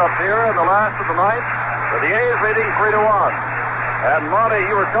first up here in the last of the ninth, with the A's leading 3-1. And Monty,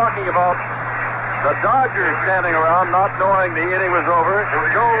 you were talking about the Dodgers standing around not knowing the inning was over.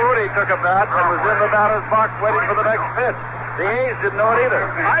 Joe Rooney took a bat and was in the batter's box waiting for the next pitch. The A's didn't know it either.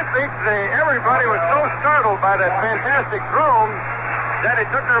 I think everybody was so startled by that fantastic throw that it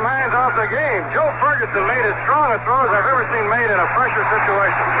took their minds off the game. Joe Ferguson made as strong a throw as I've ever seen made in a pressure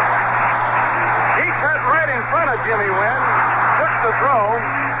situation. He cut right in front of Jimmy Wynn, took the throw,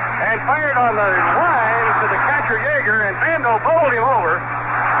 and fired on the line to the catcher Yeager, and Bando bowled him over.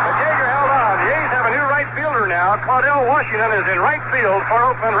 But Yeager held on. The A's have a new right fielder now. Claudell Washington is in right field for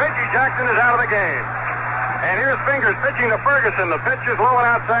Oakland. Reggie Jackson is out of the game. And here's Fingers pitching to Ferguson. The pitch is low and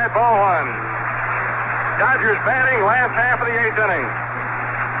outside, ball one. Dodgers batting last half of the eighth inning.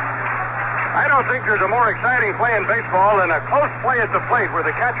 I don't think there's a more exciting play in baseball than a close play at the plate where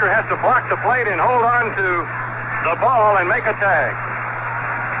the catcher has to block the plate and hold on to the ball and make a tag.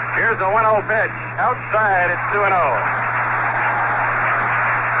 Here's the 1-0 pitch. Outside, it's 2-0.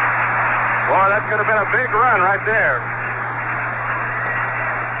 Boy, that could have been a big run right there.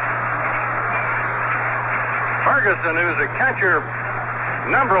 Ferguson, who's the catcher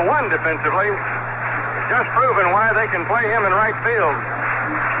number one defensively, has just proven why they can play him in right field.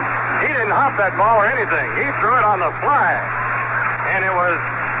 He didn't hop that ball or anything. He threw it on the fly, and it was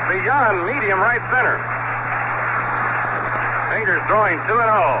beyond medium right center. Fingers throwing 2-0.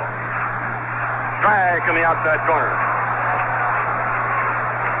 Strike in the outside corner.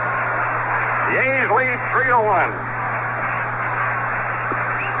 The A's lead 3-1.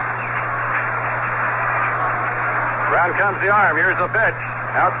 Round comes the arm. Here's the pitch.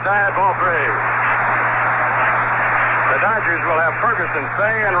 Outside, ball three. The Dodgers will have Ferguson,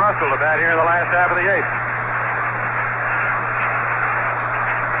 Say, and Russell to bat here in the last half of the eighth.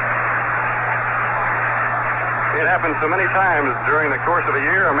 It happens so many times during the course of a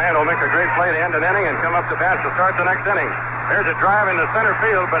year. A man will make a great play to end an inning and come up to bat to start the next inning. There's a drive into center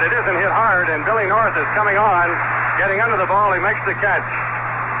field, but it isn't hit hard, and Billy North is coming on, getting under the ball. He makes the catch.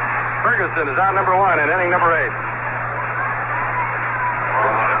 Ferguson is out number one in inning number 8.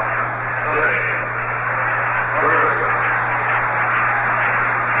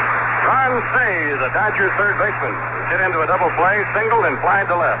 Say, the Dodgers third baseman, hit into a double play, singled, and flied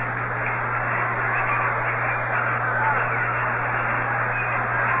to left.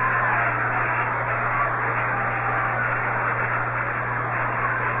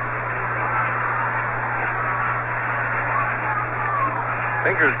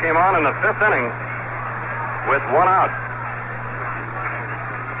 Fingers came on in the fifth inning with one out.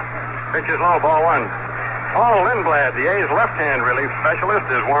 Pitch is low, ball one. Paul Lindblad, the A's left-hand relief specialist,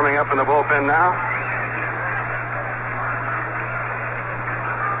 is warming up in the bullpen now.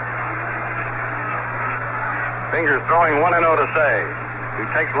 Fingers throwing 1-0 to Say. He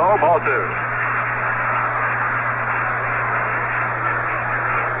takes low, ball two.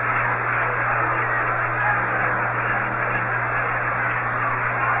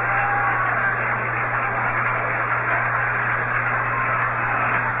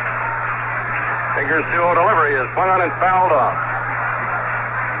 Fingers 2-0 delivery is swung on and fouled off.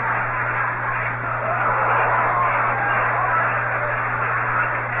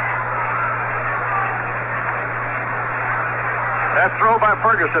 That throw by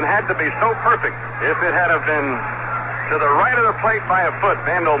Ferguson had to be so perfect. If it had have been to the right of the plate by a foot,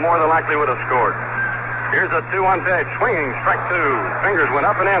 Vandal more than likely would have scored. Here's a 2-1 pitch. Swinging, strike two. Fingers went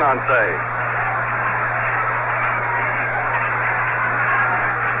up and in on Say.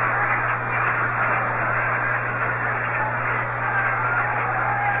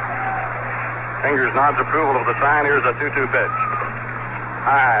 Fingers nods approval of the sign. Here's a 2-2 pitch.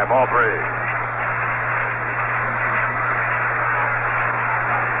 High, ball three.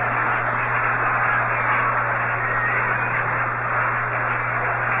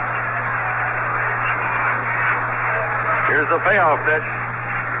 Here's the payoff pitch.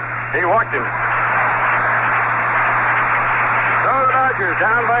 He walked him. So the Dodgers,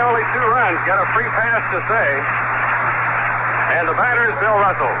 down by only 2 runs, got a free pass to Say. And the batter is Bill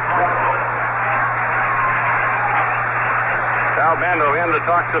Russell. Sal Bando in to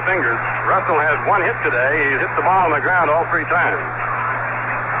talk to Fingers. Russell has 1 hit today. He's hit the ball on the ground all 3 times.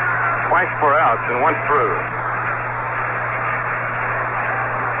 Twice for outs and once through.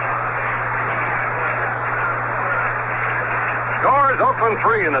 Scores Oakland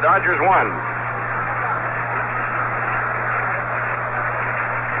 3 and the Dodgers 1.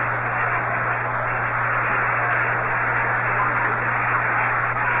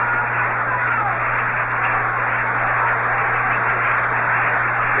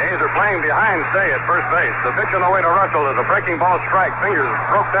 Playing behind Say at first base. The pitch on the way to Russell is a breaking ball strike. Fingers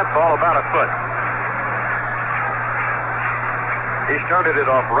broke that ball about a foot. He started it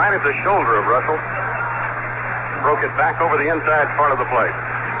off right at the shoulder of Russell. Broke it back over the inside part of the plate.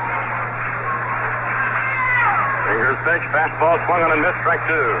 Fingers pitch, fastball swung on and missed, strike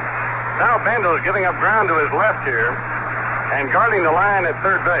two. Now Bando's giving up ground to his left here and guarding the line at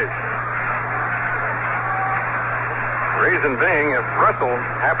third base. Reason being, if Russell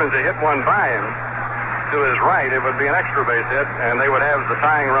happens to hit one by him to his right, it would be an extra base hit, and they would have the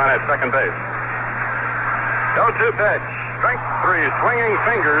tying run at second base. 0-2 pitch. Strike three. Swinging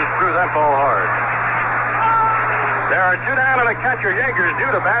Fingers threw that ball hard. There are 2 down and a catcher. Yeager's due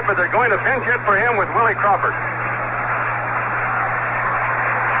to bat, but they're going to pinch hit for him with Willie Crawford.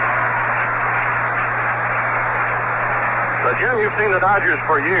 So, Jim, you've seen the Dodgers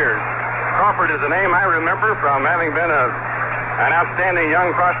for years. Crawford is a name I remember from having been an outstanding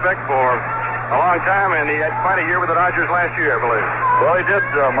young prospect for a long time, and he had quite a year with the Dodgers last year, I believe. Well, he did,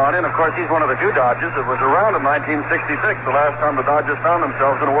 Monty, and of course he's one of the few Dodgers that was around in 1966, the last time the Dodgers found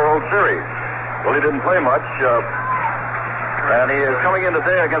themselves in a World Series. Well, he didn't play much, and he is coming in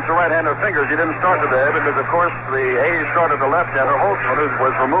today against the right-hander Fingers. He didn't start today because, of course, the A's started the left-hander Holtzman, who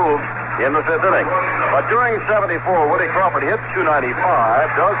was removed in the 5th inning. But during 74, Willie Crawford hits 295,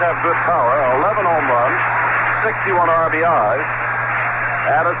 does have good power, 11 home runs, 61 RBIs,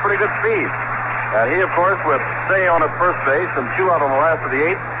 and has pretty good speed. And he, of course, with Say on at first base and 2 out on the last of the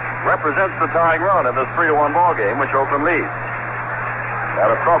 8th, represents the tying run in this 3-1 ball game, which Oakland leads.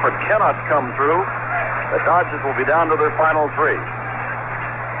 And if Crawford cannot come through, the Dodgers will be down to their final 3.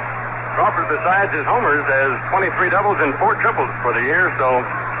 Crawford, besides his homers, has 23 doubles and 4 triples for the year, so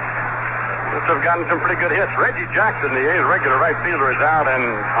must have gotten some pretty good hits. Reggie Jackson, the A's regular right fielder, is out, and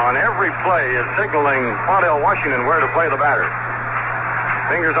on every play is signaling Quandale Washington where to play the batter.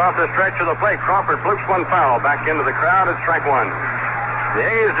 Fingers off the stretch of the plate. Crawford flukes one foul back into the crowd at strike one. The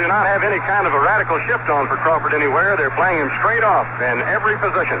A's do not have any kind of a radical shift on for Crawford anywhere. They're playing him straight off in every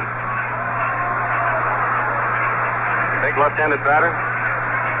position. Big left-handed batter.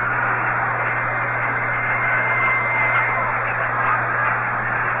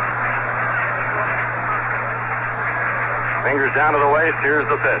 Fingers down to the waist. Here's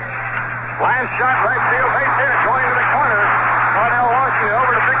the pitch. Line shot, right field, base hit, going to the corner. Cardell Washington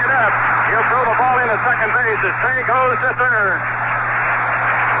over to pick it up. He'll throw the ball in at second base as Trey goes to third.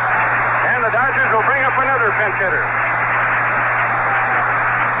 And the Dodgers will bring up another pinch hitter.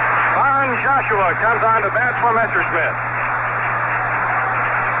 Von Joshua comes on to bat for Messerschmitt.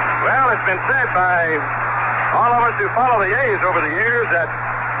 Well, it's been said by all of us who follow the A's over the years that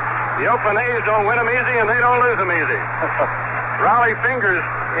the Oakland A's don't win them easy and they don't lose them easy. Raleigh Fingers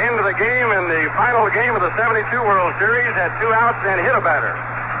into the game in the final game of the 72 World Series, had 2 outs and hit a batter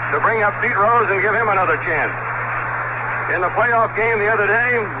to bring up Pete Rose and give him another chance. In the playoff game the other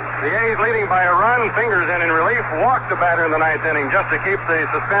day, the A's leading by a run, Fingers in relief, walked the batter in the 9th inning just to keep the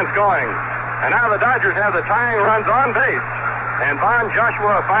suspense going. And now the Dodgers have the tying runs on base. And Von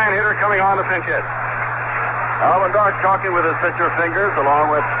Joshua, a fine hitter, coming on to pinch hit. Alvin Dark talking with his pitcher Fingers,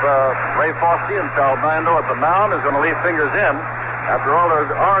 along with Ray Fosse and Sal Bando at the mound, is going to leave Fingers in. After all, there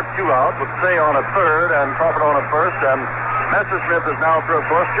are 2 out, with Say on at third and Crawford on at first, and Messerschmitt is now through, of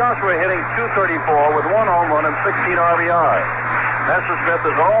course. Joshua hitting .234 with 1 home run and 16 RBI. Messerschmitt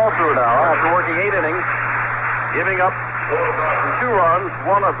is all through now after working 8 innings, giving up 2 runs,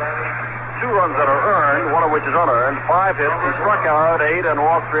 2 runs that are earned, 1 of which is unearned, 5 hits. He struck out 8 and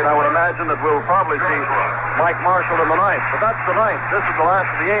walked 3, and I would imagine that we'll probably see Mike Marshall in the 9th. But that's the 9th. This is the last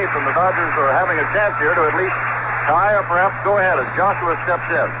of the 8th, and the Dodgers are having a chance here to at least tie or perhaps go ahead as Joshua steps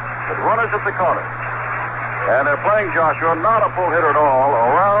in. With runners at the corner. And they're playing Joshua, not a pull hitter at all,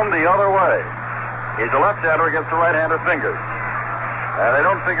 around the other way. He's a left-hander against the right-hander Fingers. And they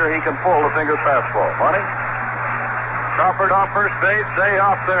don't figure he can pull the Fingers fastball. Money? Crawford off first base, Say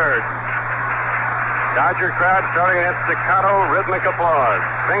off third. Dodger crowd starting at staccato, rhythmic applause.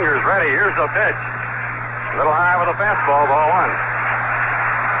 Fingers ready, here's the pitch. A little high with a fastball, ball 1.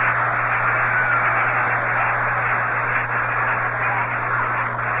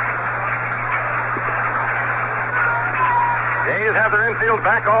 Have their infield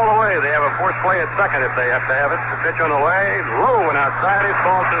back all the way. They have a forced play at second if they have to have it. The pitch on the way, low and outside is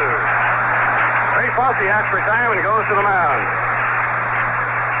ball 2. Ray Fosse asks for time and goes to the mound.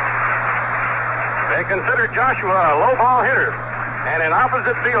 They consider Joshua a low ball hitter and an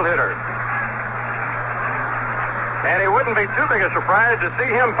opposite field hitter. And it wouldn't be too big a surprise to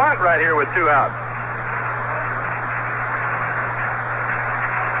see him bunt right here with 2 outs.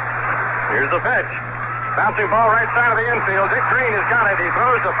 Here's the pitch. Bouncing ball right side of the infield. Dick Green has got it. He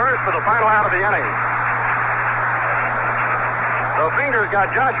throws the first for the final out of the inning. So Fingers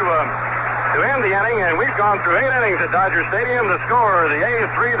got Joshua to end the inning, and we've gone through 8 innings at Dodger Stadium. The score, the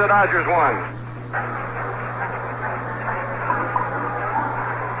A's 3, the Dodgers 1.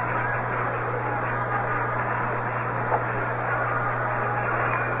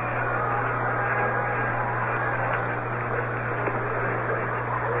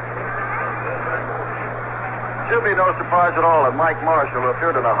 Should be no surprise at all that Mike Marshall, who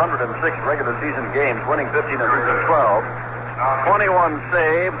appeared in 106 regular season games, winning 15 and losing 12, 21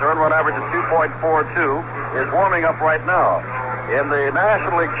 saves, earned run average of 2.42, is warming up right now. In the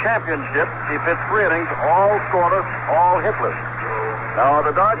National League Championship, he pitched 3 innings, all scoreless, all hitless. Now,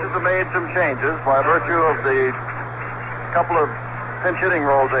 the Dodgers have made some changes by virtue of the couple of pinch hitting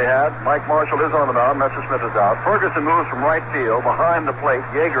roles they had. Mike Marshall is on the mound, Messerschmitt is out. Ferguson moves from right field, behind the plate,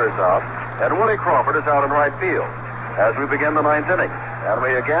 Yeager is out. And Willie Crawford is out in right field as we begin the 9th inning. And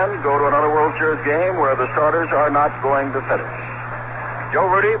we again go to another World Series game where the starters are not going to finish. Joe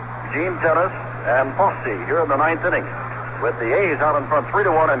Rudy, Gene Tennis, and Fosse here in the 9th inning with the A's out in front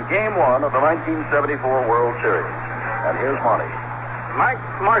 3-1 in Game 1 of the 1974 World Series. And here's Monty. Mike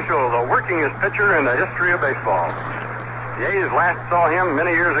Marshall, the workingest pitcher in the history of baseball. The A's last saw him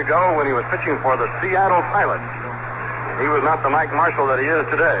many years ago when he was pitching for the Seattle Pilots. He was not the Mike Marshall that he is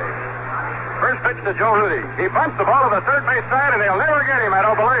today. First pitch to Joe Rudy. He bunts the ball to the third base side, and they'll never get him, I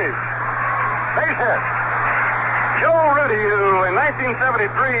don't believe. Base hit. Joe Rudy, who in 1973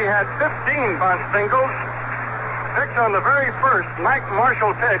 had 15 bunt singles, picked on the very first Mike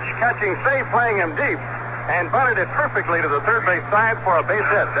Marshall pitch, catching Say playing him deep, and bunted it perfectly to the third base side for a base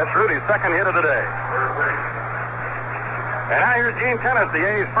hit. That's Rudy's second hit of the day. And now here's Gene Tennis, the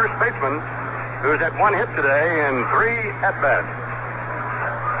A's first baseman, who's had 1 hit today in 3 at-bats.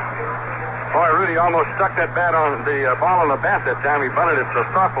 Boy, Rudy almost stuck that bat on the ball on the bat that time. He bunted it so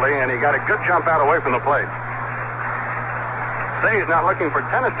softly, and he got a good jump out away from the plate. Say's not looking for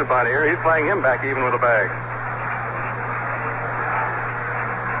Tennis to bunt here. He's playing him back even with a bag.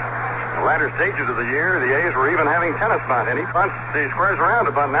 The latter stages of the year, the A's were even having Tennis bunt, and he squares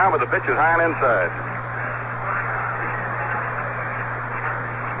around to bunt now, but the pitch is high and inside.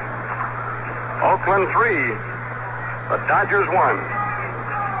 Oakland 3, the Dodgers 1.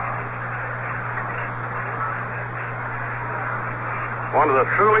 one of the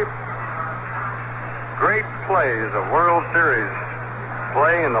truly great plays of World Series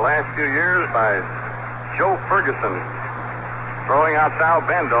play in the last few years by Joe Ferguson, throwing out Sal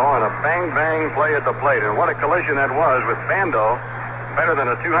Bando in a bang-bang play at the plate. And what a collision that was, with Bando better than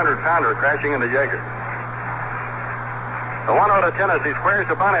a 200-pounder crashing into Yeager. The 1-0 to Tennessee, squares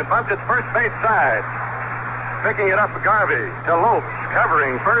to bunt, bumps its first base side. Picking it up, Garvey to Lopes,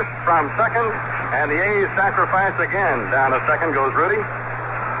 covering first from second, and the A's sacrifice again. Down to second goes Rudy.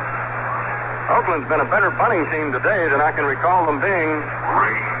 Oakland's been a better bunting team today than I can recall them being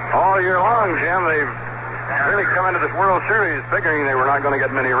all year long, Jim. They've really come into this World Series figuring they were not going to get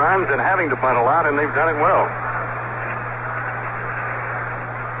many runs and having to bunt a lot, and they've done it well.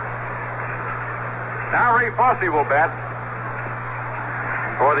 Now Ray Fosse will bat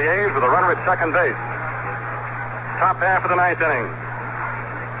for the A's with a runner at second base. Top half of the ninth inning.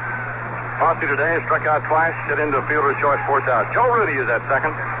 Fosse today struck out twice, hit into a fielder's choice, fourth out. Joe Rudy is at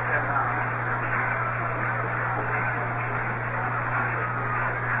second.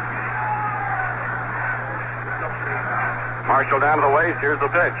 Marshall down to the waist. Here's the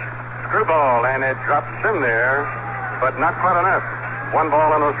pitch. Screwball, and it drops in there, but not quite enough. 1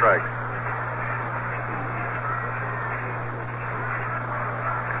 ball and no strikes.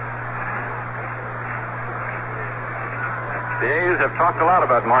 The A's have talked a lot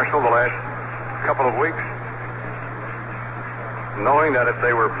about Marshall the last couple of weeks, knowing that if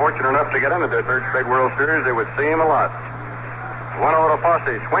they were fortunate enough to get into their third straight World Series, they would see him a lot. 1-0 to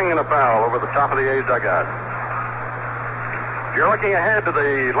Fosse, swinging a foul over the top of the A's dugout. If you're looking ahead to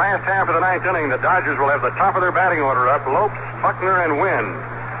the last half of the ninth inning, the Dodgers will have the top of their batting order up: Lopes, Buckner, and Wynn.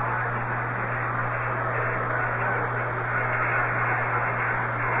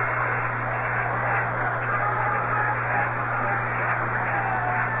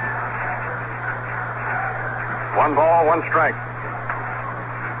 One ball, one strike.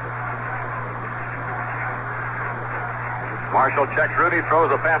 Marshall checks Rudy,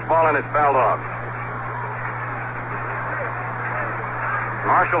 throws a fastball, and it's fouled off.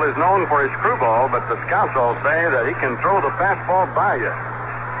 Marshall is known for his screwball, but the scouts all say that he can throw the fastball by you.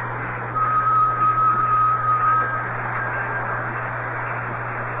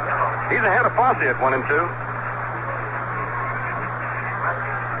 He's ahead of Fosse at 1-2.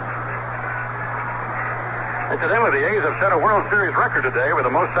 Incidentally, the A's have set a World Series record today with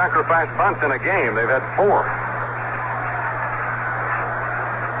the most sacrificed bunts in a game. They've had 4.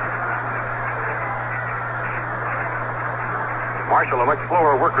 Marshall, a much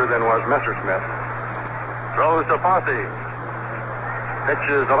slower worker than was Messersmith. Throws to Fosse. Pitch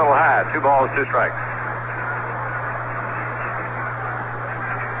is a little high. 2 balls, 2 strikes.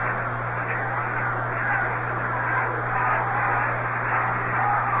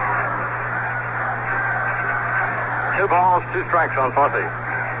 Two balls, 2 strikes on Fosse.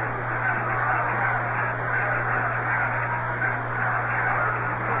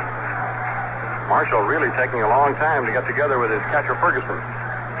 Marshall really taking a long time to get together with his catcher Ferguson.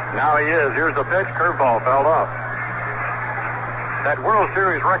 Now he is. Here's the pitch. Curveball fouled off. That World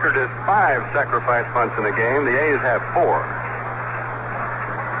Series record is 5 sacrifice bunts in a game. The A's have 4.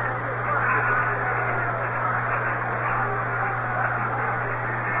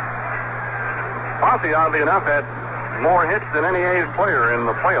 Fosse, oddly enough, had more hits than any A's player in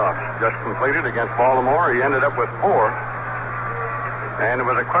the playoffs just completed against Baltimore. He ended up with 4. And it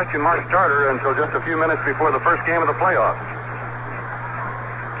was a question mark starter until just a few minutes before the first game of the playoffs.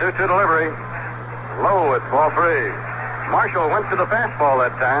 2-2 delivery. Low at ball 3. Marshall went to the fastball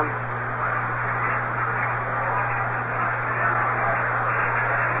that time.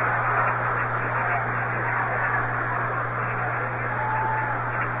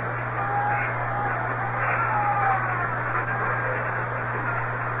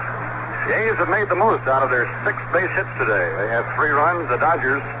 The A's have made the most out of their 6 base hits today. They have 3 runs. The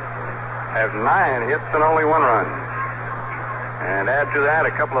Dodgers have 9 hits and only 1 run. And add to that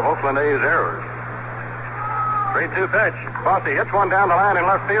a couple of Oakland A's errors. 3-2 pitch. Fosse hits one down the line in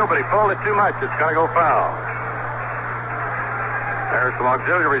left field, but he pulled it too much. It's going to go foul. There's some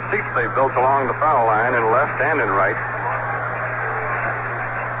auxiliary seats they've built along the foul line in left and in right.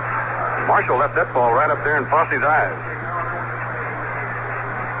 Marshall left that ball right up there in Fosse's eyes.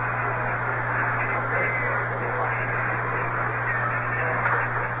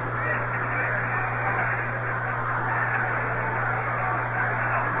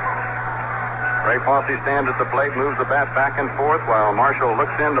 Ray Fosse stands at the plate, moves the bat back and forth while Marshall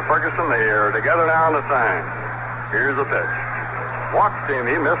looks into Ferguson. They are together now on the sign. Here's the pitch. Walked him.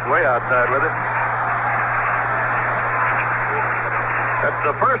 He missed way outside with it. That's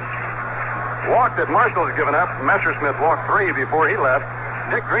the first walk that Marshall's given up. Messersmith walked 3 before he left.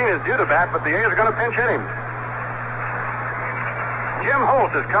 Dick Green is due to bat, but the A's are going to pinch hit him. Jim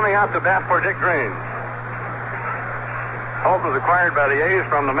Holt is coming out to bat for Dick Green. Holt was acquired by the A's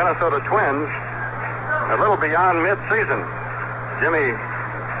from the Minnesota Twins a little beyond mid-season. Jimmy,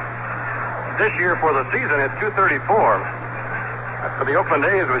 this year for the season, at 234. For the Oakland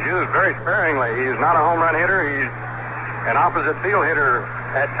A's was used very sparingly. He's not a home run hitter. He's an opposite field hitter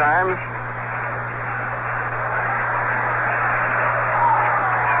at times.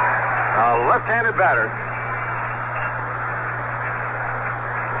 A left-handed batter.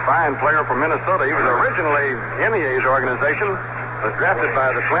 Fine player from Minnesota. He was originally in the A's organization. Was drafted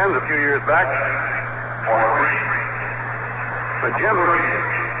by the Twins a few years back. But Jim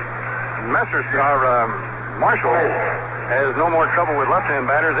Marshall has no more trouble with left-hand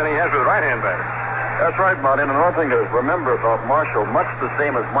batters than he has with right-hand batters. That's right, Martin. And another thing to remember about Marshall, much the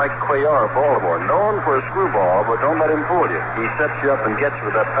same as Mike Cuellar of Baltimore. Known for a screwball, but don't let him fool you. He sets you up and gets you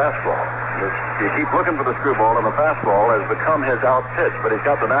with that fastball. You keep looking for the screwball, and the fastball has become his out pitch. But he's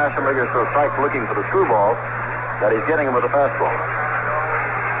got the National Leaguers so psyched looking for the screwball that he's getting him with the fastball.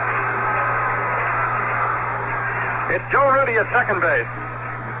 It's Joe Rudy at second base.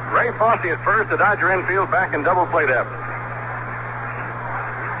 Ray Fosse at first, the Dodger infield back in double play depth.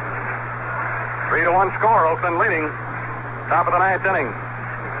 3-1 score, Oakland leading. Top of the 9th inning.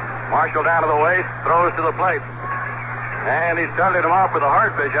 Marshall down to the waist, throws to the plate. And he started him off with a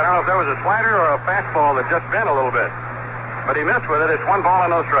hard pitch. I don't know if that was a slider or a fastball that just bent a little bit. But he missed with it. It's 1 ball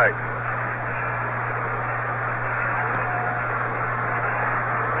and no strikes.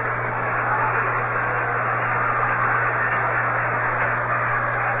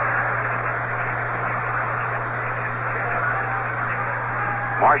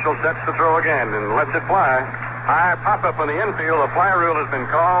 Marshall sets the throw again and lets it fly. High pop-up on the infield. The fly rule has been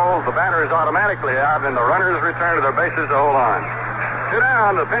called. The batter is automatically out, and the runners return to their bases to hold on. 2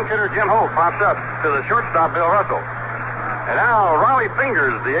 down. The pinch hitter, Jim Holt, pops up to the shortstop, Bill Russell. And now Raleigh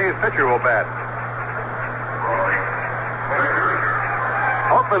Fingers, the A's pitcher, will bat.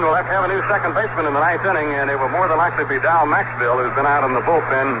 Oakland will have to have a new second baseman in the 9th inning, and it will more than likely be Dow Maxville, who's been out in the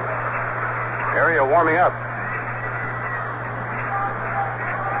bullpen area warming up.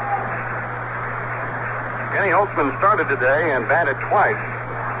 Kenny Holtzman started today and batted twice.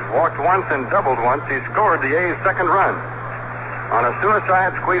 Walked once and doubled once. He scored the A's second run on a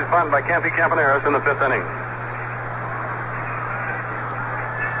suicide squeeze bunt by Campy Campaneris in the 5th inning.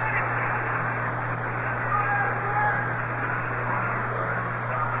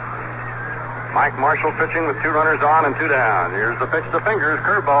 Mike Marshall pitching with 2 runners on and 2 down. Here's the pitch to Fingers.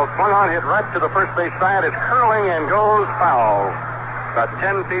 Curveball swung on, hit right to the first base side. It's curling and goes foul. About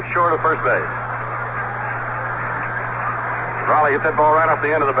 10 feet short of first base. Raleigh hit that ball right off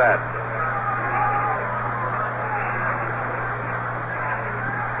the end of the bat.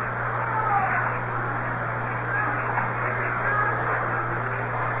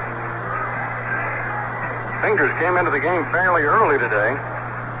 Fingers came into the game fairly early today.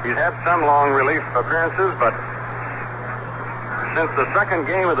 He's had some long relief appearances, but since the second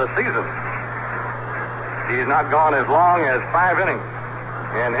game of the season, he's not gone as long as 5 innings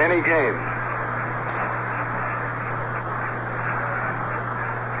in any game.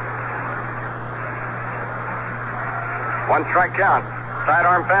 One strike count.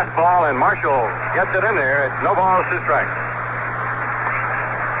 Sidearm fastball, and Marshall gets it in there. It's no balls, 2 strikes.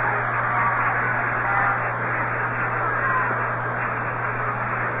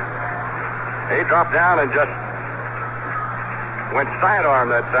 He dropped down and just went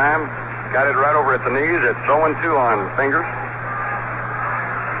sidearm that time. Got it right over at the knees. It's 0-2 on Fingers.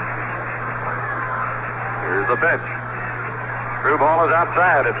 Here's the pitch. Screwball is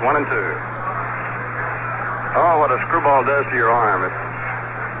outside. It's 1-2. Oh, what a screwball does to your arm. It's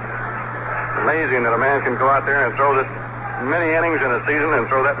amazing that a man can go out there and throw this many innings in a season and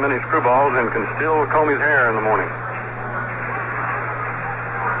throw that many screwballs and can still comb his hair in the morning.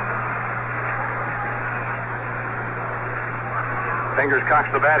 Fingers cocks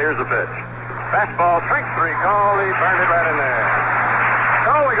the bat. Here's the pitch. Fastball, strike 3 called. He burned it right in there.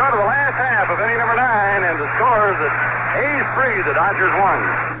 So we go to the last half of inning number 9, and the score is that A's 3, the Dodgers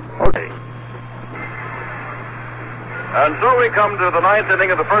 1. Okay. And so we come to the 9th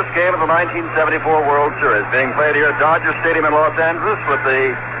inning of the first game of the 1974 World Series, being played here at Dodger Stadium in Los Angeles, with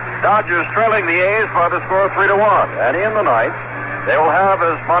the Dodgers trailing the A's by the score of 3-1. And in the 9th, they will have,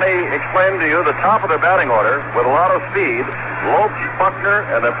 as Monty explained to you, the top of their batting order with a lot of speed, Lopes, Buckner,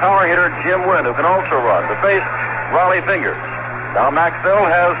 and the power hitter Jim Wynn, who can also run, to face Raleigh Fingers. Now,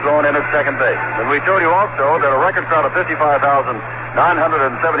 Maxville has thrown in at second base. And we told you also that a record crowd of 55,974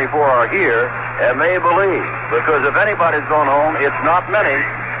 are here, and they believe, because if anybody's going home, it's not many.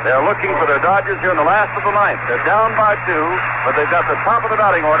 They're looking for their Dodgers here in the last of the ninth. They're down by 2, but they've got the top of the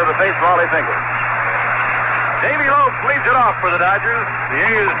batting order to face Raleigh Fingers. Davy Lopes leads it off for the Dodgers. The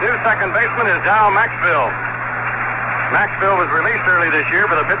A's new second baseman is Dow Maxville. Maxville was released early this year,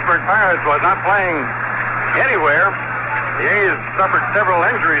 but the Pittsburgh Pirates was not playing anywhere. The A's suffered several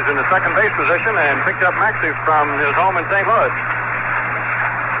injuries in the second base position and picked up Maxie from his home in St. Louis.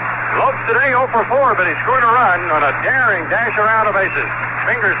 Lopes today 0 for 4, but he scored a run on a daring dash around the bases.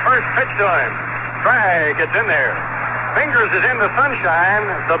 Fingers first pitch to him. Strike gets in there. Fingers is in the sunshine.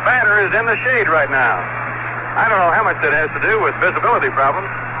 The batter is in the shade right now. I don't know how much that has to do with visibility problems.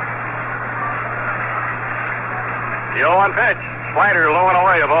 The 0-1 pitch. Slider low and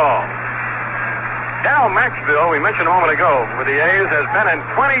away a ball. Dow Maxville, we mentioned a moment ago, with the A's, has been in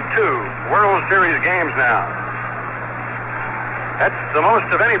 22 World Series games now. That's the most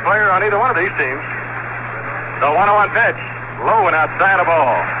of any player on either one of these teams. The 1-0 pitch. Low and outside a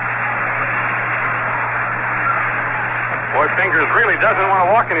ball. Boy, Fingers really doesn't want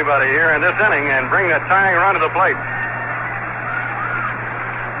to walk anybody here in this inning and bring that tying run to the plate.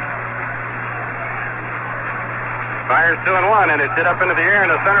 Fires 2-1, and it's hit up into the air in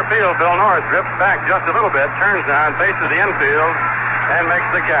the center field. Bill Norris drifts back just a little bit, turns now and faces the infield and makes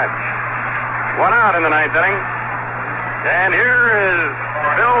the catch. 1 out in the ninth inning. And here is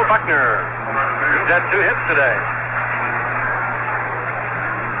Bill Buckner. He's had 2 hits today.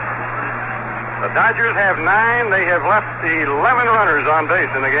 The Dodgers have 9. They have left 11 runners on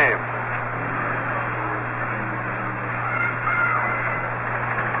base in the game.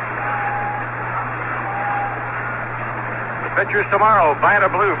 The pitchers tomorrow, Vida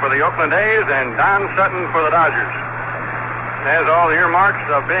Blue for the Oakland A's and Don Sutton for the Dodgers. Has all the earmarks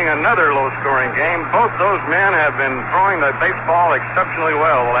of being another low-scoring game. Both those men have been throwing the baseball exceptionally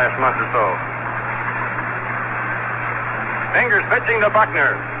well the last month or so. Fingers pitching to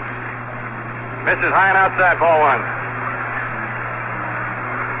Buckner. Misses high and outside, ball 1.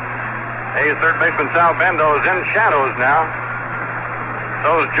 A's third baseman Sal Bendo is in shadows now.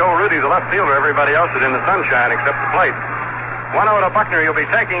 So is Joe Rudy, the left fielder. Everybody else is in the sunshine except the plate. 1-0 to Buckner you'll be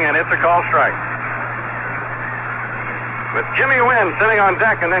taking, and it's a call strike. With Jimmy Wynn sitting on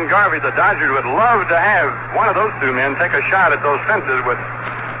deck and then Garvey, the Dodgers would love to have one of those 2 men take a shot at those fences with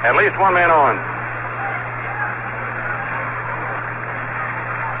at least 1 man on.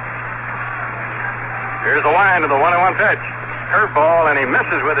 Here's the line to the 1-1 pitch. Curveball, and he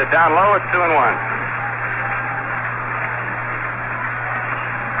misses with it down low at 2-1.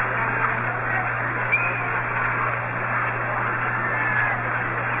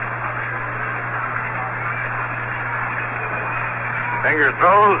 Fingers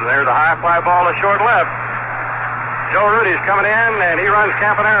throws, and there's a high fly ball to short left. Joe Rudy's coming in, and he runs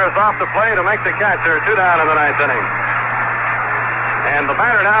Campaneris off the plate to make the catch. There are 2 down in the ninth inning. And the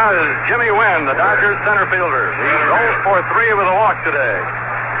batter now is Jimmy Wynn, the Dodgers center fielder. He's 0 for 3 with a walk today.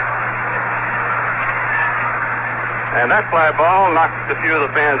 And that fly ball knocked a few of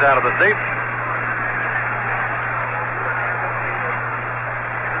the fans out of the seats.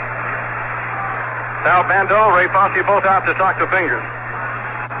 Sal Bando, Ray Fosse both out to talk to Fingers.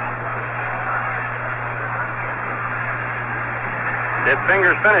 If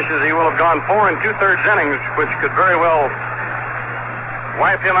Fingers finishes, he will have gone 4 2/3 innings, which could very well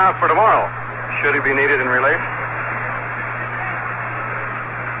wipe him out for tomorrow, should he be needed in relief.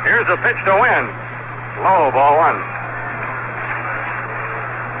 Here's a pitch to Wynn. Low, ball 1.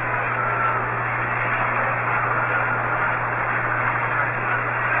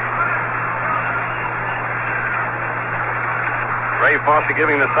 Ray Fosse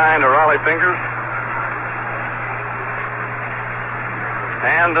giving the sign to Raleigh Fingers.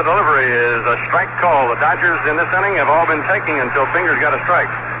 And the delivery is a strike call. The Dodgers in this inning have all been taking until Fingers got a strike.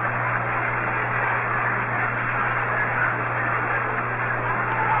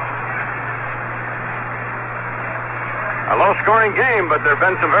 A low-scoring game, but there have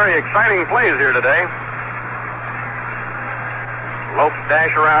been some very exciting plays here today. Lopes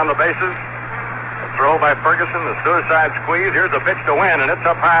dash around the bases. A throw by Ferguson, the suicide squeeze. Here's a pitch to Wynn, and it's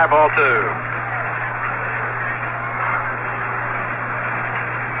up high, ball 2.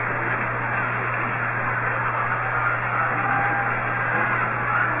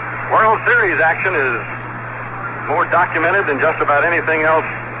 World Series action is more documented than just about anything else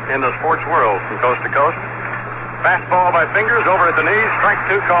in the sports world from coast to coast. Fastball by Fingers over at the knees. Strike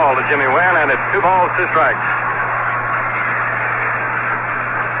 2 call to Jimmy Wynn, and it's 2 balls, 2 strikes.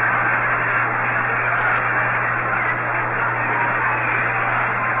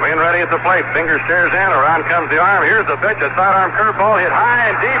 Wayne ready at the plate. Finger stares in. Around comes the arm. Here's the pitch. A sidearm curveball hit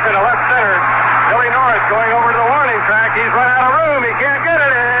high and deep into left center. Billy Norris going over to the warning track. He's run out of room. He can't get it.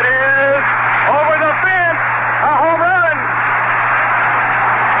 It is over the fence. A home run.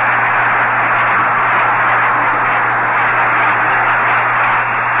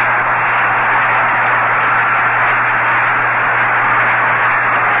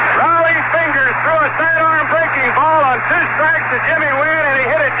 Raleigh Fingers threw a sidearm breaking ball on 2 strikes to Jimmy Wynn, and he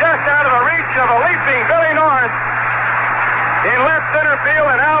hit it just out of the reach of a leaping Billy Norris in left center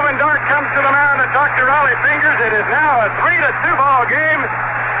field, and Alvin Dark comes to the mound to talk to Raleigh Fingers. It is now a 3-2 ball game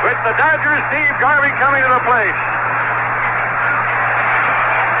with the Dodgers' Steve Garvey coming to the plate.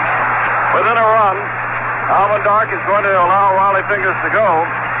 Within a run, Alvin Dark is going to allow Raleigh Fingers to go.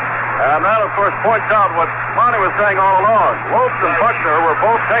 And that, of course, points out what Monty was saying all along. Lopes and Buckner were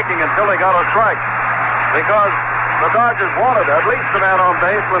both taking until they got a strike, because the Dodgers wanted at least a man on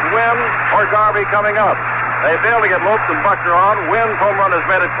base with Wynn or Garvey coming up. They failed to get Lopes and Buckner on. Wynn's home run has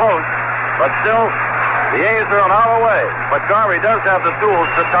made it close, but still, the A's are on our way. But Garvey does have the tools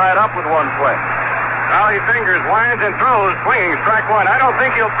to tie it up with one swing. Raleigh Fingers winds and throws, swinging strike one. I don't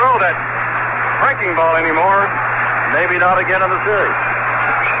think he'll throw that breaking ball anymore. Maybe not again in the series.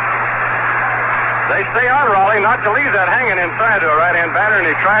 They stay on Raleigh not to leave that hanging inside to a right-hand batter, and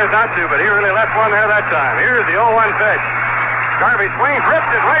he tries not to, but he really left one there that time. Here's the 0-1 pitch. Garvey swings,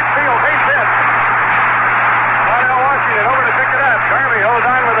 ripped it, right field, base hit. Waddell Washington over to pick it up. Garvey holds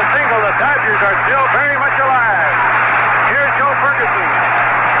on with a single. The Dodgers are still very much alive. Here's Joe Ferguson.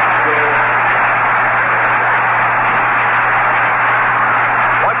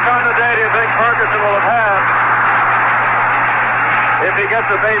 What kind of day do you think Ferguson will have had if he gets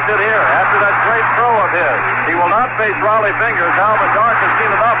a base hit here after that great throw of his? He will not face Raleigh Fingers. Alvin Dark has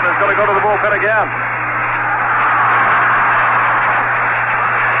seen enough and is going to go to the bullpen again.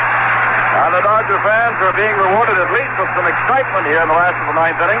 And the Dodger fans are being rewarded at least with some excitement here in the last of the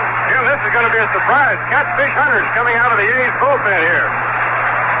 9th inning. Jim, this is going to be a surprise. Catfish Hunter's coming out of the A's bullpen here.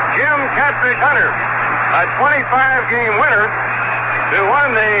 Jim Catfish Hunter, a 25-game winner who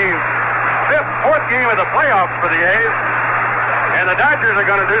won the fourth game of the playoffs for the A's. And the Dodgers are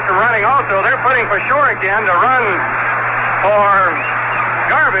going to do some running also. They're putting Pashore again to run for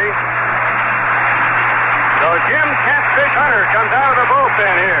Garvey. So Jim Catfish Hunter comes out of the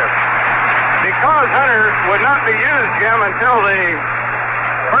bullpen here. Because Hunter would not be used, Jim, until the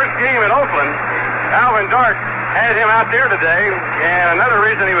first game at Oakland, Alvin Dark had him out there today. And another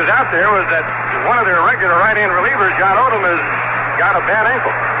reason he was out there was that one of their regular right-hand relievers, John Odom, has got a bad ankle.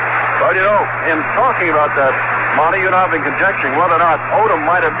 Well, you know, in talking about that, Monty, you and I have been conjecturing whether or not Odom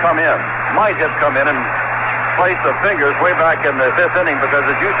might have come in place of Fingers way back in the 5th inning, because,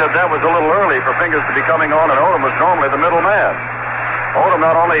 as you said, that was a little early for Fingers to be coming on, and Odom was normally the middle man. Odom,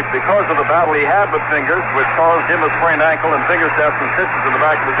 not only because of the battle he had with Fingers, which caused him a sprained ankle and Fingers to have some stitches in the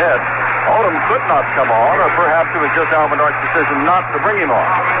back of his head, Odom could not come on, or perhaps it was just Alvin Dark's decision not to bring him on.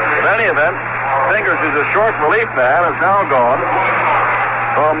 In any event, Fingers, who's a short relief man, is now gone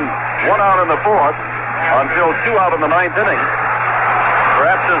from 1 out in the 4th until 2 out in the 9th inning,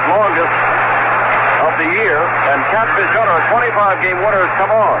 perhaps his longest of the year, and Catfish Hunter, a 25-game winner, has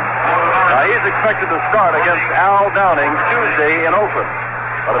come on. Now, he's expected to start against Al Downing Tuesday in Oakland.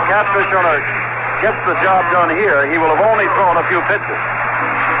 But if Catfish Hunter gets the job done here, he will have only thrown a few pitches.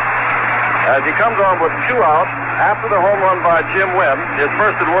 As he comes on with 2 out after the home run by Jim Wynn, his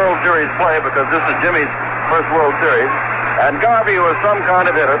first in World Series play, because this is Jimmy's first World Series, and Garvey, who is some kind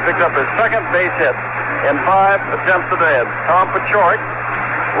of hitter, picked up his second base hit in 5 attempts today. Tom Pachorik,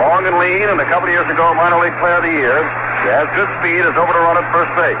 long and lean, and a couple of years ago, minor league player of the year. He has good speed, is over to run at first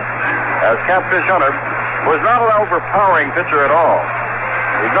base. As Catfish Hunter was not an overpowering pitcher at all.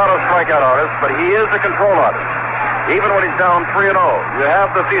 He's not a strikeout artist, but he is a control artist. Even when he's down 3-0, you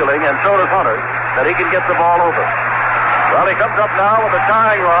have the feeling, and so does Hunter, that he can get the ball over. Well, he comes up now with a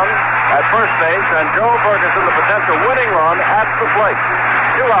tying run at first base, and Joe Ferguson, the potential winning run at the plate.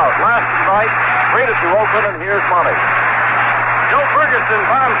 2 out. Last night, 3-2 Oakland, and here's Monty. Joe Ferguson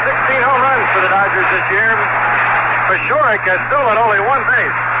bombed 16 home runs for the Dodgers this year. Pashoric has stolen only 1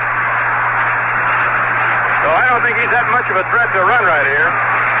 base. So I don't think he's that much of a threat to run right here.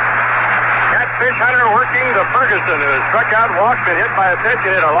 Catfish Hunter working to Ferguson, who has struck out, walked, been hit by a pitch,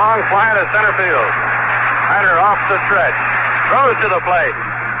 and hit a long fly to center field. Hunter off the stretch. Throws to the plate.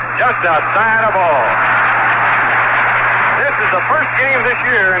 Just outside a ball. This is the first game this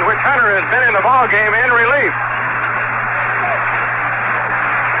year in which Hunter has been in the ball game in relief.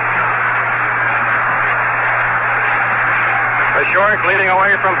 Pashoric leading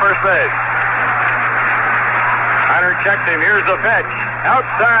away from first base. Hunter checks him. Here's the pitch.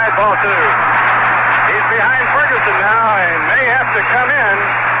 Outside, ball two. He's behind Ferguson now and may have to come in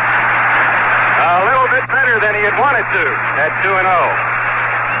a little bit better than he had wanted to at 2-0.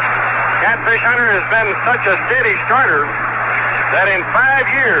 Catfish Hunter has been such a steady starter that in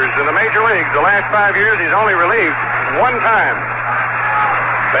 5 years in the major leagues, the last 5 years, he's only relieved one time.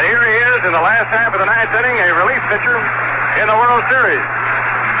 But here he is in the last half of the ninth inning, a relief pitcher in the World Series.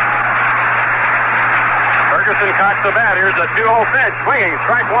 Ferguson cocks the bat. Here's a 2-0 pitch. Swinging,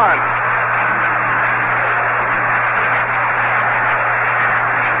 strike one.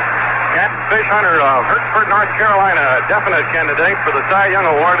 Catfish Hunter of Hertford, North Carolina, a definite candidate for the Cy Young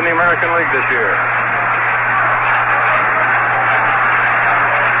Award in the American League this year.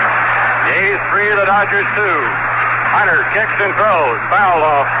 The A's 3, the Dodgers 2. Hunter kicks and throws. Fouled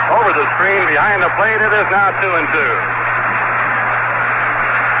off over the screen behind the plate. It is now 2-2.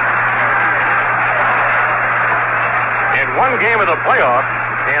 In one game of the playoffs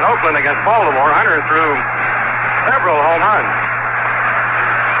in Oakland against Baltimore, Hunter threw several home runs.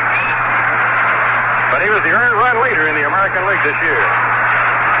 But he was the earned run leader in the American League this year.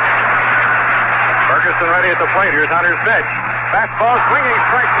 Ferguson ready at the plate. Here's Hunter's pitch. Fastball swinging,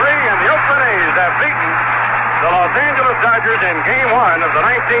 strike three, and the Oakland A's have beaten the Los Angeles Dodgers in Game 1 of the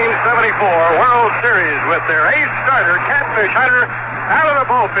 1974 World Series with their ace starter, Catfish Hunter, out of the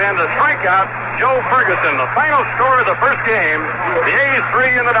bullpen to strike out Joe Ferguson. The final score of the first game, the A's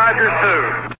 3 and the Dodgers 2.